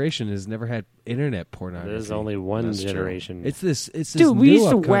generation has never had internet pornography. There's only one That's true. generation. It's this. It's this Dude, we new used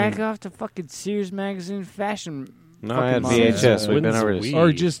to upcoming- whack off the fucking Sears magazine fashion. No, I had fucking VHS. models. We've been When's over we- this.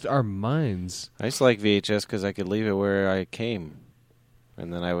 or just our minds. I used to like VHS because I could leave it where I came,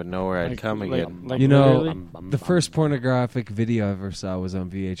 and then I would know where I'd come again. You know, literally? The first pornographic video I ever saw was on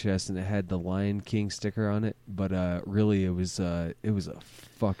VHS, and it had the Lion King sticker on it. But really, it was a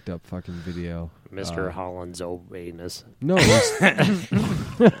fucked up fucking video. Mr. Holland's old anus. No,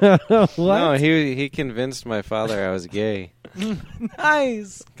 it was No, he convinced my father I was gay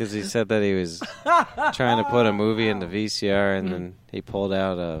nice. because he said that he was trying to put a movie in the VCR, and then he pulled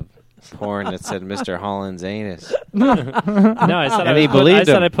out a porn that said Mr. Holland's anus. No, I said And he I believed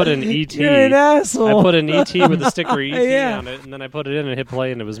said him. I put an ET. You're an asshole. I put an ET with the sticker ET Yeah. on it, and then I put it in and hit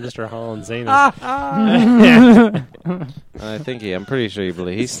play, and it was Mr. Holland's anus. I'm pretty sure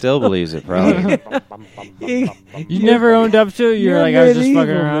he still believes it, probably. You never owned up to it? You're like, I was just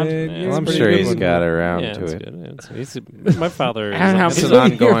fucking around? Well, I'm sure he's got around Yeah, to it's it. good. My father I don't know. is It's an Your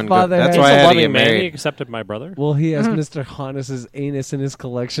ongoing. father That's has- why I a had to loving get man. He married. accepted my brother. Well, he has Mr. Holness's anus in his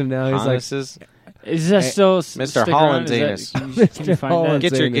collection now. He's like, Honest's, Is that still Mr. stick Holland's around? anus. Can you Mr. find Holland's that?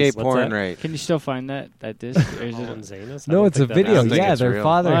 get your gay anus. What's porn that? right. Can you still find that disc? Or is it? Holland's anus? I no, don't it's a think that video. I think Yeah, it's their real.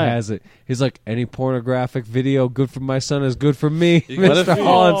 father Why? has it. He's like, any pornographic video good for my son is good for me. What if Mr. he-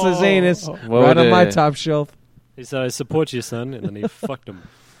 Holland's anus What right on would, my top shelf. He said, "I support you, son," and then he fucked him.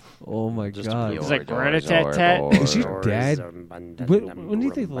 Oh my Just god. It's like rat-a-tat-tat. Is your dad? When do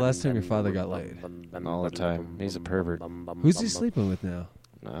you think the last time your father got laid? All the time. He's a pervert. Who's he sleeping with now?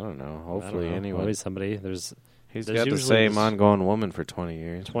 I don't know. I don't Hopefully, know. anyone. Always somebody. There's He's there's got the usually same this- ongoing woman for 20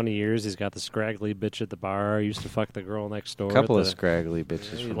 years. 20 years. He's got the scraggly bitch at the bar. Used to fuck the girl next door. A couple at of the- scraggly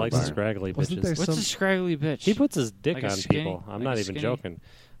bitches He from likes the the bar. scraggly Wasn't there bitches. What's some- a scraggly bitch? He puts his dick Like a on skinny- people. I'm like not a even skinny? joking.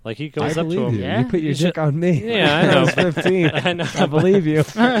 Like he I goes up to believe him. you. Yeah? You put your dick on me. Yeah, I When know. was 15. I know. I believe you.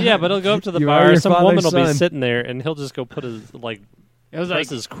 Yeah, but he'll go up to the You are bar. your Some woman will father's be son. sitting there, and he'll just go put his like It was press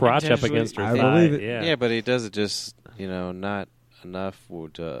his crotch up intentionally- against her I thigh. believe it. Yeah. Yeah, but he does it just, not enough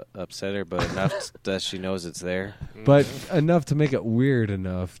to upset her, but enough that she knows it's there. But enough to make it weird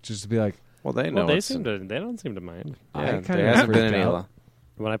enough, just to be like, Well, they know Well, they it's... seem to. They don't seem to mind I Yeah, kinda there hasn't been freaked any... out.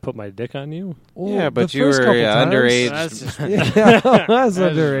 when I put my dick on you. well, Yeah, but the you first were couple times- underage. That's just- Yeah, that's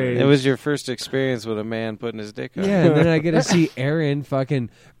underage. It was your first experience with a man putting his dick on. Yeah, and then I get to see Aaron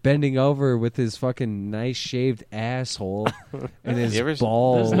fucking bending over with his fucking nice shaved asshole and his You ever-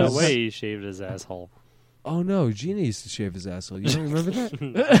 balls. There's no way he shaved his asshole. Oh no, Gina used to shave his asshole. You don't remember that?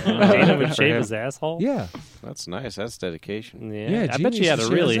 Dana would For shave him. his asshole. Yeah. That's nice. That's dedication. Yeah, Yeah, I Gene bet you used had to a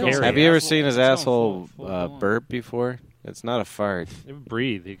shave really his hairy. asshole. Have you ever asshole. seen his It's all asshole full on. burp before? It's not a fart. He would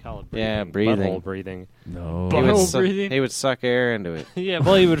breathe. He call it breathing. Yeah, breathing. Butthole breathing. No. He would, Butthole breathing? he would suck air into it. Yeah,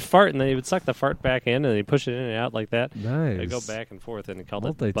 well, he would fart, and then he would suck the fart back in, and he'd push it in and out like that. Nice. They'd go back and forth, and he called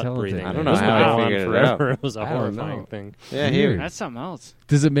it butt Multi-talented, breathing. man. I don't know It was how he going on figured it out. forever. It was a I don't horrifying know. thing. Yeah, Weird. That's something else.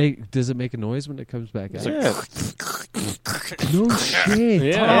 Does it make a noise when it comes back out? Yeah. No shit.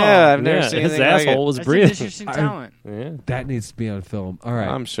 Yeah, I've never seen his anything like asshole it. was That's an breathing. interesting talent. Yeah. That needs to be on film. All right.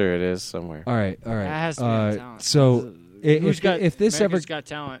 I'm sure it is somewhere. All right. All right. That has to be on talent. So Who's if, got, if this America's ever got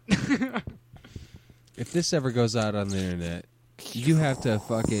talent. if this ever goes out on the internet, you have to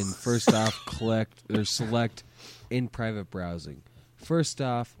fucking first off collect or select in private browsing. First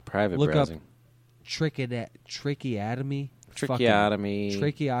off, Private look browsing. up tracheotomy. Tracheotomy.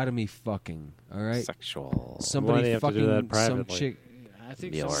 Tracheotomy fucking. All right. Sexual. Why do Somebody you have to fucking do that some privately? chick. I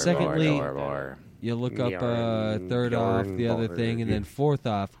think Bor, so. Secondly- bor. You look up Bjorn, third off Bjorn the other Borg. thing, and then fourth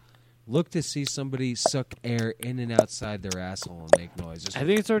off, look to see somebody suck air in and outside their asshole and make noise. Just I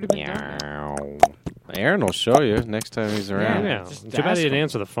think it's already been done. Meow. Aaron will show you next time he's around. Yeah. Just Too bad ask he didn't him.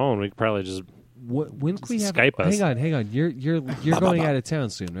 answer the phone. We could probably just when can we have Skype us. Hang on. You're going out of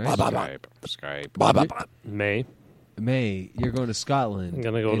town soon, right? Skype. May. May, you're going to Scotland. I'm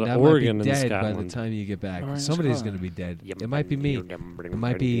gonna go and to I Oregon might be and dead by the Scotland. time you get back. Oregon, Somebody's Scotland. going to be dead. It might be me. It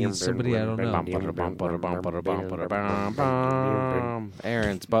might be somebody I don't know.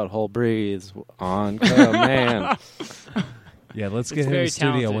 Aaron's butthole breathes on command. Yeah, let's It's get him in very the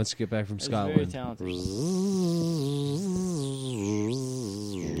studio talented. once you get back from It's very Scotland. talented.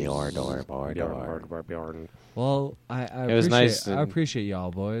 Well, I It was appreciate, nice I and- appreciate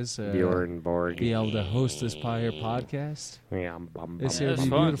y'all boys. Bjorn Borg. Be able to host this Pioneer podcast. Yeah, It's Yeah, going to that's be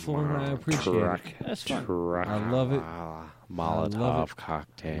fun. beautiful, and I appreciate it. That's fun. I love it. Molotov I love it.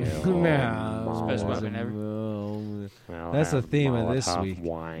 cocktail. No, Best weapon ever. That's the theme of this week.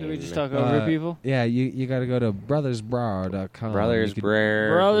 Did we just talk over people? Yeah, you got to go to brothersbrar.com. Brothers You can- Brer.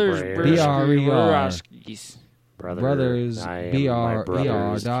 Brothers, B-R-E-R. Brothers,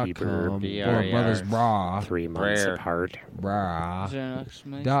 BRER.com or BRER. Brothers Bra. 3 months Brer. apart. Bra. Is there an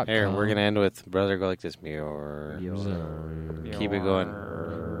exclamation? Dot Aaron, we're com. gonna end with brother go like this. Muir. Keep it going.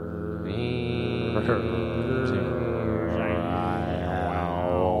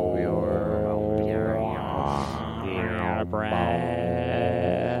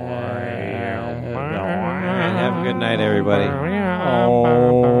 And have a good night, everybody.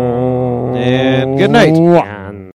 And good night.